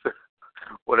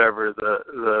whatever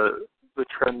the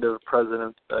trend of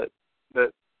presidents that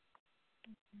a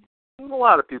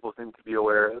lot of people seem to be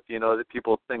aware of. That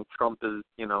people think Trump is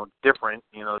different.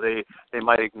 They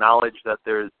might acknowledge that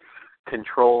there's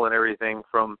control and everything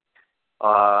from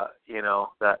that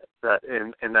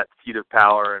in that seat of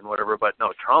power and whatever, but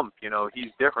no, Trump,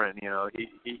 he's different.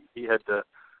 He had to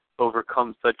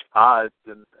overcome such odds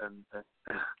and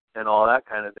all that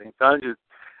kind of thing. So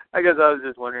I guess I was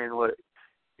just wondering what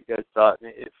you guys thought,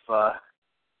 if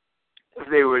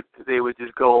they would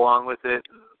just go along with it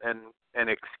and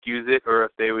excuse it, or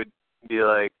if they would be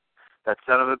like, that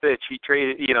son of a bitch, he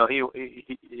traded,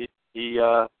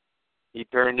 he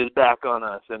turned his back on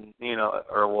us, and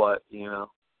or what,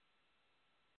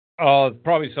 Oh,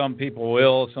 probably some people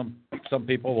will. Some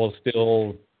people will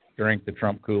still drink the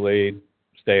Trump Kool-Aid,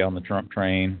 stay on the Trump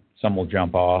train. Some will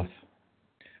jump off.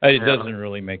 It doesn't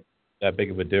really make that big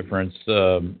of a difference.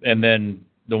 And then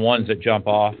the ones that jump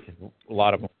off, a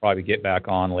lot of them will probably get back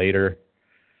on later.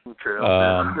 True.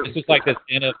 It's just like this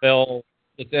NFL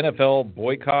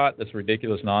boycott, this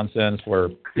ridiculous nonsense where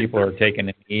people are taking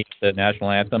a knee to the national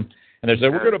anthem. And they say,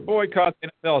 we're going to boycott the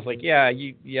NFL. It's like,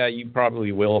 you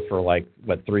probably will for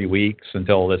 3 weeks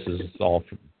until this is all.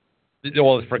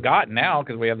 Well, it's forgotten now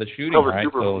because we have the shooting, right?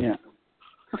 So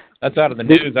that's out of the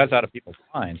news. That's out of people's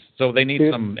minds. So they need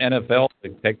some NFL to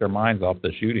take their minds off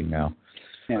the shooting now.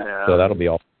 Yeah. So that'll be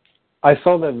all. I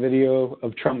saw that video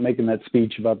of Trump making that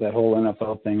speech about that whole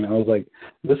NFL thing, and I was like,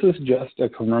 this is just a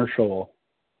commercial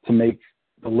to make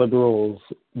the liberals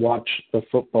watch the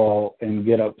football and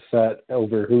get upset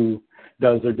over who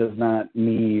does or does not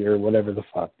knee or whatever the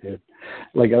fuck, dude.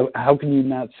 Like, how can you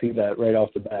not see that right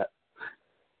off the bat?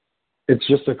 It's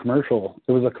just a commercial.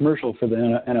 It was a commercial for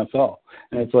the NFL.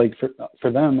 And it's like,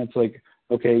 for them, it's like,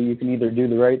 okay, you can either do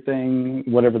the right thing,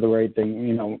 whatever the right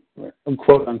thing,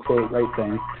 quote unquote right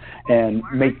thing, and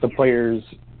make the players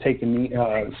take a knee,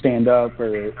 stand up,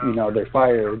 or, they're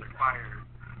fired.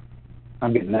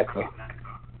 I'm getting echo.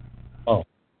 Oh.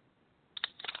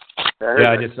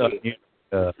 Yeah,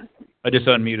 I just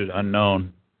unmuted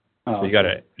unknown. So you got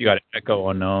to echo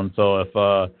unknown. So if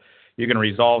you can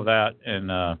resolve that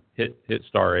and hit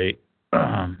star 8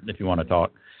 if you want to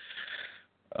talk.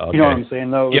 Okay. You know what I'm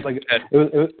saying, though? It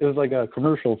was like a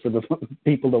commercial for the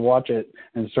people to watch it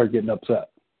and start getting upset.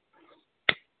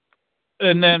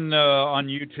 And then on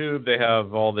YouTube, they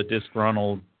have all the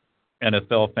disgruntled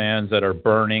NFL fans that are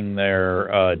burning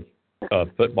their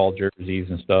football jerseys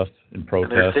and stuff in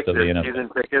protest of the NFL. Season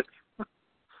tickets.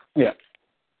 Yeah.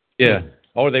 Yeah.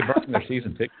 Oh, are they burning their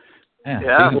season tickets?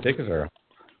 Yeah. Season tickets are.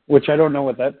 Which I don't know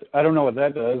what that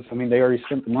does. I mean, they already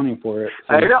spent the money for it.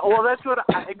 So. I know. Well, that's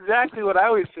exactly what I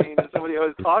was saying to somebody I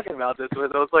was talking about this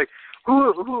with. I was like,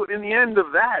 who in the end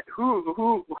of that,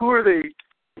 who are they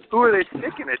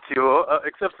sticking it to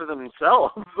except for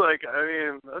themselves? Like, I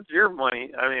mean, that's your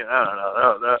money. I mean, I don't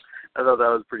know. I thought that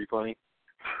was pretty funny.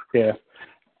 Yeah.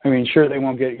 I mean, sure, they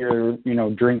won't get your,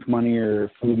 drink money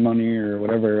or food money or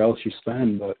whatever else you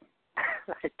spend, but.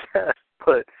 I guess.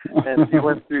 But and you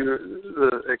went through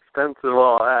the expense of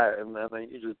all that, and then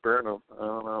you just burn them. I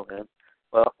don't know, man.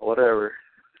 Well, whatever.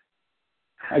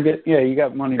 You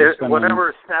got money to spend.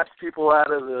 Whatever snaps people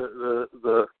out of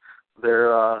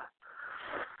their I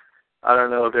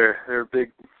don't know, their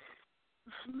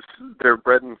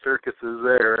bread and circuses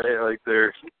there, right? Like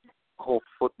their whole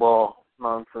football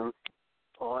nonsense.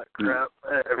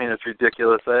 it's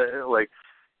ridiculous. Like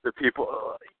the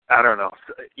people, I don't know,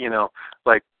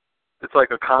 like it's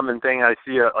like a common thing I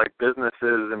see at like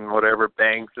businesses and whatever,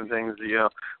 banks and things,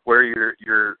 wear your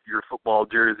football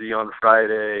jersey on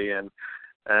Friday and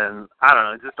I don't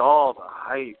know, just all the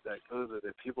hype that goes with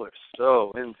it. People are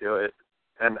so into it.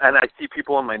 And I see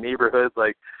people in my neighborhood,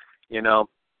 like,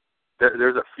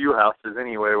 there's a few houses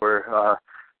anyway where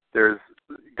there's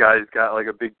guys got like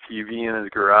a big TV in his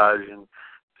garage and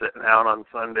sitting out on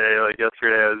Sunday. Like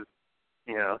yesterday, I was,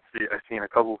 I seen a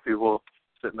couple of people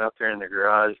sitting out there in the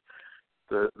garage,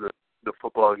 the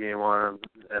football game on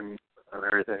and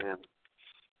everything, and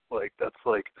like that's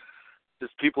like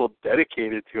just people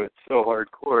dedicated to it so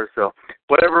hardcore. So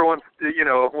whatever wants to,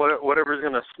 whatever's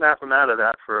gonna snap them out of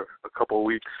that for a couple of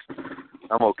weeks,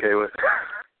 I'm okay with.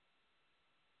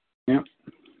 Yeah.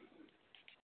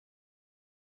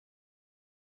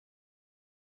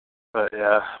 But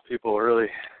yeah, people are really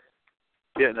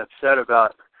getting upset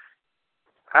about.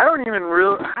 I don't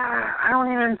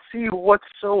even see what's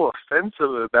so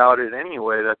offensive about it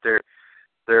anyway. That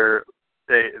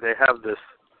they have this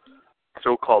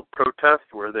so-called protest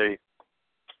where they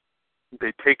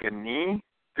take a knee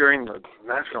during the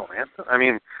national anthem. I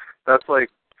mean, that's like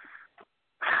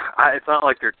it's not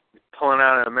like they're pulling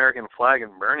out an American flag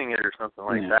and burning it or something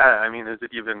like that. I mean, is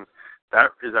it even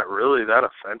that? Is that really that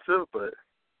offensive? But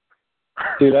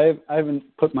dude, I haven't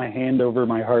put my hand over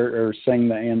my heart or sang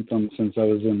the anthem since I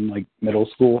was in like middle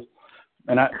school,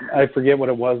 and I forget what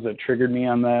it was that triggered me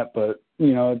on that. But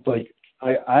it's like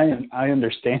I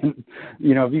understand.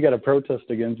 If you got a protest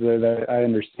against it, I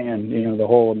understand. The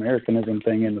whole Americanism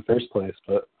thing in the first place.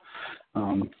 But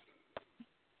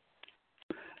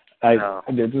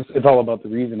it's all about the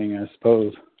reasoning, I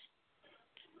suppose.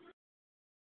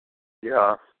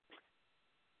 Yeah.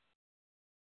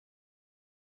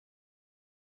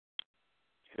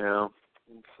 Yeah.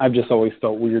 I've just always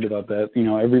felt weird about that.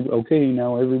 Now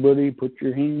everybody put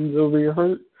your hands over your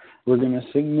heart. We're going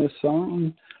to sing this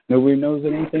song. Nobody knows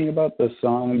anything about this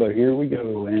song, but here we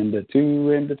go. And a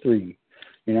 2 and a 3.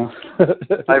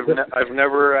 I've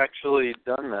never actually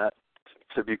done that,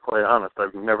 to be quite honest.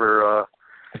 I've never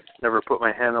put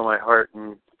my hand on my heart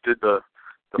and did the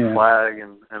flag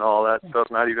and all that stuff,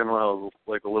 not even when I was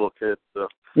like a little kid. So.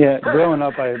 Yeah, growing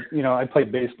up, I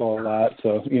played baseball a lot,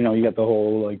 so you got the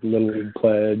whole like Little League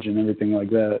pledge and everything like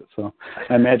that. So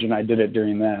I imagine I did it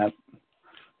during that,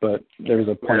 but there was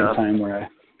a point in time where I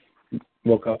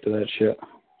woke up to that shit.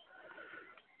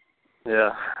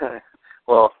 Yeah,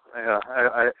 well,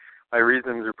 my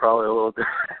reasons are probably a little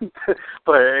different,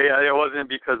 but it wasn't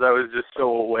because I was just so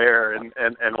aware and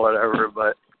whatever.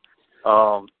 But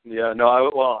I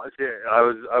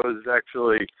was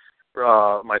actually.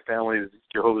 My family's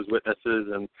Jehovah's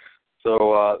Witnesses, and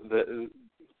so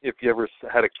if you ever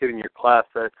had a kid in your class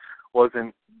that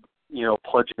wasn't,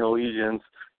 pledging allegiance,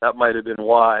 that might have been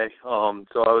why.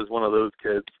 So I was one of those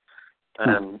kids,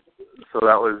 and so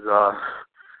that was,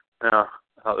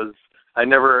 I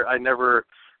never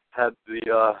had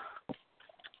the,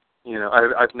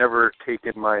 I've never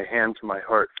taken my hand to my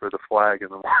heart for the flag in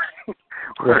the morning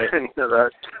or any of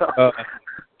that stuff.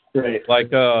 Right,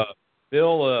 like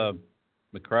Bill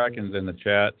McCracken's in the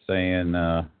chat saying,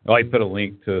 I put a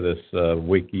link to this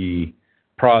wiki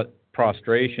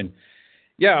prostration.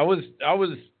 Yeah, I was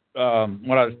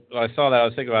when I saw that, I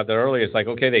was thinking about that earlier. It's like,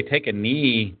 okay, they take a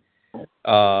knee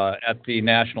at the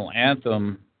national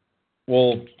anthem.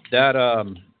 Well, that I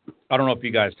don't know if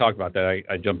you guys talked about that.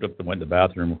 I jumped up and went to the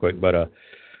bathroom real quick, but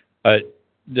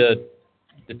the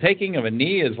taking of a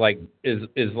knee is like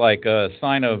a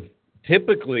sign of.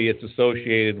 Typically, it's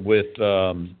associated with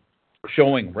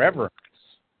showing reverence,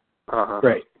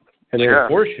 right? And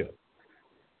worship.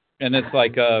 And it's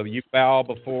like you bow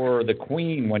before the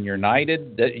queen when you're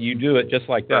knighted. That you do it just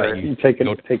like that. Right. You take a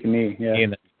knee,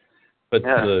 yeah. But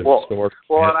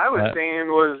what I was saying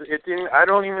was, it didn't. I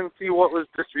don't even see what was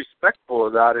disrespectful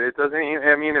about it. It doesn't.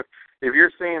 I mean, if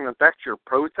you're saying that that's your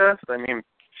protest, I mean,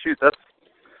 shoot,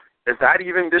 is that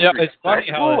even disrespectful? Yeah, it's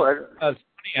funny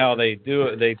how they do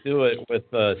it. They do it with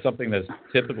something that's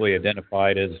typically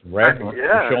identified as reverence,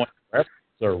 showing reverence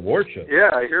or worship. Yeah,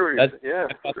 I hear what you're saying. Yeah,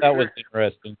 I thought that was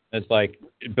interesting. It's like,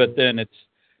 but then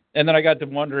I got to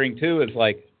wondering too. It's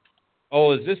like,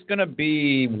 oh, is this going to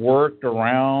be worked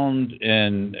around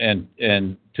and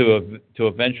to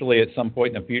eventually at some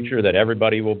point in the future that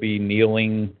everybody will be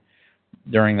kneeling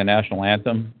during the national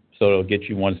anthem, so it'll get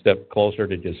you one step closer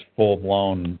to just full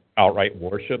blown outright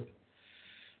worship?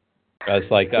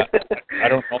 It's like I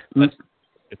don't know if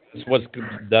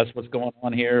that's what's going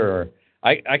on here, or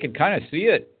I could kind of see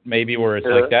it maybe where it's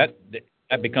like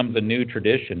that becomes a new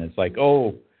tradition. It's like,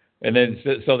 oh, And then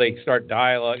so they start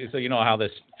dialogue. So you know how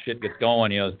this shit gets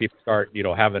going. You know, as people start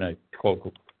having a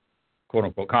quote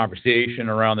unquote conversation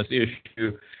around this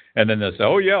issue, and then they say,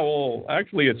 oh yeah, well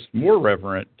actually it's more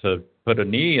reverent to put a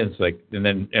knee. And it's like, and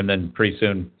then pretty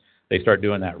soon they start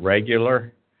doing that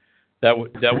regular. That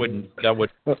would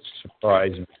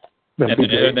surprise me.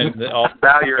 And then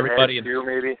bow your everybody head too,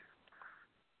 maybe.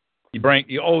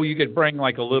 You could bring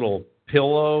like a little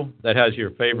pillow that has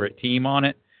your favorite team on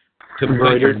it to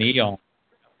put your knee on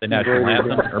the national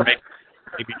anthem, or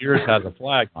maybe yours has a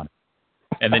flag on it,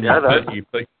 and then you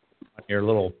put on your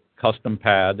little custom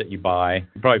pad that you buy.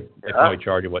 They probably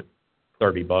charge you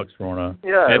 $30 for one.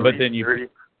 But then your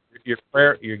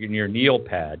kneel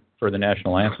pad for the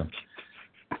national anthem.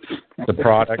 The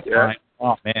product. Yeah.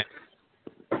 Oh man,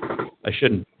 I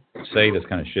shouldn't say this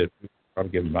kind of shit. Probably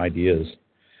give them ideas.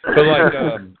 But like,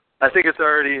 I think it's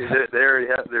already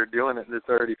they're doing it. It's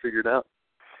already figured out.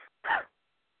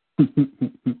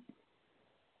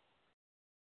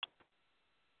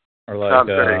 Or like, I'm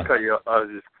sorry to cut you off. I was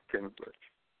just kidding.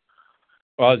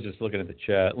 Well, I was just looking at the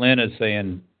chat. Lynn is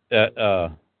saying that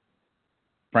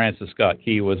Francis Scott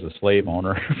Key was a slave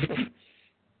owner.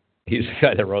 He's the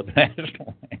guy that wrote the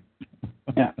national anthem.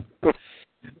 Yeah.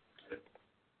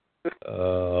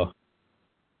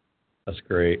 That's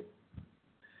great.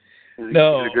 He's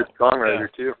a good songwriter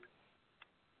too.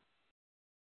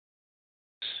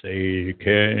 Say,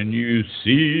 can you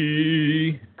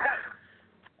see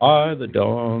by the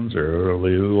dawn's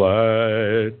early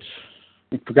light?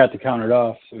 We forgot to count it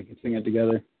off so we can sing it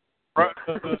together.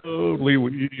 Proudly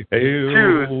we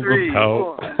hail 2, 3, the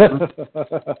power.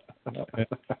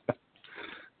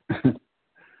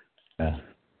 4.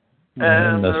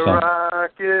 And the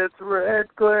rocket's red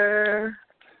glare.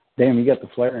 Damn, you got the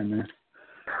flare in there.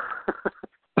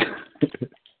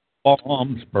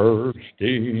 Bombs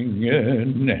bursting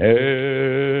in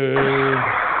air.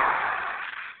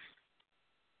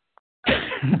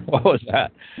 What was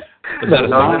that?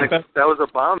 That was a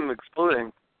bomb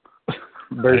exploding.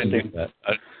 Bursting. That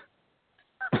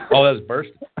was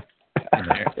bursting.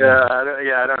 Yeah,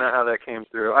 I don't know how that came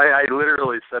through. I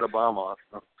literally set a bomb off.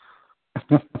 So.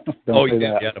 Oh, you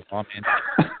did? You had a bomb in?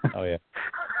 Oh, yeah.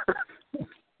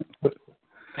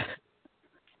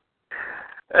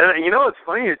 And you know what's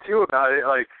funny too about it,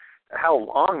 like how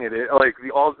long it is. Like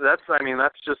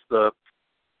that's just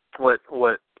what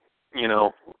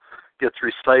gets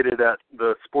recited at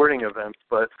the sporting events,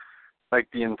 but like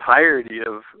the entirety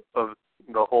of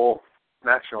the whole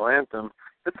national anthem,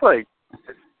 it's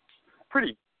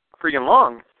pretty freaking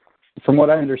long. From what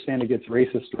I understand, it gets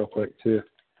racist real quick too.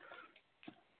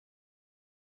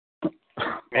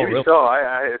 Maybe so.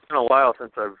 It's been a while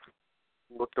since I've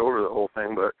looked over the whole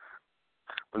thing, but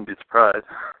wouldn't be surprised.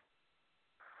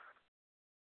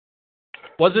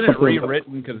 Wasn't it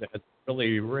rewritten because it had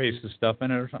really racist stuff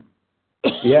in it or something?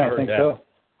 Yeah, I think so.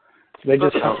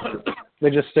 They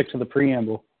just stick to the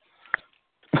preamble.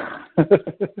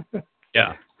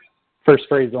 Yeah. First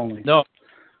phrase only. No.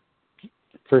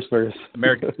 First verse.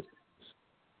 American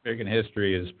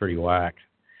history is pretty whack.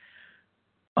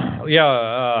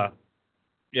 Yeah.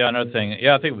 Another thing.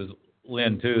 Yeah, I think it was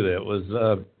Lynn too that was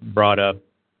brought up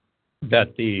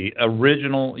that the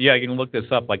original. Yeah, you can look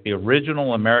this up. Like the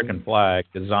original American flag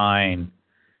design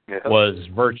was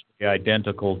virtually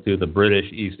identical to the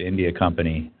British East India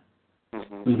Company.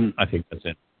 Mm-hmm. I think that's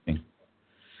interesting.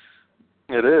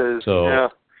 It is. So.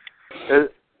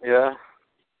 Yeah.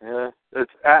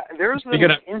 It's there's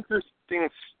an interesting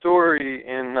story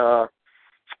in.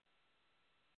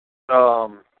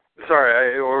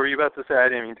 Sorry, what were you about to say? I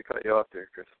didn't mean to cut you off there,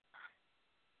 Chris.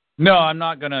 No, I'm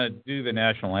not going to do the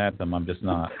national anthem. I'm just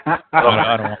not.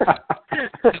 I don't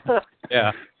want.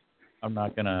 Yeah, I'm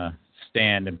not going to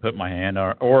stand and put my hand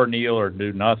or kneel or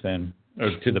do nothing or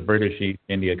to the British East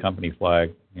India Company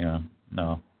flag.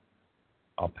 No,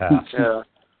 I'll pass. Yeah.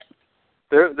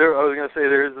 I was going to say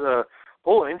there's a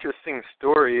whole interesting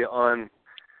story on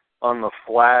the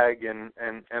flag and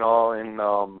all in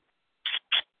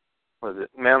what is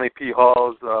it? Manly P.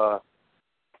 Hall's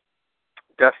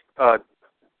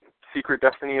Secret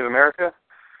Destiny of America.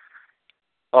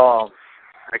 I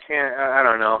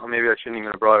don't know. Maybe I shouldn't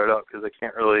even have brought it up because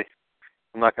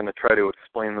I'm not going to try to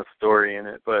explain the story in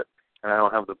it, and I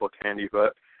don't have the book handy,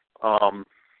 but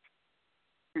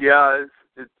yeah,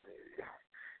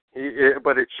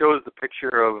 but it shows the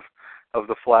picture of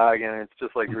the flag, and it's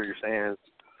just like what you're saying.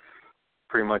 It's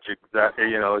pretty much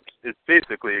exactly, it's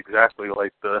basically exactly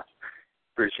like the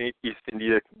British East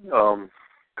India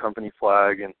Company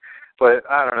flag, but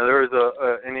I don't know. There was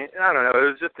it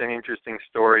was just an interesting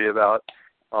story about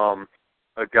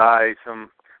a guy,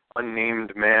 some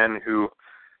unnamed man who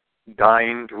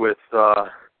dined with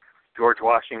George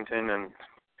Washington and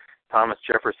Thomas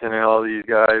Jefferson and all these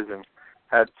guys, and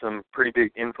had some pretty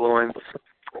big influence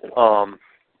on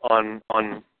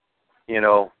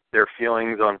their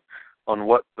feelings on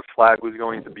what the flag was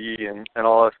going to be and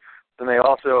all this. Then they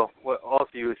also, what also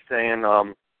he was saying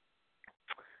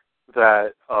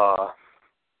that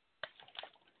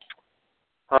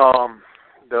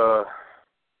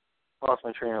lost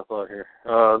my train of thought here.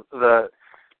 That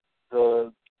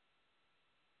the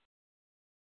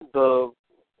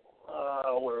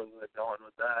where was I going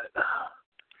with that?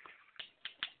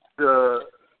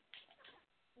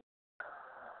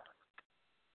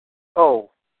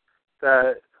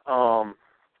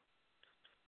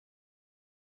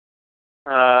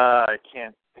 I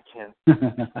can't.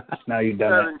 Now you've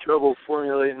done I'm it. having trouble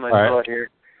formulating my All right. thought here.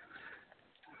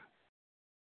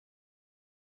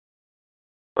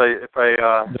 But if I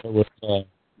There was,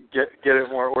 get it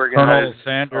more organized, Colonel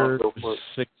Sanders, I'll go for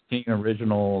it. 16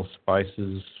 original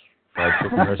spices fried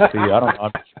chicken recipe. I don't know.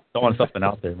 I'm throwing something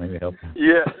out there. Maybe help.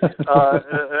 Yeah,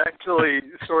 it actually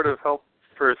sort of helped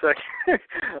for a second.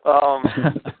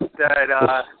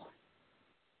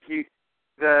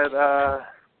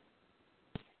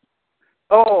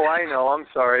 Oh, I know. I'm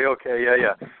sorry. Okay,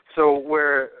 yeah. So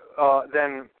where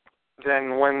then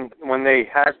when they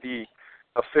had the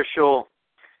official,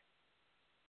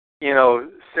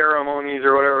 ceremonies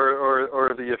or whatever, or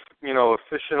the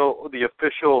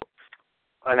official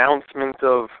announcement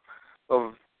of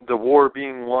the war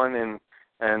being won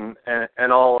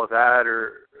and all of that,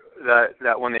 or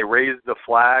that when they raised the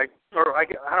flag, or I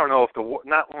don't know if the war,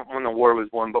 not when the war was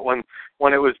won, but when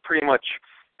it was pretty much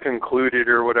concluded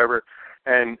or whatever,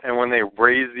 and when they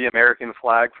raised the American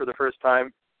flag for the first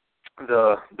time,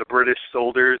 the British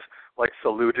soldiers like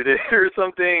saluted it or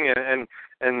something, and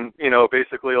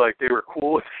basically like they were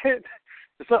cool with it.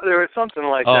 There was something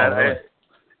like that. Really?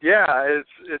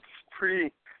 It's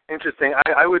pretty interesting.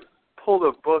 I would pull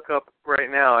the book up right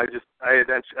now. I had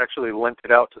actually lent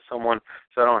it out to someone,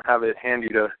 so I don't have it handy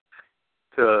to.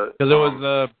 Because it was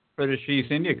the British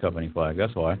East India Company flag.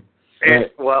 That's why.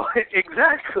 Well,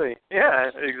 exactly.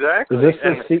 Yeah, exactly. Is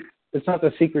this it's not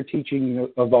the Secret Teaching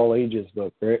of All Ages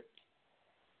book, right?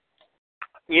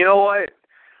 You know what?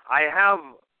 I have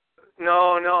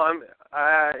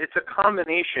it's a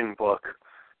combination book,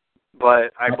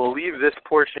 but I believe this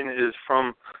portion is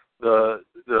from the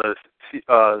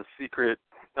Secret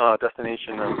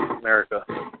Destination of America.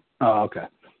 Oh, okay.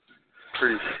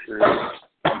 Pretty sure.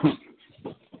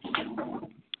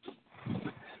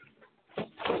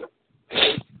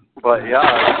 But yeah,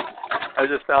 I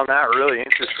just found that really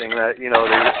interesting that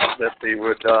they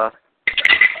would.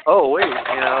 Oh wait,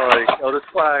 this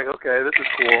flag. Okay, this is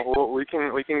cool. Well, we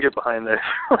can get behind this.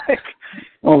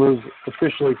 Well, it was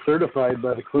officially certified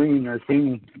by the Queen or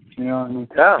King. You know what I mean?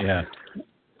 Yeah.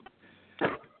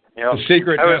 The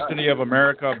Secret Destiny of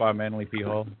America by Manly P.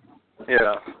 Hall.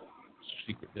 Yeah.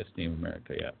 Secret Destiny of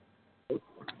America. Yeah.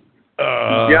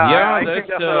 I can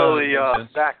definitely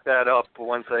back that up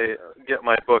once I get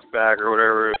my book back or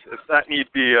whatever. If that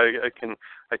need be, I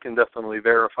can definitely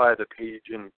verify the page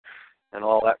and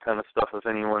all that kind of stuff if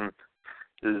anyone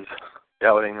is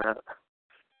doubting that.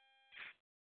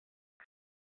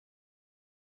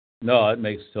 No, it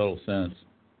makes total sense.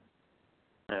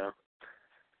 Yeah.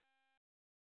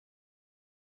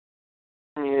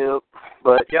 Yep.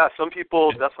 But yeah, some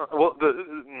people definitely. Well,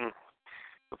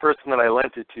 the person that I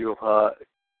lent it to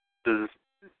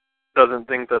doesn't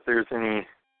think that there's any.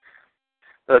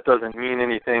 That doesn't mean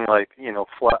anything like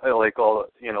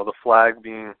the flag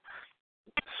being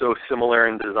so similar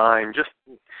in design.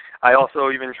 I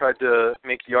also even tried to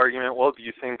make the argument. Well, do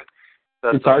you think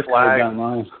that it's the flag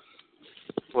online?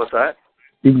 What's that?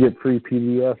 You can get free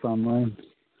PDF online.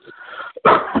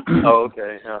 Oh,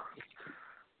 okay. Yeah.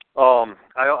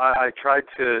 I tried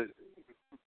to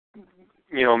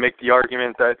make the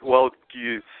argument that, well, do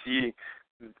you see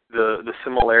the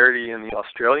similarity in the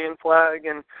Australian flag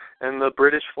and the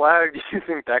British flag? Do you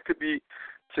think that could be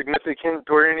significant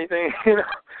or anything?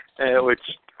 Which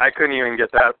I couldn't even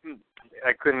get that.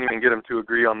 I couldn't even get them to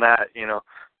agree on that.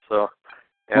 So.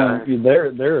 Yeah.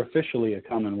 They're officially a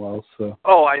Commonwealth, so.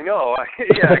 Oh, I know.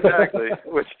 Yeah, exactly.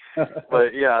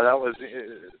 But yeah, that was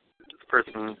this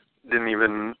person didn't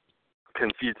even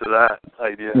concede to that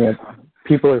idea. Yeah,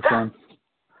 people are fun.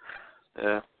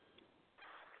 Yeah.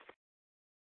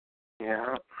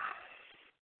 Yeah.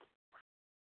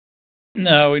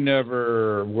 No, we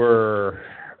never were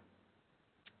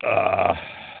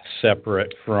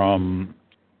separate from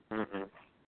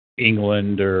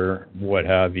England or what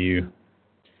have you.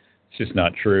 It's just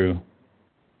not true.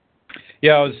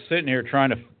 Yeah, I was sitting here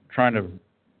trying to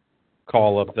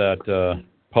call up that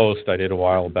post I did a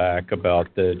while back about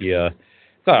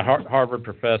it's a Harvard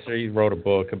professor. He wrote a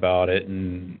book about it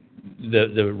and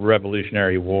the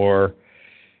Revolutionary War,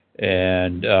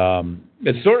 and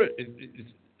it's sort of it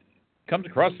comes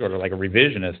across sort of like a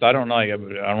revisionist. I don't know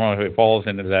if it falls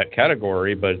into that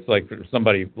category, but it's like for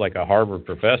somebody like a Harvard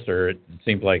professor, it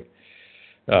seems like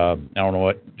I don't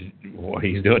know what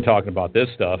he's doing talking about this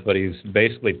stuff, but he's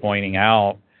basically pointing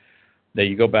out that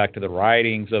you go back to the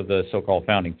writings of the so-called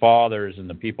founding fathers and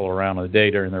the people around the day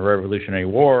during the Revolutionary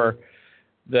War,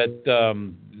 that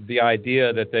the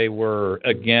idea that they were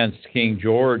against King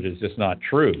George is just not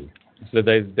true. So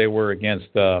they were against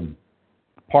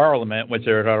Parliament, which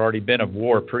there had already been a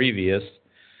war previous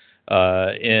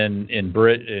in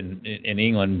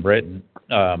England, Britain,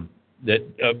 that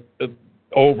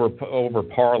over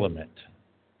Parliament,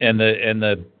 and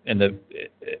the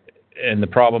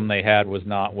problem they had was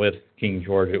not with King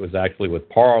George; it was actually with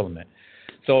Parliament.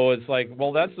 So it's like,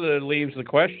 well, that leaves the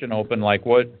question open. Like,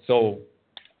 what? So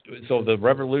the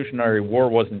Revolutionary War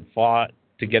wasn't fought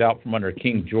to get out from under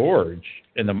King George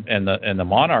and the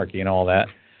monarchy and all that.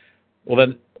 Well,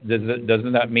 then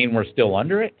doesn't that mean we're still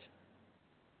under it?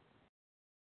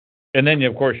 And then,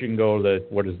 of course, you can go to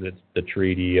the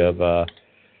Treaty of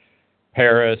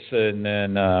Paris, and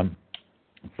then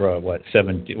for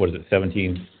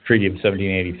Treaty of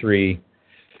 1783,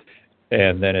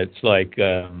 and then it's like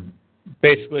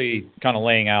basically kind of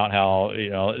laying out how,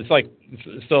 it's like,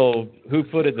 so who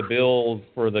footed the bill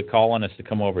for the colonists to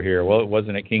come over here? Well, it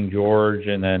wasn't it King George,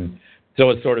 and then so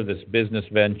it's sort of this business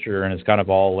venture, and it's kind of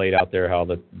all laid out there how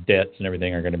the debts and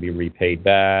everything are going to be repaid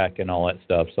back and all that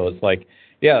stuff. So it's like,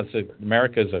 yeah,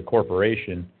 America's a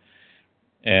corporation,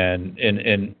 and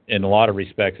in a lot of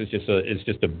respects, it's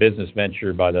just a business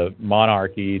venture by the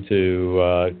monarchy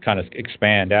to kind of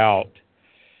expand out.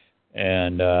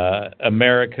 And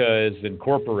America is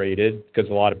incorporated because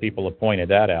a lot of people have pointed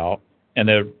that out. And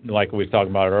like we were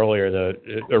talking about earlier,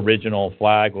 the original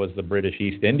flag was the British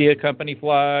East India Company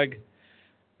flag.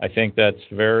 I think that's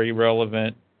very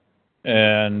relevant.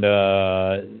 And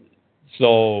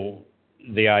so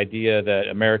the idea that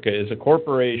America is a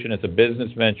corporation, it's a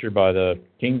business venture by the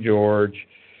King George.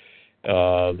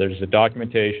 There's a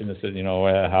documentation that says,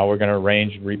 how we're going to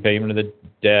arrange repayment of the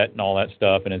debt and all that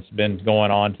stuff, and it's been going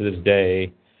on to this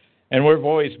day. And we've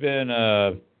always been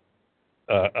a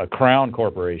crown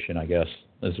corporation, I guess,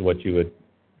 is what you would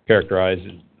characterize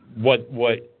what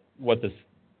the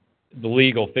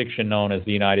legal fiction known as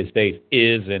the United States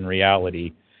is in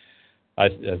reality. I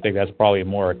think that's probably a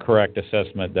more correct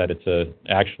assessment, that it's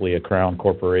actually a crown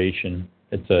corporation.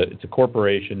 It's a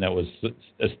corporation that was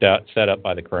set up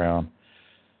by the crown,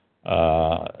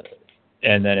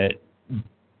 and then it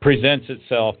presents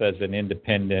itself as an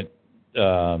independent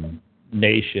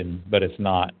nation, but it's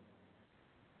not.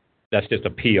 That's just a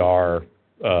PR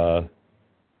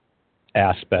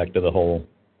aspect of the whole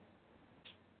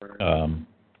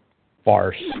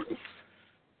farce.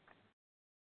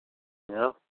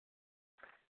 Yeah.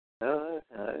 I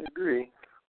agree.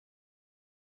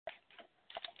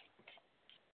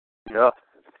 Yeah,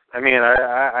 I mean,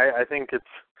 I think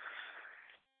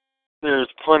there's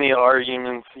plenty of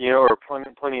arguments, or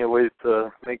plenty of ways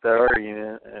to make that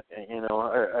argument.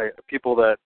 People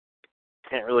that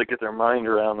can't really get their mind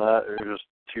around that are just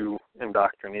too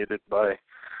indoctrinated by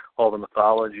all the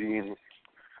mythology and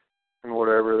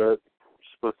whatever that you're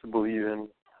supposed to believe in,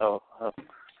 how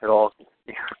it all,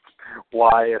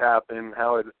 why it happened,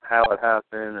 how it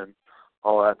happened, and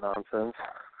all that nonsense.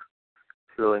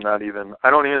 It's really not even. I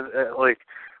don't even like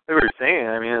we were saying.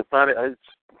 I mean, it's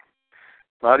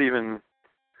not even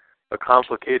a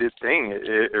complicated thing.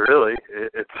 It really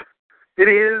it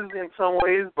is in some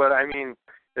ways, but I mean,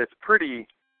 it's pretty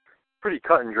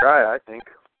cut and dry, I think.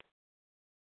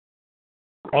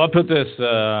 Well, I put this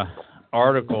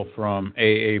article from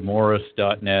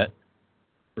aamorris.net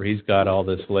where he's got all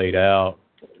this laid out.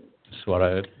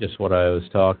 Just what I was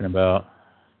talking about.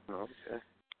 Okay.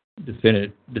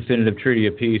 Definitive Treaty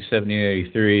of Peace,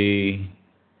 1783.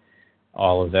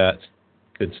 All of that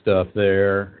good stuff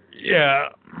there. Yeah.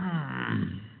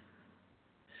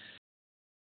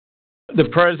 The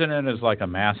president is like a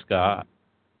mascot.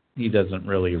 He doesn't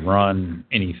really run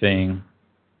anything.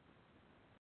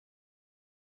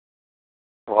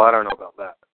 Well, I don't know about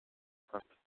that.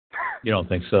 You don't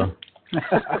think so?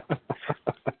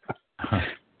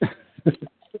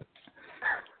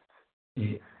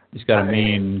 He's got a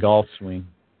mean golf swing.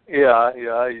 Yeah, he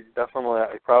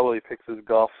probably picks his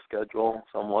golf schedule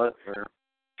somewhat, or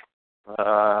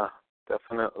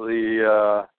definitely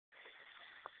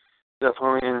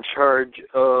definitely in charge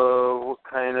of what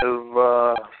kind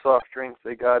of soft drinks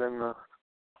they got in the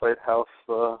White House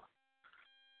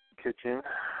kitchen.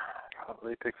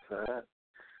 Probably picks that.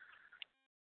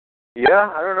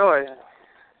 Yeah, I don't know.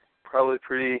 Probably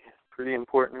pretty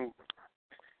important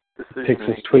decision. Picks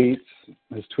his tweets.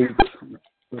 His tweets.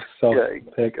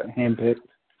 Self-pick, hand-pick.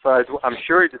 I'm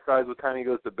sure he decides what time he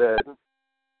goes to bed.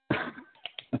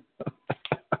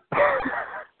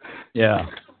 Yeah.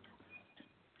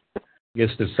 He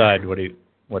gets to decide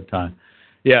what time.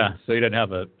 Yeah, so he doesn't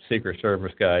have a Secret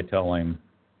Service guy tell him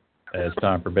it's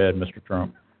time for bed, Mr.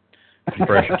 Trump.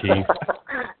 Brush your teeth.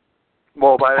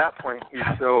 Well, by that point, he's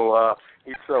so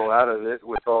out of it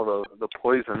with all the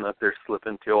poison that they're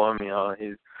slipping to him. You know,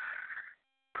 he's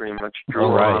pretty much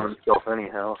drooling on himself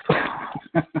anyhow. So.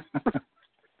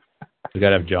 We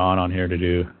got to have John on here to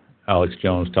do Alex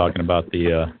Jones talking about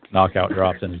the knockout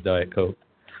drops in his Diet Coke.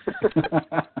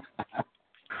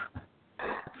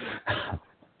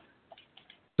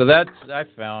 So I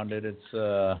found it. It's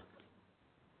I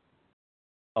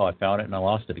found it and I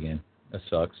lost it again. That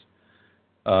sucks.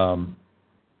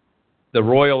 The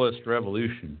Royalist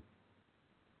Revolution.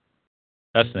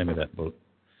 That's the name of that book.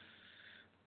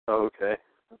 Oh, okay.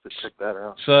 Let's check that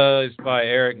out. So it's by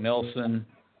Eric Nelson.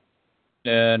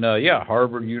 And,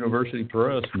 Harvard University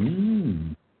Press.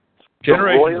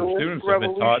 Generations of students have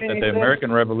been taught that the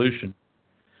American Revolution,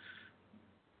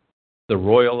 the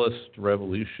Royalist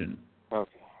Revolution.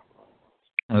 Okay.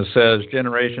 It says,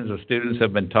 generations of students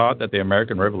have been taught that the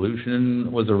American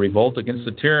Revolution was a revolt against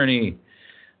the tyranny.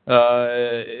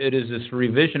 It is this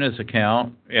revisionist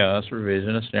account. Yeah, that's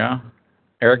revisionist, yeah.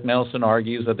 Eric Nelson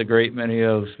argues that the great many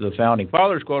of the Founding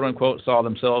Fathers, quote-unquote, saw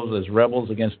themselves as rebels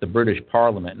against the British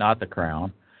Parliament, not the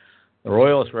Crown. The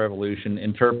Royalist Revolution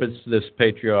interprets this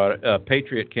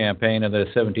patriot campaign of the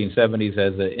 1770s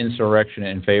as an insurrection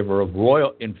in favor of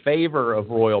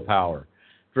royal power,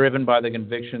 driven by the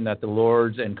conviction that the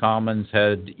Lords and Commons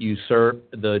had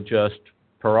usurped the just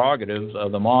prerogatives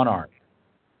of the monarch.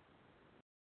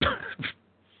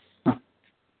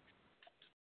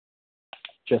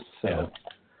 Just so. Yeah.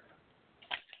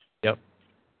 Yep.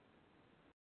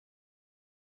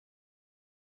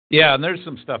 Yeah, and there's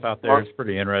some stuff out there. It's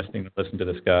pretty interesting to listen to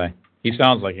this guy. He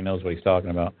sounds like he knows what he's talking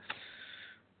about.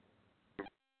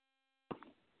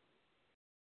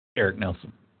 Eric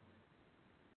Nelson.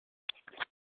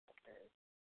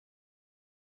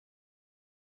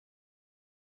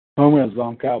 I'm gonna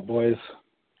zonk out, boys.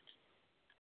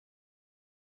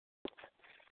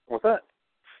 What's that?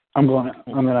 I'm gonna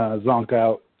zonk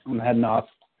out. I'm heading off.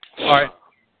 All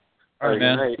right,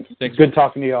 man. Thanks. Good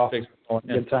talking to you all. Thanks for calling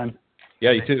in. Good time.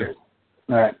 Yeah, you too.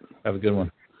 All right. Have a good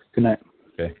one. Good night.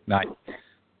 Okay. Night.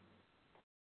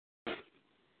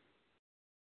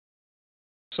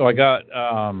 So I got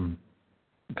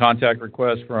contact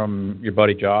request from your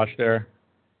buddy Josh there.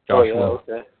 Joshua. Oh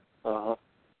yeah. Okay. Uh huh.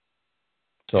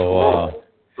 So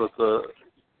So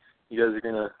you guys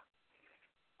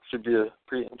should be a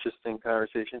pretty interesting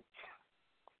conversation.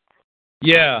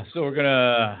 Yeah, so we're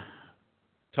gonna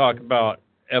talk about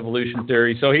evolution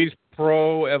theory. So he's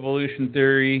pro evolution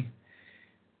theory,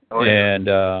 and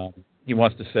he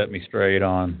wants to set me straight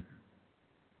on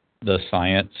the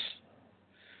science.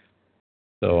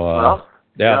 So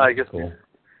I guess cool.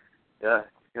 Yeah,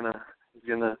 he's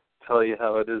gonna tell you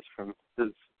how it is from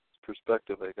his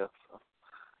perspective, I guess. So.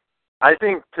 I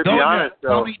think, to be honest,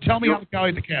 though, tell me how to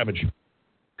guide the cabbage.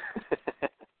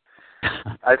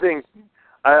 I think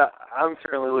I'm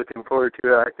certainly looking forward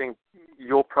to it. I think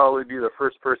you'll probably be the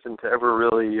first person to ever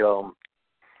really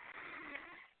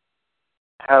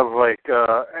have I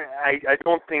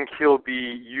don't think he'll be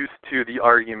used to the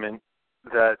argument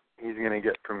that he's going to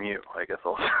get from you. I guess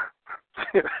I'll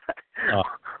say that.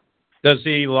 Does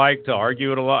he like to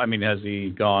argue it a lot? I mean, has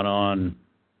he gone on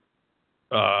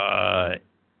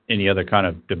any other kind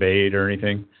of debate or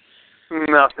anything?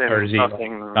 Nothing. Or is he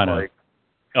nothing kind like.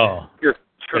 Of, just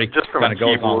from kind a of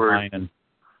goes keyboard. online and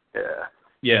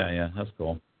yeah, that's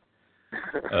cool.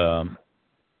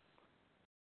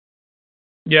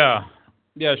 Yeah,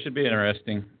 it should be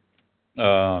interesting.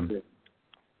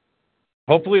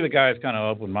 Hopefully the guy's kind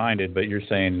of open-minded, but you're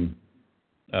saying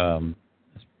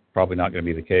it's probably not going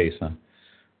to be the case, huh?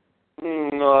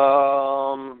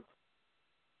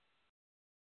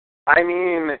 I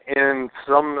mean, in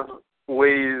some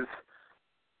ways,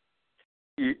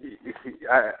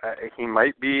 he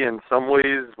might be in some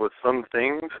ways with some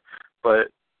things, but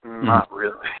not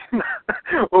really.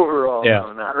 Overall,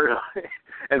 no, not really.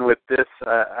 And with this,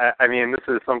 I mean, this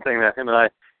is something that him and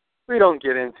we don't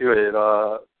get into it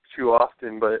too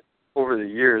often, but over the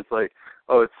years,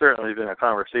 it's certainly been a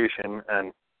conversation,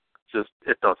 and just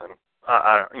it doesn't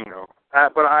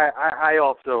but I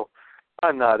also,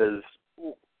 I'm not as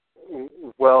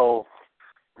well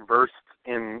versed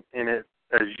in it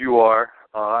as you are.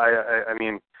 I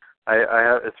mean,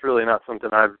 it's really not something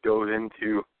I've dove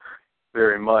into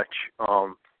very much.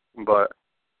 But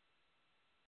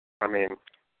I mean,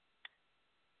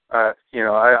 I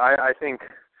think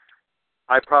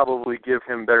I probably give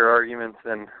him better arguments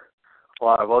than a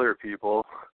lot of other people.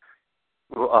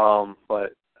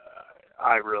 But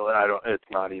I don't.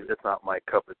 It's not my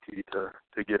cup of tea to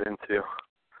get into.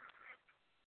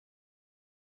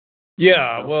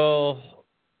 Yeah, well,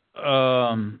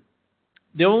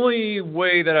 the only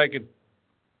way that I could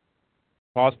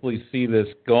possibly see this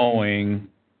going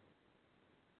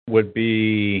would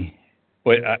be,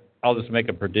 I'll just make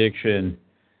a prediction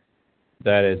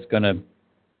that it's going to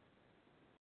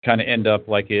kind of end up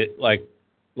like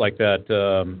that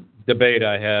debate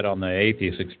I had on the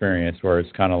atheist experience, where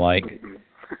it's kind of like,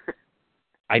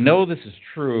 I know this is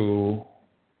true,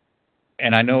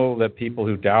 and I know that people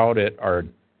who doubt it are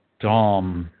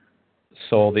dumb.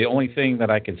 So the only thing that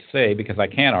I could say, because I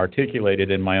can't articulate it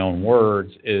in my own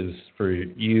words, is for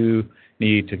you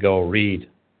need to go read.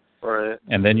 Right.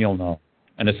 And then you'll know.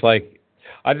 And it's like,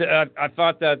 I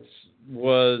thought that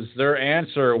was, their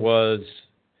answer was,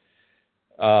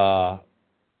 I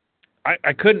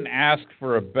couldn't ask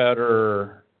for a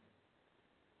better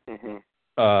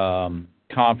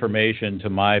confirmation to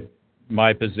my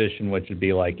position, which would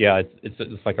be like, yeah,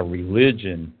 it's like a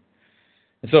religion.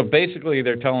 And so basically,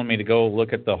 they're telling me to go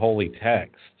look at the holy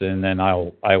text, and then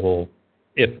I will,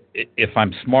 if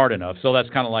I'm smart enough. So that's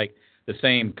kind of like the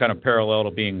same kind of parallel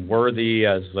to being worthy,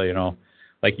 as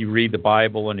like you read the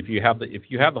Bible, and if you have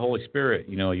the Holy Spirit,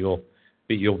 you'll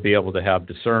be able to have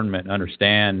discernment and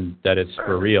understand that it's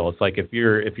for real. It's like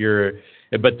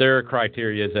but their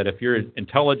criteria is that if you're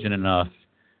intelligent enough,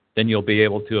 then you'll be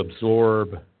able to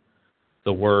absorb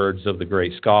the words of the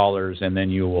great scholars, and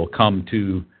then you will come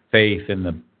to faith in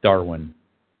the Darwin.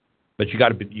 But you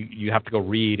have to go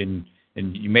read, and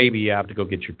you maybe have to go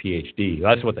get your PhD.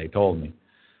 That's what they told me.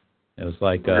 It was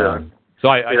like, so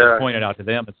I just pointed out to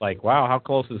them, it's like, wow, how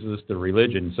close is this to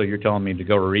religion? So you're telling me to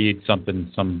go read something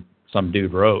some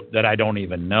dude wrote that I don't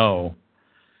even know,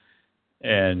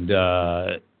 and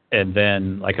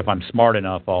then, like, if I'm smart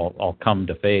enough, I'll come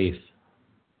to faith.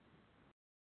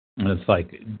 And it's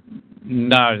like,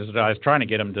 no, I was trying to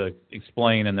get them to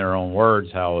explain in their own words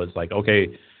how it's like, okay,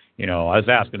 I was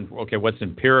asking, okay, what's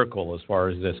empirical as far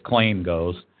as this claim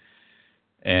goes?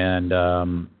 And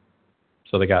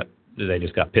so they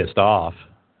just got pissed off.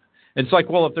 It's like,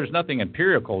 well, if there's nothing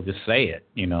empirical, just say it,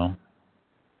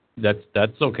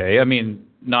 That's okay. I mean,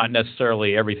 not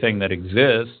necessarily everything that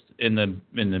exists in the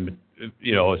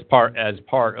as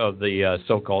part of the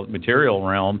so-called material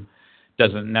realm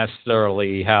doesn't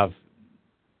necessarily have,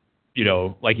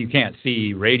 like, you can't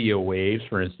see radio waves,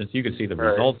 for instance. You can see the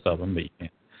results of them, but you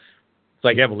can't. It's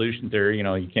like evolution theory,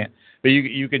 you can't. But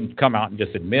you can come out and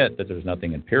just admit that there's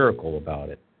nothing empirical about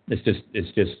it. It's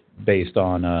just based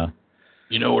on.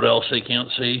 You know what else they can't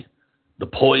see? The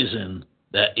poison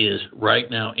that is right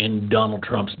now in Donald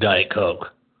Trump's Diet Coke.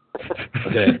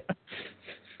 Okay.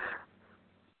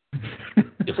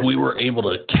 If we were able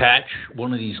to catch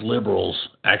one of these liberals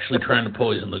actually trying to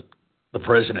poison the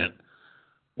president,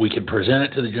 we could present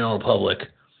it to the general public,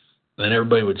 and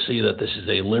everybody would see that this is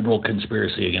a liberal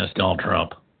conspiracy against Donald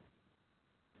Trump.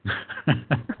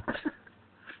 That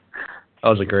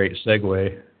was a great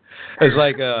segue. It's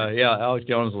like, Alex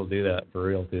Jones will do that for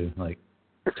real, too. Like,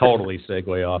 totally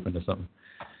segue off into something.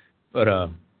 But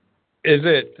is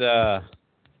it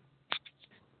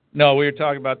no, we were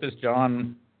talking about this,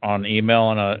 John, on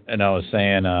email, and I was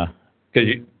saying, because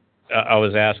I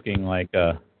was asking, like,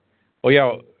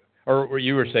 or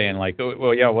you were saying, like,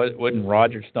 wouldn't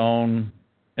Roger Stone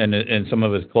and some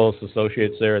of his close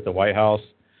associates there at the White House,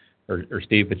 or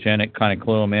Steve Pieczenik, kind of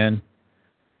clue him in?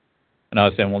 And I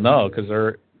was saying, well, no, because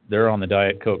they're on the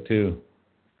Diet Coke too.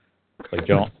 Like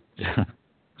Jones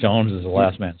is the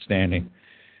last man standing.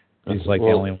 He's like the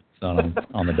only one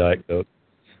on the Diet Coke.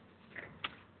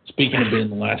 Speaking of being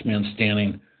the last man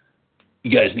standing, you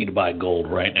guys need to buy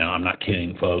gold right now. I'm not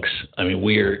kidding, folks. I mean,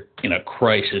 we're in a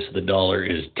crisis. The dollar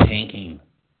is tanking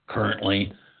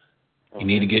currently. You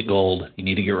need to get gold. You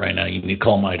need to get right now. You need to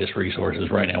call Midas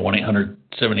Resources right now.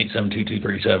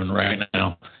 1-800-787-2237 right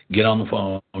now. Get on the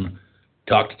phone.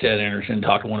 Talk to Ted Anderson.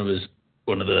 Talk to one of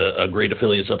the great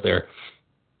affiliates up there.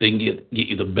 They can get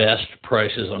you the best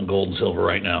prices on gold and silver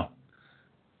right now.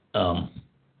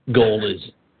 Gold is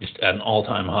just at an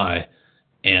all-time high,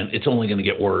 and it's only going to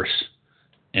get worse.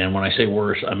 And when I say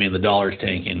worse, I mean the dollar's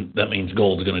tanking. That means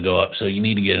gold's going to go up. So you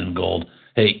need to get in gold.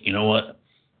 Hey, you know what?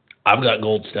 I've got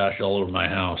gold stashed all over my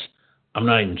house. I'm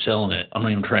not even selling it. I'm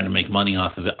not even trying to make money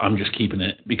off of it. I'm just keeping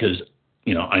it because,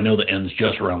 I know the end's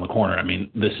just around the corner. I mean,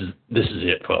 this is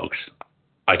it, folks.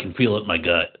 I can feel it in my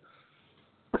gut.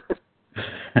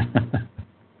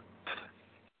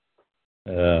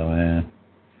 Oh man.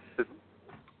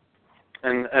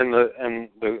 And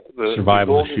the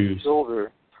survival gold shoes. and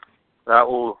silver, that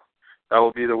will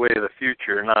be the way of the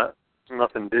future, not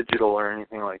nothing digital or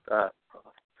anything like that.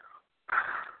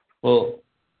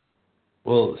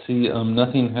 Well, see,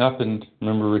 nothing happened.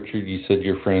 Remember, Richard, you said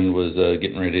your friend was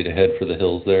getting ready to head for the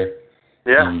hills there?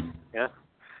 Yeah, yeah.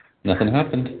 Nothing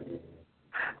happened.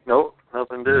 Nope,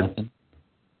 nothing did.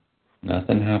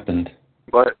 Nothing happened.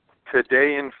 But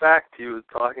today, in fact, he was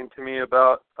talking to me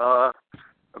about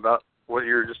what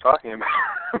you were just talking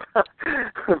about,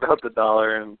 about the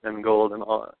dollar and gold and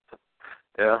all that.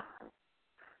 Yeah.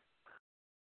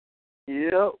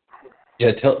 Yep.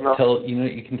 Yeah, tell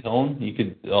you can tell them.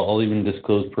 I'll even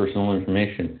disclose personal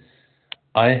information.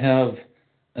 I have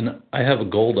a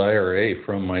gold IRA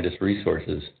from Midas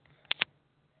Resources.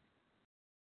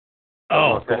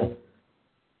 Oh, okay.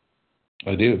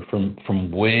 I do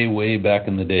from way back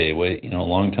in the day, a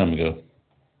long time ago.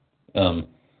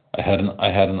 I had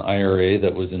an IRA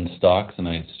that was in stocks, and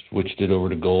I switched it over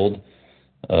to gold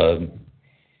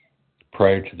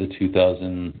prior to the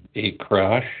 2008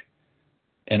 crash.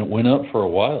 And it went up for a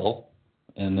while,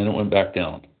 and then it went back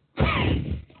down.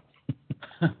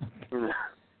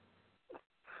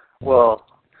 Well,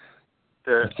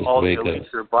 all the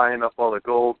elites are buying up all the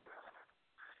gold,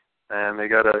 and they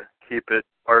got to keep it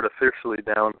artificially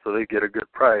down so they get a good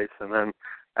price. And then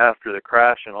after the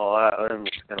crash and all that,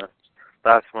 then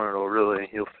that's when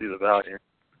you'll see the value.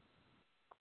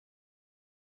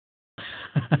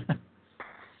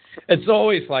 It's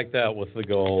always like that with the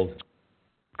gold.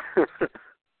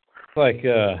 Like,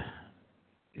 I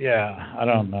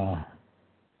don't know.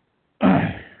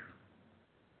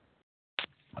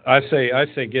 I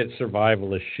say get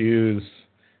survivalist shoes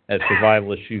at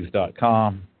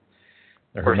survivalistshoes.com.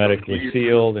 They're hermetically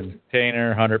sealed in a container,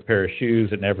 100 pair of shoes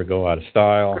that never go out of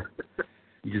style.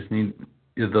 You just need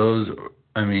those.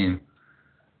 I mean,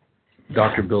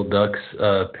 Dr. Bill Duck's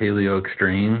Paleo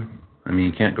Extreme. I mean,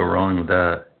 you can't go wrong with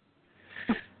that.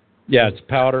 Yeah, it's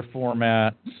powder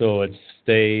format, so it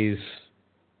stays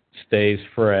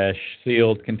fresh,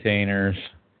 sealed containers.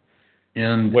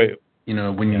 And when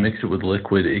you mix it with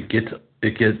liquid, it gets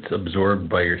absorbed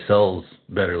by your cells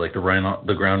better. Like the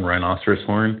ground rhinoceros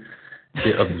horn,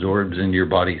 it absorbs into your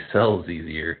body's cells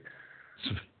easier.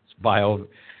 It's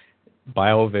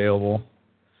bioavailable.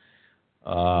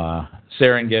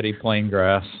 Serengeti plain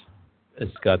grass,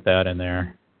 it's got that in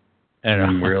there.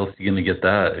 And where else are you going to get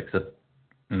that except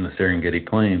in the Serengeti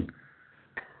plain?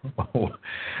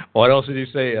 What else did you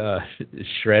say?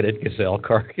 Shredded gazelle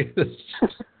carcass.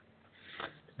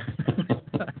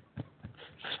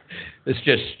 It's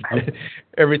just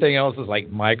everything else is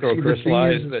like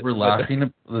microcrystallized.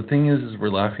 The thing is we're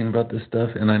laughing about this stuff,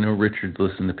 and I know Richard's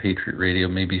listened to Patriot Radio.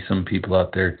 Maybe some people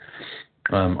out there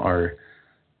are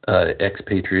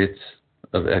expatriates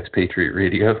of Expatriate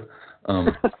Radio.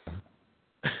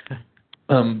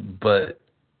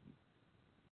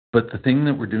 But the thing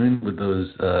that we're doing with those,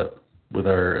 with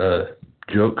our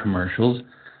joke commercials,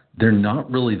 they're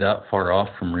not really that far off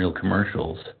from real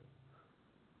commercials.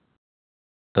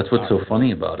 That's what's so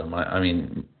funny about them. I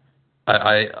mean,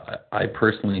 I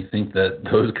personally think that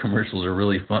those commercials are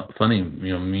really funny.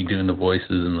 Me doing the voices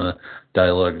and the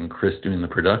dialogue, and Chris doing the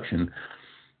production.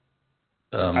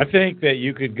 I think that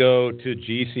you could go to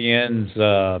GCN's,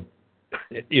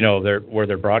 where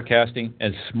they're broadcasting,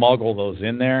 and smuggle those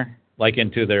in there, like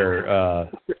into their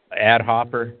ad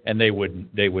hopper, and they would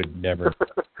never,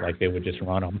 like they would just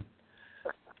run them.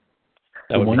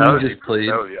 The one you just played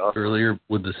earlier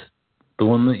with the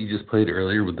one that you just played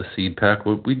earlier with the seed pack,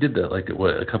 we did that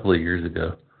a couple of years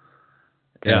ago.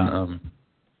 Yeah.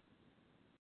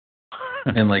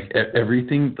 And like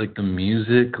everything, like the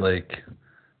music, like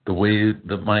the way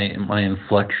that my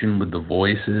inflection with the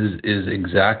voices is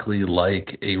exactly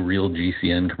like a real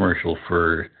GCN commercial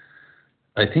for,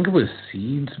 I think it was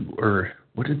seeds or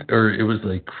it was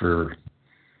like for,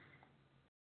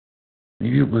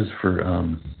 maybe it was for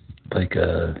like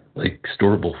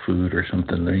storable food or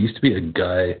something. There used to be a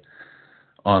guy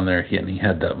on there, and he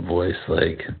had that voice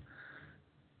like,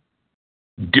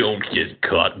 "Don't get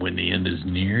caught when the end is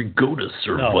near. Go to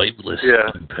Survivalist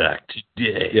Impact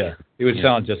today." Yeah, it would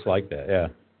sound just like that. Yeah,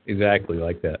 exactly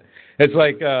like that. It's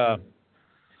like,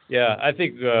 I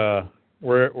think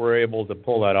we're able to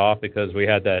pull that off because we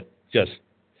had that just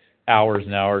hours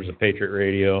and hours of Patriot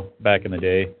Radio back in the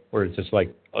day, where it's just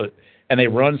like, and they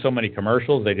run so many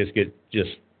commercials, they just get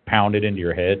pounded into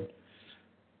your head.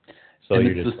 So and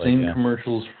you're it's just the same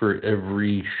commercials for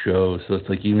every show. So it's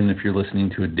like even if you're listening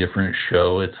to a different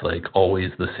show, it's like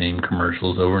always the same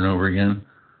commercials over and over again.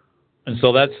 And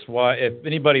so that's why if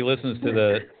anybody listens to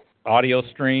the audio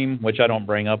stream, which I don't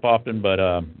bring up often, but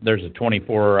there's a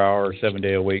 24-hour,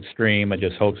 7-day-a-week stream. I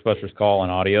just Hoaxbusters call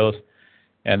and audios.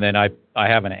 And then I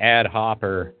have an ad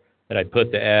hopper that I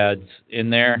put the ads in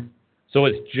there. So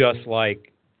it's just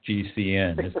like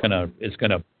GCN. It's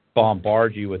gonna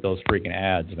bombard you with those freaking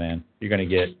ads, man. You're gonna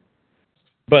get,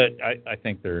 but I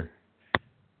think they're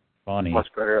funny. Much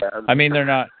better ads. I mean, they're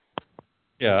not.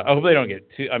 Yeah, I hope they don't get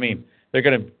too. I mean, they're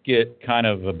gonna get kind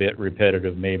of a bit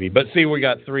repetitive, maybe. But see, we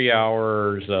got 3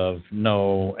 hours of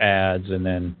no ads, and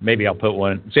then maybe I'll put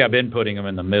one. See, I've been putting them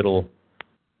in the middle,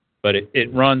 but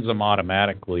it runs them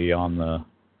automatically on the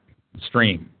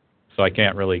stream, so I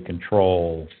can't really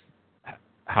control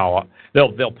how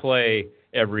they'll play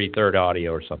every third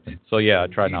audio or something. So yeah, I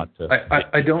try not to.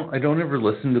 I don't ever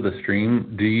listen to the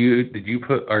stream. Did you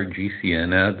put our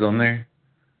GCN ads on there?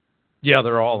 Yeah,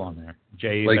 they're all on there.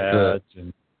 Jay's like ads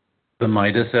and the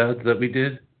Midas ads that we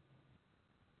did.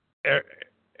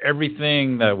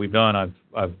 Everything that we've done,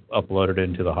 I've uploaded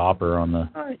into the hopper on the.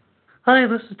 Hi,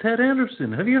 this is Ted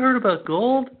Anderson. Have you heard about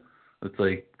gold? It's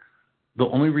like the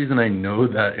only reason I know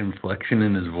that inflection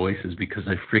in his voice is because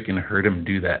I freaking heard him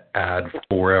do that ad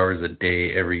 4 hours a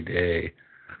day every day.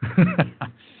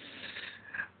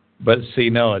 But see,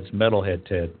 no, it's Metalhead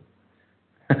Ted,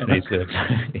 and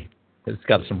it's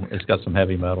got some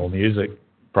heavy metal music,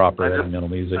 proper heavy metal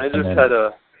music. I just had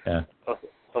a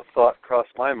thought cross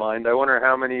my mind. I wonder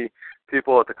how many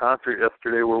people at the concert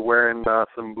yesterday were wearing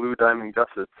some Blue Diamond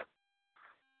gussets.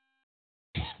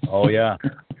 Oh yeah.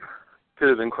 Could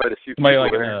have been quite a few Somebody people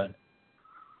like there.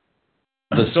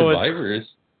 The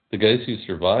survivors, the guys who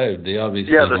survived, they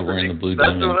obviously were wearing the Blue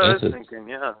Diamond gussets. That's what I was thinking,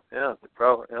 yeah,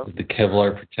 probably. Yeah. With the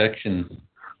Kevlar protection.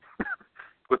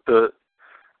 with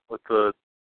the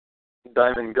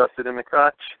diamond gusset in the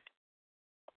crotch,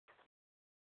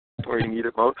 where you need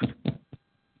it most.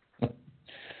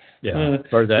 Yeah,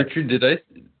 or that. Richard,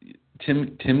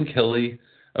 Tim Kelly?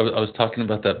 I was talking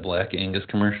about that Black Angus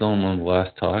commercial in one of the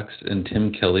last talks, and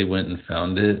Tim Kelly went and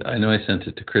found it. I know I sent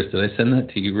it to Chris. Did I send that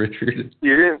to you, Richard?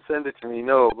 You didn't send it to me,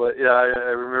 no, but yeah, I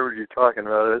remembered you talking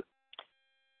about it.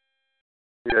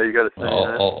 Yeah, you got to send it.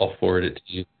 I'll forward it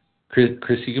to you.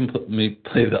 Chris, you can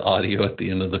play the audio at the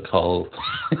end of the call.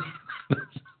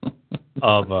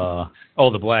 Of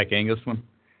the Black Angus one?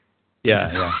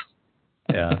 Yeah.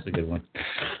 Yeah, that's a good one.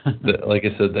 Like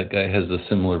I said, that guy has a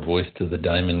similar voice to the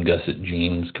Diamond Gusset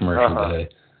Jeans commercial guy.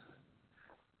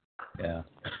 Yeah.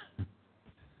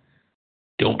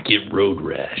 Don't get road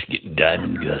rash, get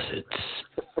Diamond Gussets.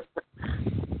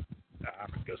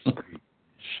 Diamond Gusset.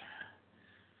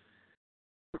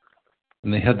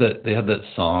 And they had that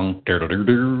song,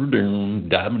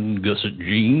 Diamond Gusset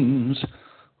Jeans.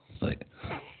 Like,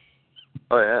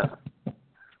 oh yeah.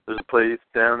 There's a place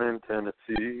down in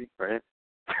Tennessee, right?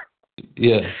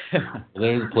 Yeah.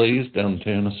 There's a place down in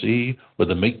Tennessee where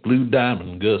they make Blue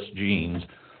Diamond Gus jeans.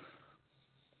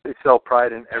 They sell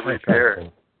Pride in every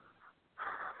pair.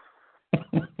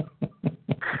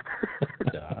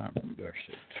 Diamond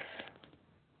Gusset.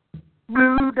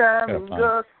 Blue Diamond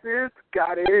Gussets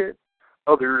got it.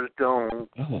 Others don't.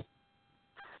 Oh,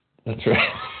 that's right.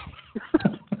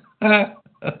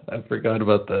 I forgot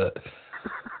about that.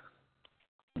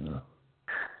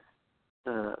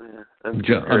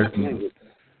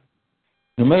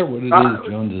 No matter what it is,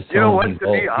 Jones is you know what? telling To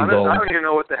be honest, I don't even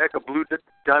know what the heck a Blue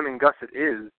Diamond Gusset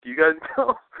is. Do you guys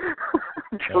know?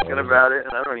 I'm joking about it,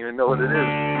 and I don't even know what it is.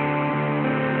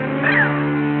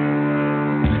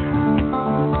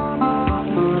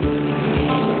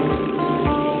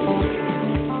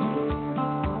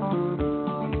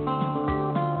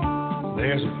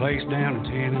 There's a place down in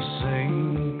Tennessee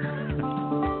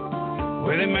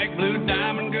where they make Blue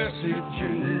Diamond Gusset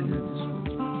jeans.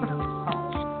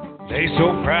 They so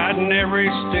pride in every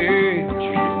stitch.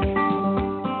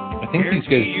 I think these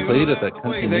guys played at that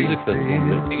country music festival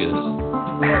in Vegas.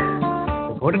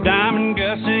 Put a diamond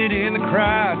gusset in the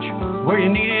crotch where you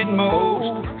need it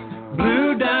most.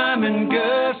 Blue Diamond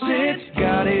Gusset's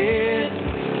got it.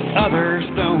 Others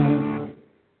don't.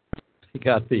 You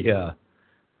got the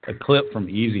a clip from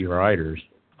Easy Riders.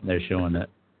 They're showing that,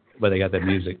 but they got that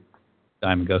music.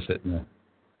 Diamond Gusset in the.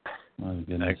 Oh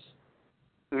goodness.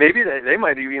 Maybe they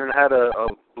might have even had a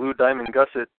Blue Diamond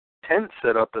Gusset tent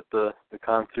set up at the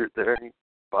concert there. You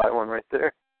buy one right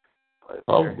there.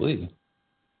 Probably.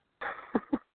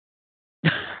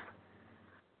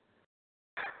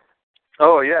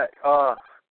 Oh yeah, I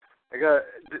got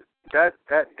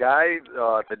that guy,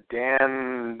 the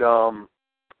Dan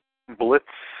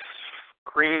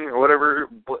Blitzkrieg or whatever,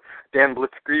 Dan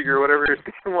Blitzkrieg or whatever his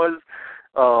name was.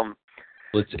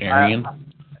 Blitzarian.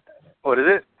 What is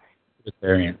it?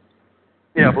 Blitzarian.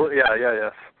 Yeah,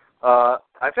 yes.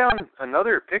 I found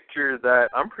another picture that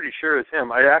I'm pretty sure is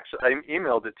him. I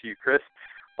emailed it to you, Chris.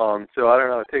 So I don't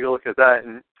know. Take a look at that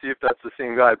and see if that's the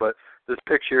same guy. But this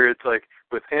picture, it's like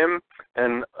with him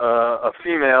and a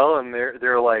female, and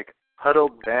they're like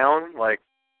huddled down, like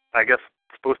I guess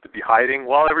supposed to be hiding,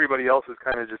 while everybody else is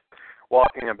kind of just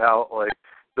walking about. Like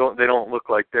they don't look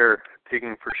like they're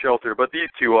taking for shelter, but these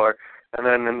two are. And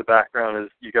then in the background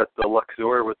is you got the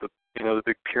Luxor with the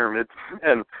big pyramids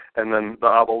and then the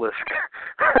obelisk.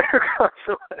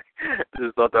 So I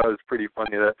just thought that was pretty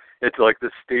funny that it's like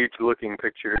this stage-looking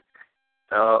picture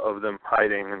of them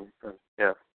hiding and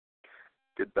yeah,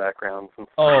 good backgrounds. And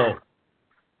oh,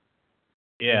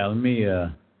 yeah. Let me.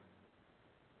 I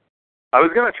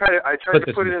was gonna try to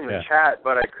put it in the chat,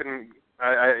 but I couldn't.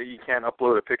 You can't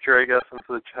upload a picture, I guess, into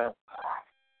the chat.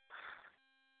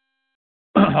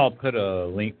 I'll put a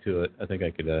link to it. I think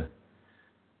I could.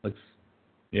 Looks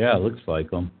like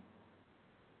him.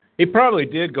 He probably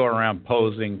did go around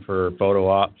posing for photo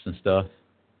ops and stuff.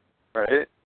 Right.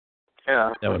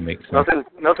 Yeah. That would make sense.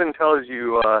 Nothing tells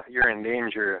you you're in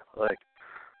danger like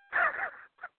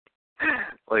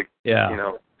yeah. You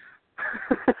know.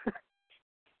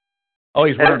 Oh,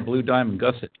 he's wearing blue diamond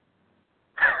gusset.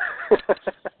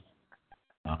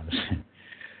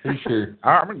 Pretty sure.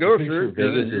 I'm gonna go through.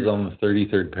 Vegas is on the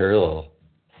 33rd parallel.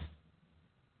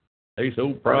 They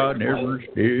so proud never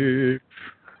stiff.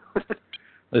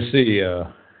 Let's see.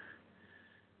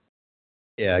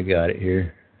 Yeah, I got it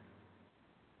here.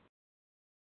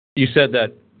 You said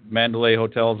that Mandalay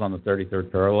Hotel's on the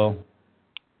 33rd parallel.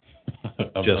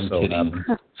 I'm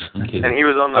kidding. And he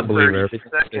was on the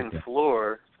 32nd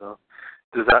floor. So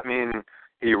does that mean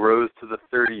he rose to the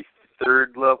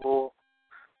 33rd level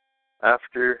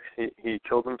after he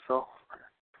killed himself?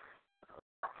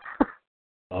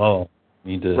 Oh,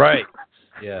 right.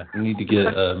 Yeah. We need to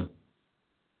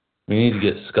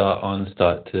get Scott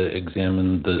Onstadt to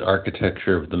examine the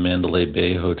architecture of the Mandalay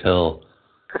Bay Hotel.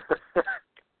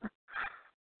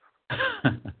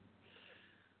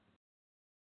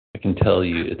 I can tell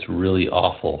you, it's really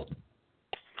awful.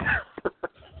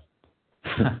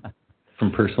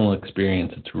 From personal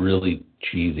experience, it's really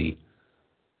cheesy.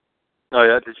 Oh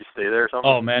yeah, did you stay there or something?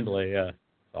 Oh, Mandalay, yeah, it's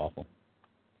awful.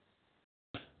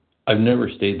 I've never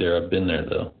stayed there. I've been there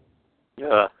though.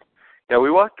 Yeah,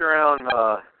 we walked around.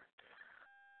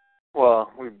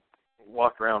 We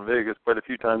walked around Vegas quite a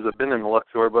few times. I've been in the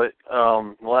Luxor, but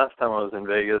the last time I was in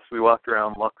Vegas, we walked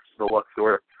around the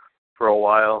Luxor for a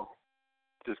while,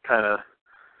 just kind of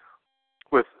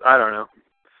with I don't know,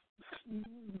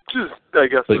 just I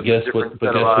guess. But guess what?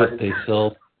 They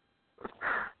sell.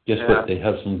 Guess what? They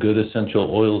have some good essential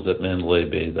oils at Mandalay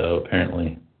Bay, though.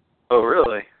 Apparently. Oh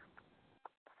really?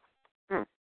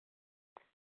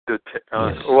 Yes.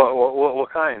 What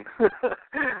kind?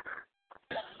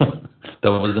 That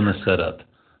wasn't a setup.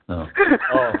 No.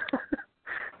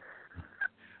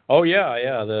 Oh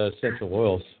yeah, the essential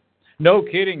oils. No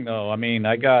kidding though. I mean,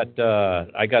 I got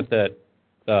that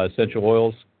essential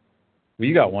oils. Well,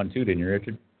 you got one too, didn't you,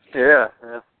 Richard? Yeah.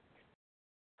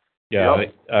 Yeah,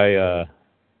 yep.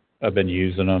 I've been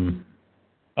using them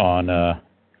on. I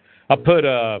put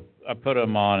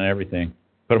them on everything.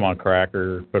 Put them on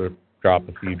cracker. Drop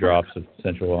a few drops of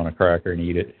essential oil on a cracker and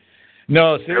eat it.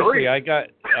 No, seriously, really? I got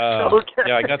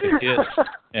Okay. I got the kits,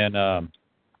 and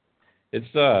it's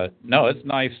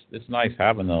nice. It's nice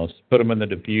having those. Put them in the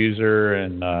diffuser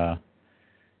and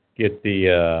get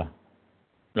the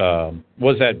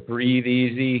what's that? Breathe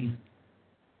Easy. Do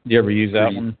you ever use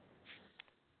that one?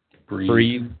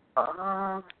 Breathe.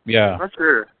 Yeah. I'm not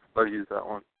sure if I use that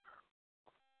one.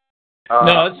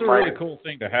 No, it's a really cool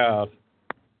thing to have.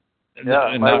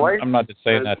 Yeah, and I'm not just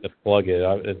saying that to plug it.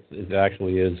 It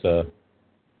actually is.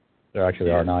 They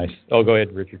actually are nice. Oh, go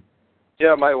ahead, Richard.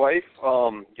 Yeah, my wife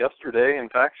yesterday, in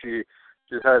fact, she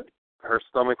had her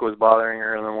stomach was bothering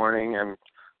her in the morning, and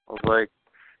I was like,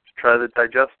 try the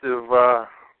digestive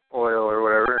oil or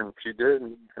whatever, and she did,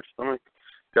 and her stomach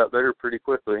got better pretty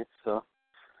quickly. So,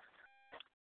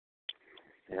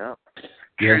 yeah.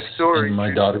 Yes, story. And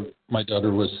my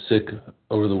daughter was sick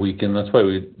over the weekend. That's why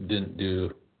I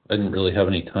didn't really have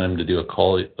any time to do a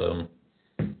call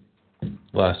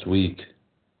last week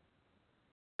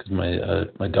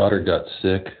because my daughter got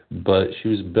sick, but she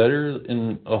was better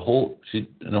in a whole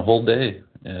day,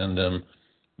 and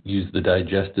used the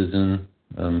Digestism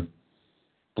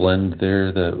blend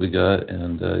there that we got,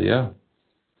 and yeah.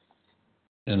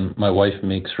 And my wife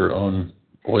makes her own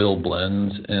oil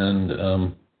blends,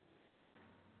 and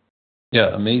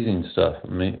yeah, amazing stuff.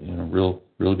 Real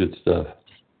good stuff.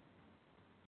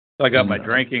 I got my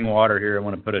drinking water here. I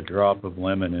want to put a drop of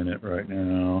lemon in it right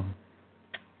now.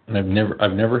 And I've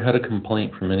never had a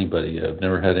complaint from anybody. I've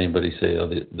never had anybody say, "Oh,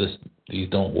 these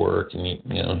don't work,"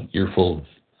 and you're full of.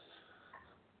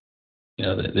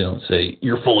 They don't say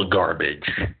you're full of garbage.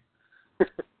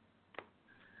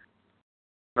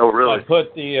 No, really. I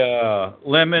put the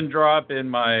lemon drop in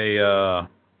my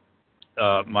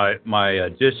my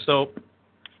dish soap.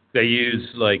 They use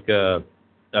like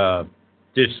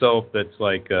dish soap that's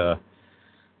like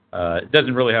it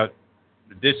doesn't really have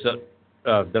the dish soap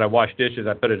that I wash dishes.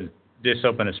 I put a dish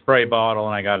soap in a spray bottle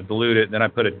and I got to dilute it. And then I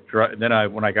put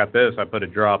when I got this, I put a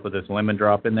drop of this lemon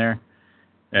drop in there,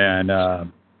 and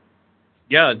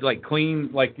yeah, it's like clean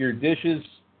like your dishes.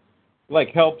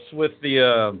 Like helps with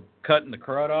the cutting the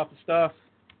crud off of stuff.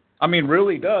 I mean,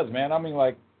 really does, man. I mean,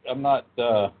 like I'm not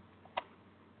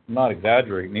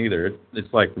exaggerating either.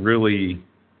 It's like really.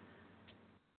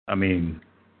 I mean,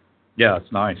 yeah,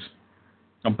 it's nice.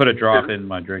 I'm put a drop in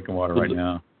my drinking water right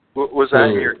now. Was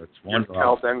that your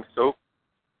Cal-Ben soap?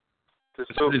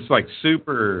 It's like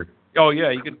super. Oh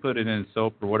yeah, you could put it in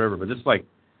soap or whatever, but it's like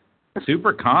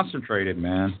super concentrated,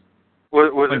 man.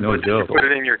 Was it? Did you put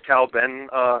it in your Cal-Ben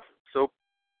soap?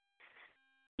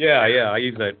 Yeah, I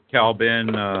use that Cal-Ben.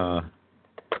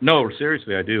 No,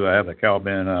 seriously, I do. I have a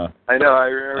Cal-Ben. I know. I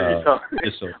remember you telling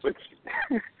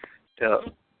me. Yeah.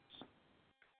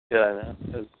 Yeah, I know.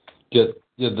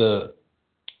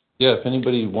 If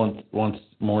anybody wants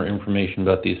more information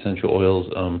about the essential oils,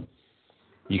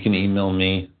 you can email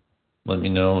me, let me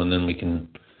know, and then we can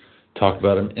talk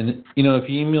about them. And if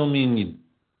you email me and you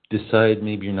decide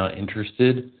maybe you're not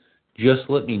interested, just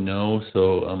let me know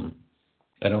so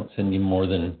I don't send you more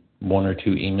than 1 or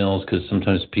 2 emails, because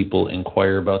sometimes people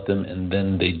inquire about them and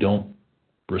then they don't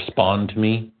respond to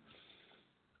me.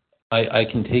 I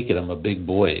can take it. I'm a big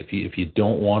boy. If you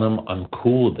don't want them, I'm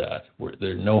cool with that.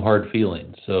 There are no hard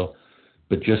feelings. So,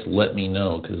 but just let me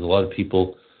know, because a lot of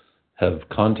people have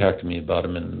contacted me about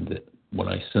them, and when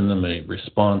I send them a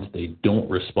response, they don't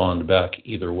respond back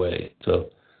either way. So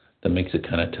that makes it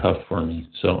kind of tough for me.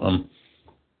 So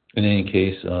in any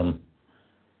case,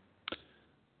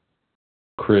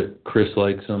 Chris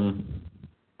likes them.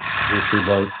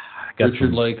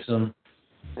 Richard likes them.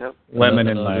 Yep. Lemon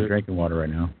in my drinking water right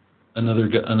now. Another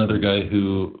guy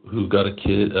who got a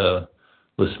kid,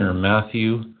 listener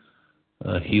Matthew,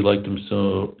 he liked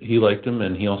him,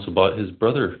 and he also bought his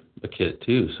brother a kit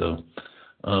too. So,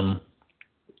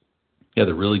 yeah,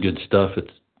 they're really good stuff.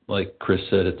 It's like Chris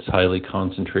said, it's highly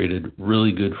concentrated,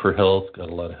 really good for health, got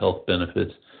a lot of health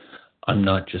benefits. I'm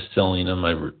not just selling them.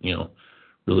 I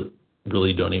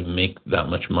really don't even make that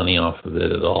much money off of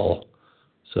it at all.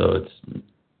 So it's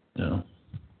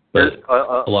but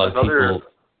a lot of people.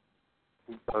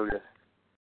 Okay.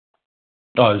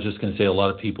 Oh, I was just going to say a lot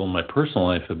of people in my personal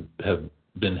life have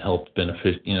been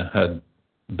had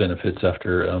benefits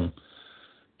after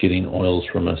getting oils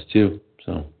from us too.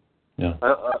 So, yeah.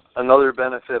 Another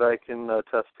benefit I can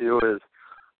attest to is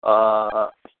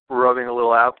rubbing a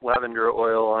little lavender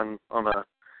oil on a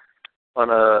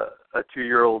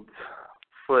 2-year-old's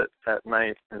foot at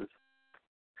night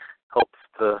helps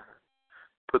to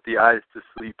put the eyes to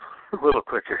sleep a little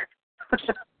quicker.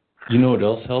 You know what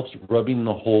else helps? Rubbing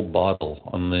the whole bottle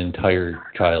on the entire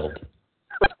child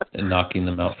and knocking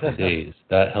them out for days.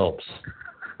 That helps.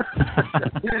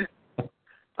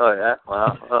 Oh, yeah?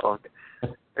 Wow. Okay.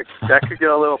 That could get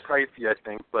a little pricey, I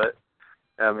think, but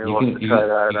I mean, we'll have to try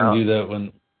that out. You can do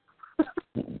that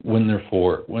when they're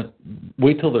 4.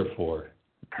 Wait till they're 4.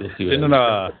 You'll see what Didn't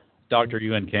Dr.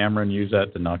 Ewan Cameron use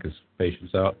that to knock his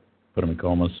patients out, put them in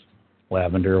comas?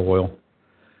 Lavender oil.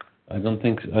 I don't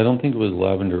think it was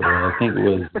lavender oil. I think it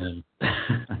was.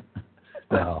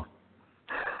 No.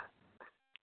 I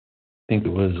think it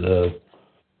was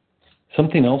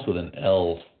something else with an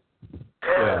L.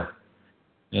 Yeah.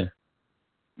 Yeah.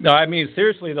 No, I mean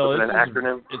seriously though, an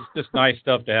acronym. It's just nice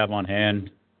stuff to have on hand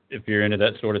if you're into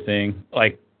that sort of thing.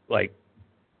 Like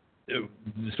the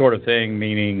sort of thing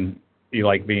meaning you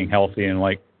like being healthy and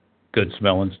like good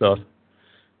smelling stuff,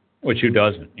 which who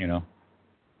doesn't,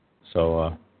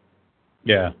 So.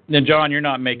 Yeah. And John, you're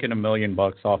not making $1 million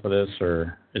off of this,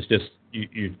 or it's just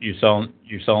you're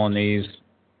selling these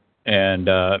and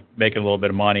making a little bit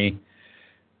of money,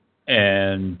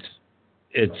 and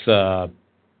it's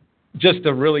just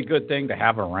a really good thing to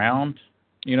have around.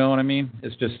 You know what I mean?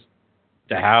 It's just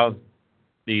to have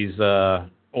these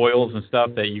oils and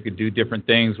stuff that you could do different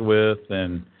things with,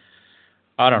 and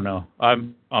I don't know.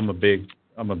 I'm a big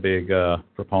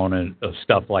proponent of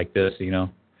stuff like this, you know.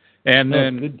 And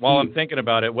then while I'm thinking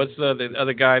about it, what's the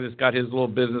other guy that's got his little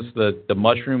business, the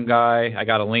mushroom guy? I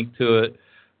got a link to it.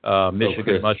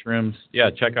 Michigan Mushrooms. Yeah,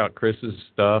 check out Chris's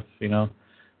stuff, you know.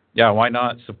 Yeah, why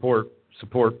not support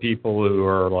people who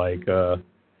are like got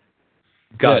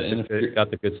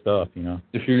the good stuff, you know.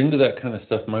 If you're into that kind of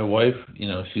stuff, my wife, you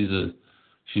know,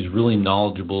 she's really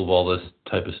knowledgeable of all this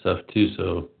type of stuff too.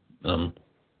 So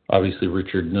obviously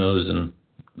Richard knows and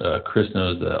Chris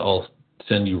knows that I'll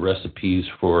send you recipes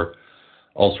for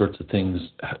all sorts of things,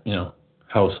 you know,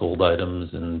 household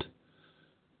items and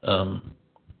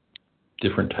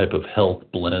different type of health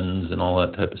blends and all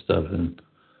that type of stuff, and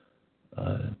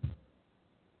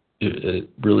it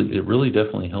really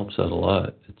definitely helps out a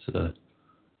lot. It's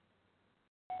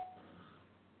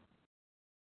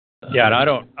yeah, and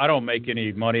I don't make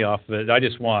any money off of it. I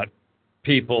just want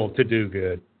people to do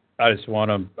good. I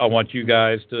want you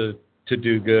guys to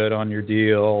do good on your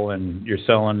deal, and you're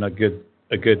selling a good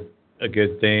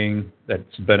thing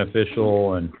that's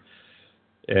beneficial, and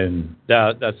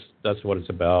that's what it's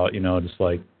about, you know. Just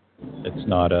like it's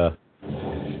not a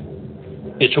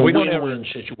it's a win-win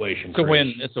situation. It's a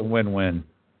win-win.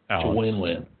 It's a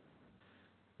win-win.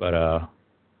 But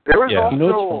there was yeah.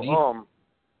 also you know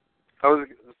I was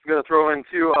gonna throw in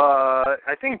too.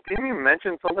 I think didn't you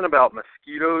mention something about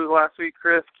mosquitoes last week,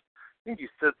 Chris? I think you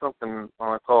said something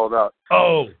on a call about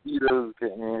mosquitoes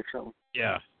getting me or something.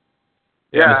 Yeah.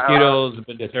 Yeah, mosquitoes have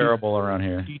been terrible around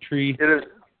here. Tea tree. It is.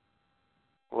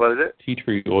 What is it? Tea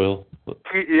tree oil.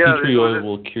 Tea tree oil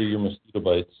will cure your mosquito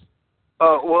bites.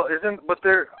 Well, but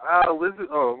there, Liz.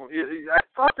 I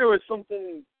thought there was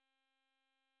something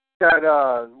that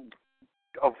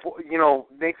you know,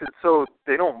 makes it so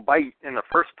they don't bite in the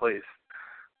first place.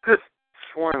 Just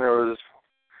sworn there was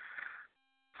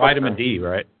vitamin D,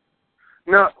 right?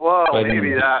 No, well, vitamin maybe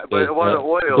D. that, but it was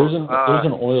oil. There's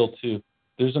an oil too.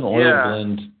 There's an oil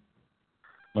blend.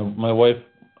 My wife,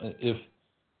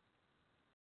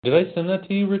 did I send that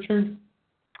to you, Richard?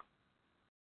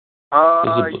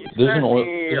 There's an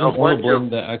oil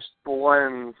blend that actually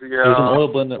blends. Yeah. There's an oil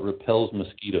blend that repels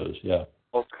mosquitoes. Yeah.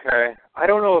 Okay. I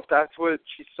don't know if that's what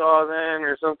she saw then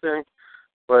or something,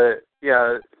 but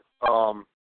yeah.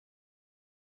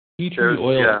 Tea tree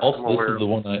oil. Yeah, also,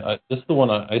 this is the one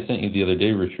I sent you the other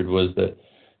day, Richard. Was that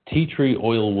tea tree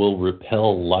oil will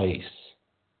repel lice?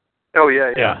 Oh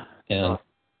yeah.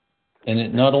 And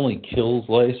it not only kills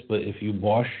lice, but if you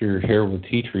wash your hair with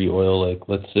tea tree oil, like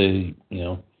let's say, you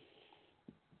know,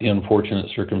 the unfortunate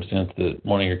circumstance that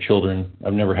one of your children,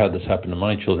 I've never had this happen to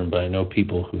my children, but I know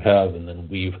people who have, and then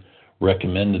we've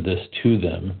recommended this to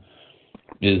them,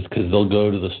 is because they'll go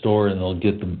to the store and they'll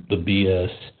get the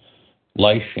BS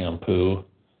lice shampoo,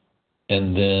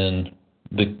 and then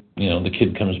the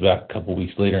kid comes back a couple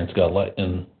weeks later and it's got lice,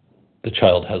 and the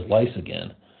child has lice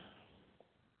again.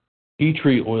 Tea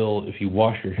tree oil, if you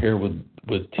wash your hair with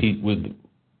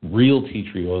real tea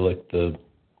tree oil, like the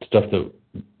stuff that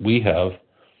we have,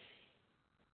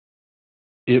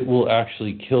 it will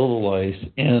actually kill the lice,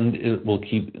 and it will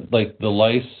keep, like, the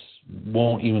lice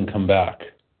won't even come back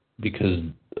because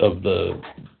of the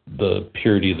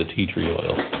purity of the tea tree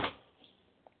oil.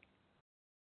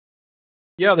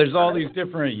 Yeah, there's all these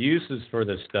different uses for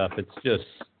this stuff. It's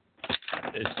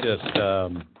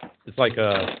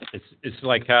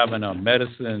like having a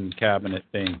medicine cabinet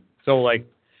thing. So like,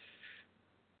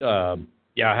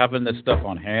 having this stuff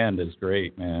on hand is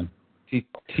great, man.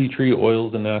 Tea tree oil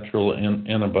is a natural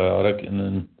antibiotic,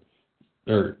 and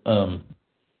then,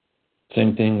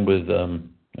 same thing with,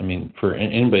 for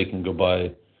anybody can go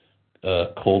buy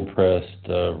cold pressed,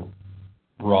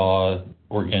 raw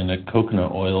organic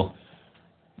coconut oil.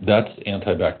 That's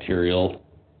antibacterial.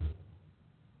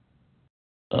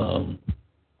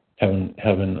 Having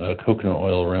coconut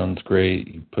oil around is great.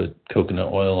 You put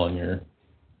coconut oil on your.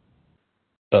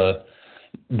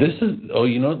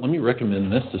 You know what? Let me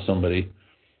recommend this to somebody.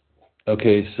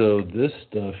 Okay, so this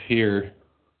stuff here,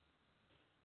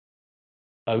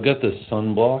 I've got this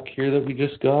sunblock here that we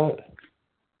just got.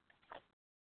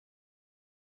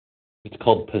 It's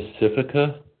called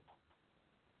Pacifica.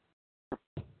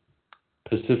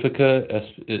 Pacifica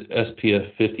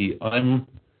SPF 50. I'm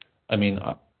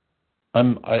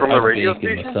from the radio bake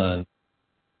in station? the sun.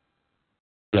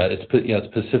 Yeah, it's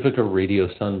Pacifica Radio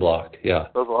Sunblock. Yeah.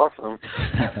 That's awesome.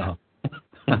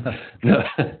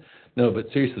 No, but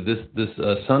seriously, this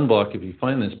sunblock. If you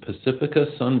find this Pacifica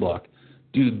Sunblock,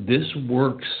 dude, this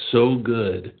works so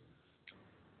good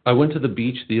I went to the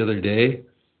beach the other day.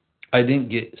 I didn't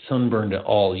get sunburned at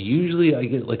all. Usually I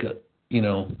get like a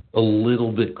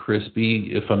little bit crispy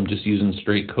if I'm just using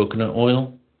straight coconut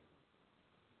oil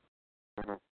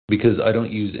because I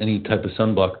don't use any type of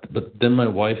sunblock. But then my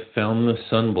wife found the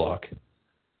sunblock.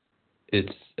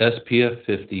 It's SPF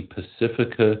 50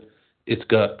 Pacifica. It's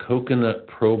got coconut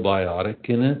probiotic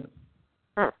in it.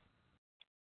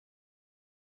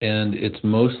 And it's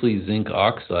mostly zinc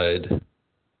oxide.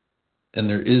 And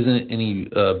there isn't any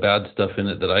bad stuff in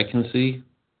it that I can see.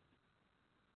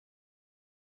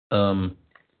 And,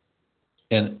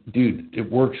 dude, it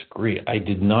works great. I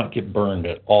did not get burned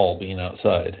at all being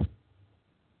outside.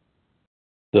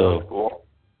 So, cool.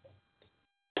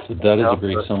 So that is a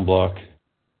great sunblock.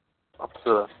 I'm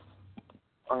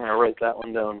going to write that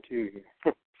one down, too.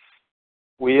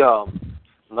 We,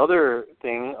 another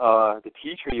thing, the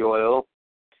tea tree oil,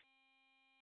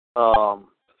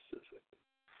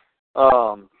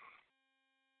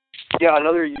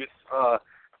 another use,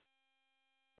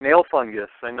 nail fungus.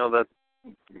 I know that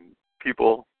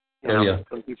people,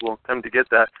 some people tend to get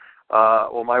that.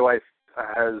 Well, my wife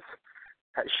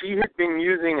she had been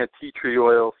using a tea tree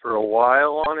oil for a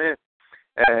while on it,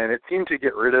 and it seemed to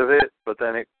get rid of it, but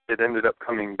then it ended up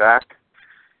coming back.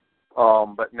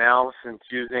 But now, since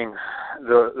using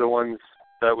the ones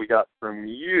that we got from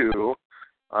you,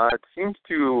 it seems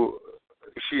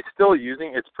she's still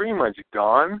using, it's pretty much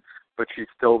gone, but she's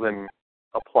still been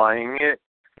applying it.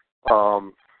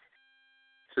 So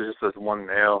just as one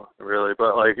nail, really.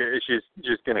 But, like, she's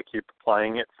just going to keep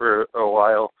applying it for a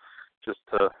while just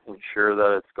to ensure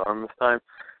that it's gone this time.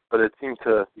 But it seemed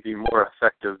to be more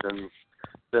effective than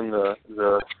the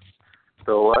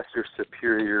lesser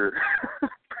superior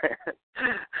brand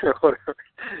or whatever.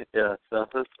 Yeah, so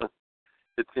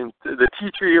it seems the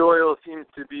tea tree oil seems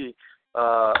to be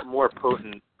more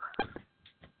potent.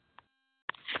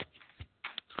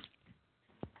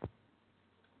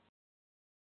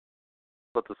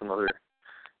 But there's another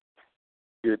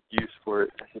good use for it,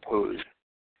 I suppose.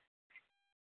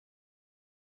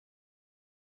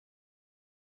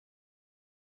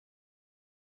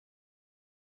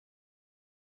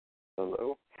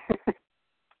 Hello?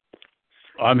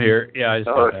 I'm here. Yeah, I just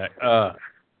got back.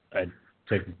 I'd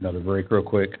take another break real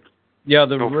quick. Yeah,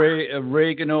 the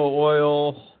oregano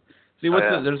oil. See,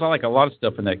 there's like a lot of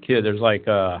stuff in that kit. There's like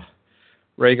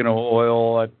oregano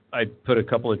oil. I put a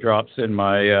couple of drops in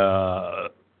my. I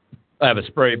have a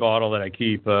spray bottle that I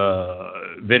keep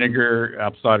vinegar,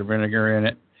 apple cider vinegar in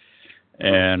it,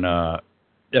 and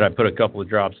then I put a couple of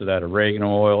drops of that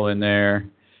oregano oil in there,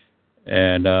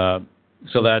 and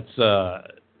so that's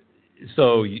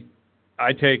so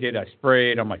I take it, I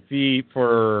spray it on my feet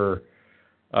for.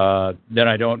 Then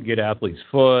I don't get athlete's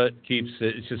foot.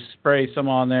 It's just spray some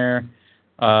on there.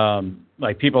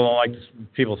 Like people don't like.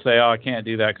 People say, "Oh, I can't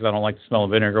do that because I don't like the smell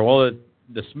of vinegar." Well,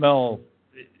 the smell.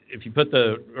 If you put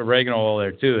the oregano oil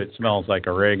there too, it smells like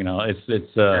oregano. It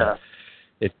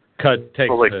cuts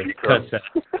that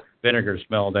vinegar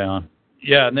smell down.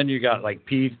 Yeah, and then you got like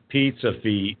pizza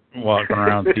feet walking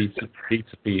around pizza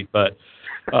feet. But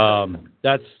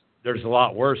there's a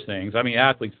lot worse things. I mean,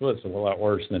 athlete's foot's a lot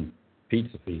worse than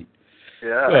pizza feet.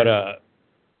 Yeah.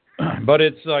 But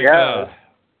it's like I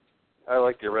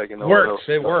like the oregano oil. It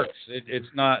stuff. works.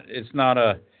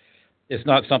 It's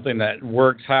not something that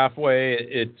works halfway.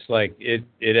 It's like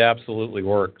it absolutely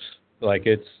works. Like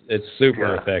it's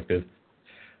super effective.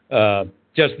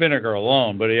 Just vinegar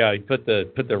alone, but yeah, you put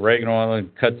the oregano oil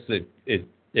and cuts it. It's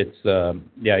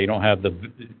you don't have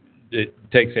it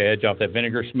takes the edge off that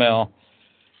vinegar smell.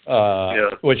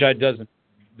 Which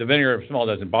the vinegar smell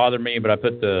doesn't bother me, but I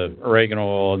put the oregano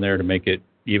oil in there to make it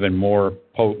even more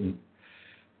potent.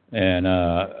 And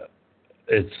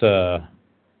it's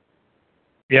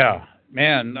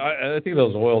man, I think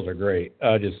those oils are great.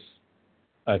 I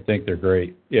think they're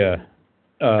great. Yeah.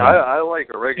 I like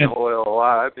oregano oil a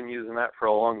lot. I've been using that for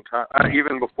a long time.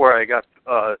 Even before I got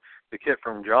the kit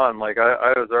from John, like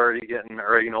I was already getting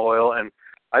oregano oil, and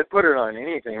I put it on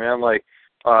anything, man. Like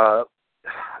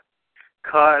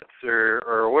cuts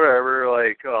or whatever,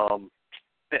 like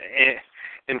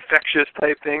infectious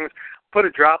type things. Put a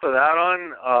drop of that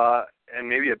on, and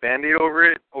maybe a Band-Aid over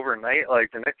it overnight. Like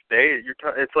the next day,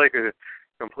 it's like a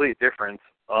complete difference.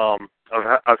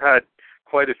 I've had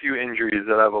quite a few injuries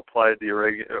that I've applied the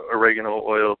oregano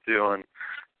oil to, and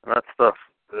that stuff.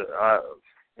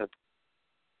 It's,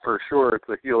 for sure, it's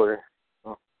a healer.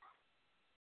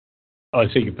 Oh,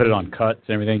 so you can put it on cuts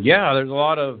and everything. Yeah, there's a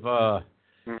lot of all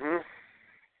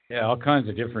kinds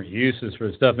of different uses for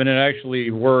the stuff, and it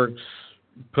actually works.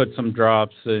 Put some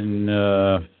drops in,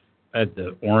 at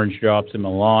the orange drops in my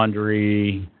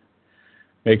laundry.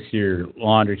 makes your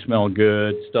laundry smell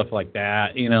good, stuff like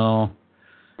that, you know.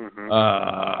 Mm-hmm.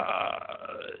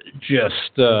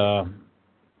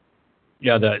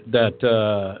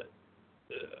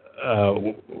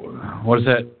 What is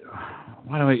that?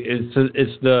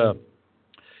 It's the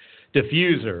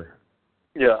diffuser.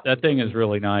 Yeah. That thing is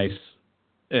really nice.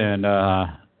 And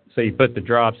so you put the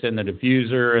drops in the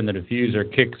diffuser, and the diffuser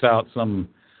kicks out some,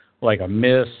 like a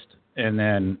mist, and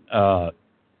then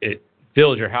it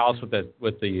fills your house with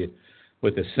the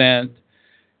scent.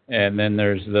 And then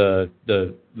there's the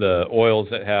oils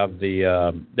that have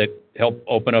that help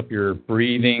open up your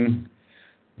breathing,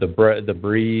 the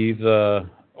breathe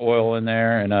oil in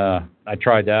there. And I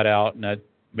tried that out, and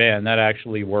that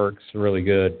actually works really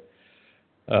good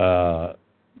for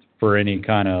any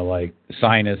kind of like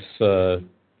sinus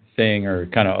thing, or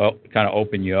kind of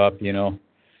open you up, you know.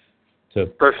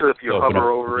 Especially if you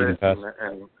hover over it and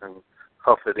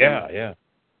huff it in. Yeah.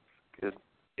 Good.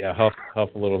 Yeah, huff a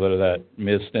little bit of that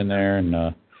mist in there,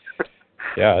 and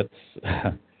yeah, it's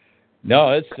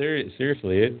no, it's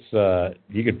seriously, it's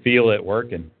you can feel it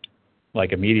working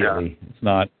like immediately. Yeah. It's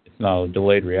not a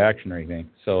delayed reaction or anything.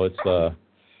 So it's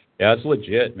it's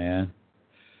legit, man.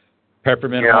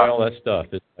 Peppermint oil, that stuff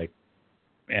is like,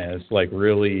 man, it's like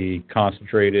really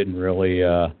concentrated and really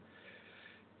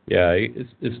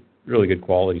it's really good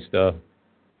quality stuff.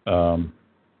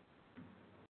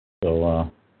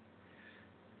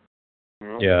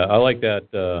 Yeah, I like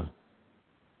that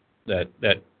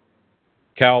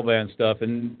Caliban stuff,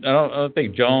 and I don't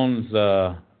think Jones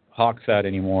hawks that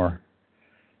anymore.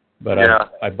 But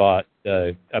I bought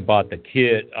the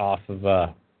kit off of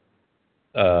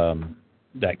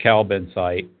that Caliban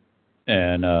site,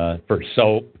 and for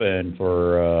soap and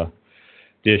for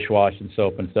dishwashing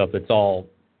soap and stuff. It's all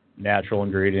natural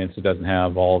ingredients. It doesn't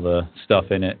have all the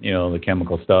stuff in it, you know, the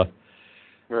chemical stuff.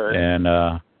 Right. And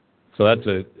so it's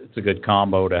a good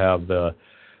combo to have the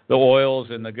oils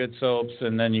and the good soaps,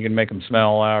 and then you can make them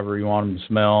smell however you want them to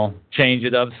smell. Change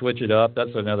it up, switch it up.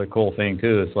 That's another cool thing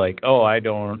too. It's like, oh, I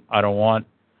don't want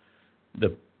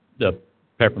the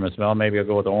peppermint smell. Maybe I'll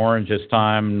go with the orange this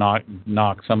time. Knock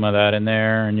some of that in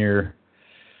there, and your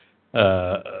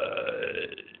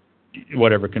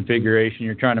whatever configuration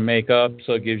you're trying to make up.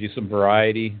 So it gives you some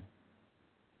variety.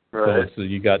 Right. So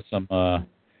you got some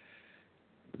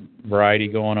variety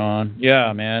going on.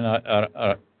 Yeah, man.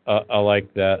 I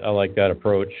like that. I like that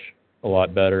approach a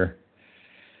lot better.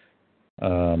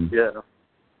 Yeah.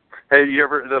 Hey,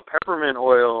 the peppermint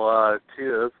oil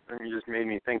too? And you just made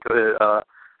me think of it.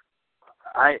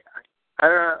 I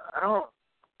don't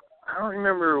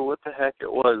remember what the heck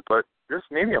it was, but just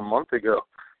maybe a month ago,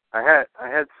 I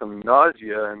had some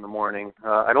nausea in the morning.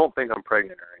 I don't think I'm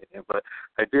pregnant or anything, but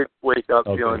I did wake up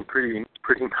feeling pretty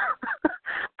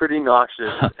pretty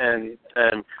nauseous, and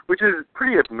which is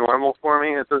pretty abnormal for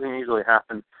me. It doesn't usually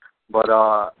happen, but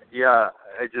I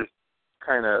just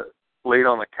kind of laid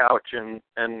on the couch and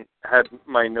had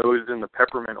my nose in the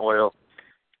peppermint oil.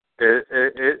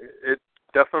 It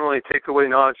definitely takes away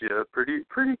nausea pretty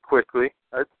quickly.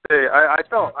 I'd say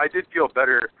I did feel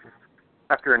better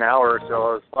after an hour or so.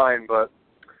 I was fine, but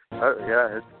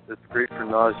it's great for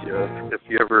nausea. If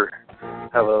you ever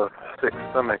have a sick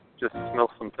stomach, just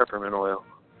smell some peppermint oil.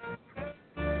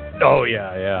 Oh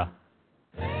yeah.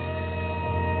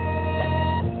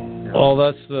 Well,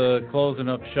 that's the closing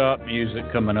up shop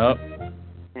music coming up.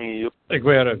 Yep. I think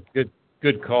we had a good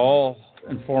call,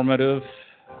 informative.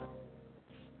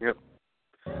 Yep.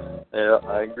 Yeah,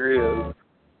 I agree. It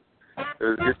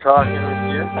was good talking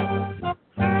with you.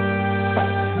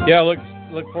 Yeah, look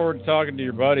forward to talking to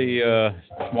your buddy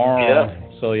tomorrow. Yeah.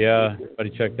 So buddy,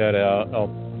 check that out. I'll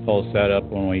post that up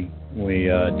when we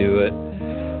do it.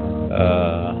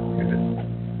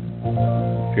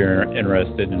 If you're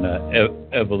interested in an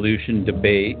evolution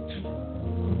debate,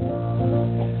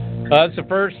 it's the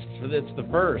first.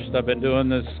 I've been doing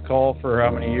this call for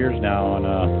how many years now, and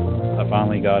I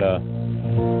finally got a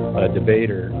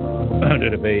debater to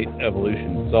debate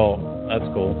evolution. So that's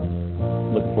cool.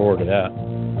 Looking forward to that.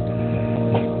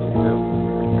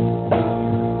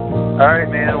 All right,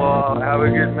 man. Well, have a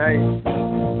good night.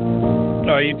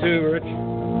 Oh, you too, Rich.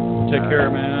 Take care,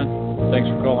 man. Thanks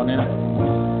for calling in.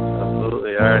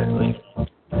 Absolutely. All right. Let's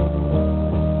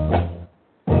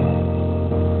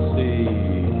see.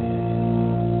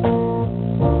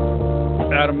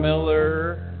 Adam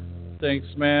Miller. Thanks,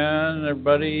 man.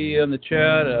 Everybody in the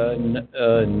chat.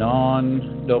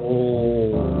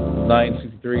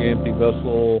 Non-963 AMP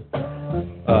vessel.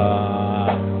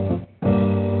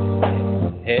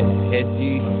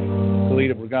 Hedgie,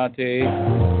 Kalita Brigante,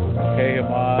 Kay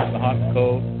Hamas, The Hot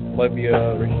Coat, Libya,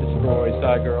 Rich Destroy,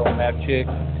 Side Girl, Map Chick,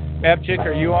 Babchick,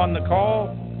 are you on the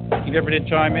call? You never did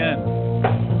chime in.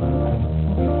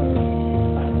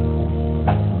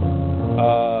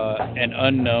 An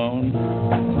unknown.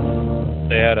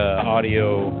 They had an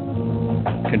audio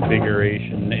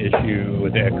configuration issue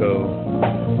with echo.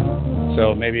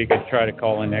 So maybe you could try to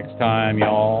call in next time,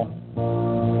 y'all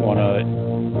want to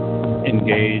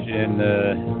engage in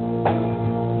the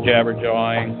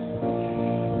jabber-jawing.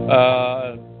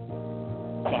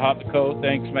 Hot the coat,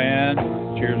 thanks, man.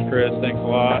 Cheers, Chris, thanks a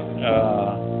lot.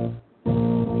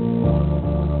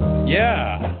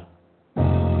 Yeah.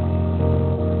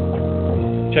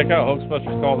 Check out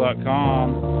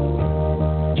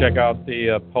hoaxbusterscall.com. Check out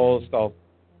the post. I'll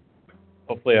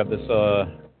hopefully have this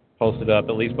posted up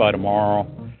at least by tomorrow.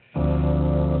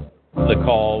 The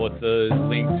call with the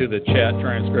link to the chat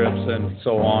transcripts and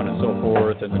so on and so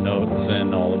forth, and the notes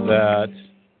and all of that.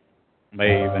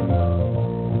 May even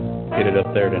get it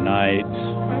up there tonight.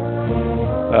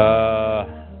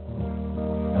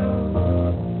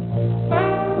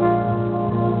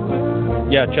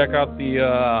 Yeah, check out the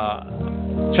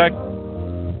check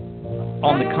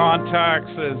on the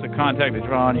contacts. There's a contact at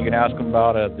John. You can ask him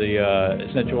about the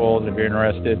essential oils if you're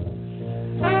interested.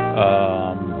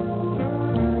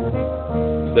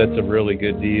 That's a really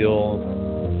good deal.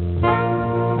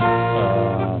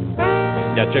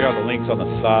 Yeah, check out the links on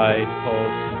the side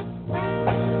post.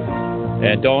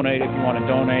 And donate if you want to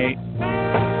donate.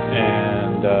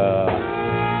 And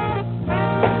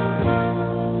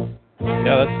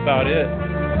yeah, that's about it.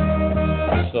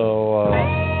 So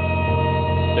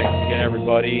thanks again,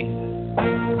 everybody,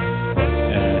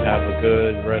 and have a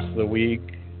good rest of the week.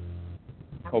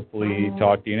 Hopefully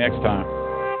talk to you next time.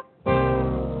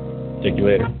 Take you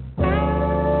later.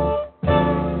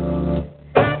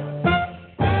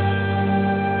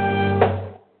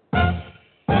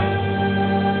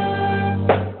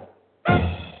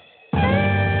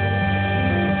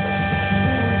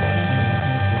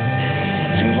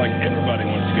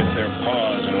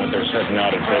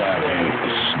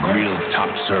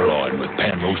 Sirloin with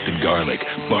pan-roasted garlic,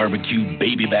 barbecued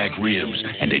baby back ribs,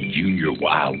 and a junior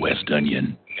Wild West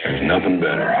onion. There's nothing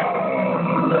better.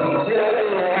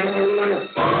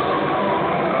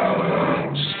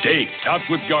 Steak topped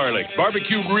with garlic,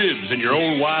 barbecued ribs, and your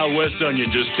own Wild West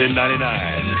onion, just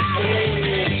 $10.99.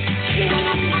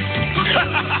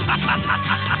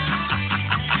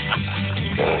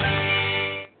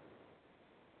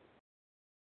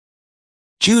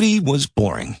 Judy was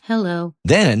boring. Hello.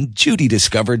 Then Judy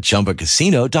discovered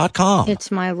ChumbaCasino.com. It's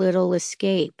my little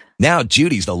escape. Now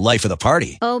Judy's the life of the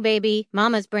party. Oh, baby,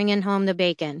 mama's bringing home the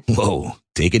bacon. Whoa,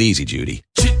 take it easy, Judy.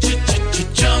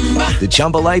 The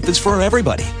Chumba life is for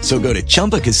everybody. So go to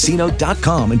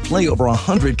ChumbaCasino.com and play over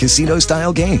 100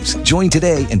 casino-style games. Join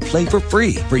today and play for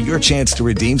free for your chance to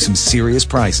redeem some serious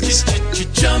prizes.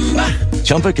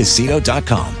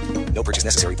 ChumbaCasino.com. No purchase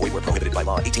necessary. Void where prohibited by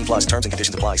law. 18+ terms and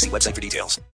conditions apply. See website for details.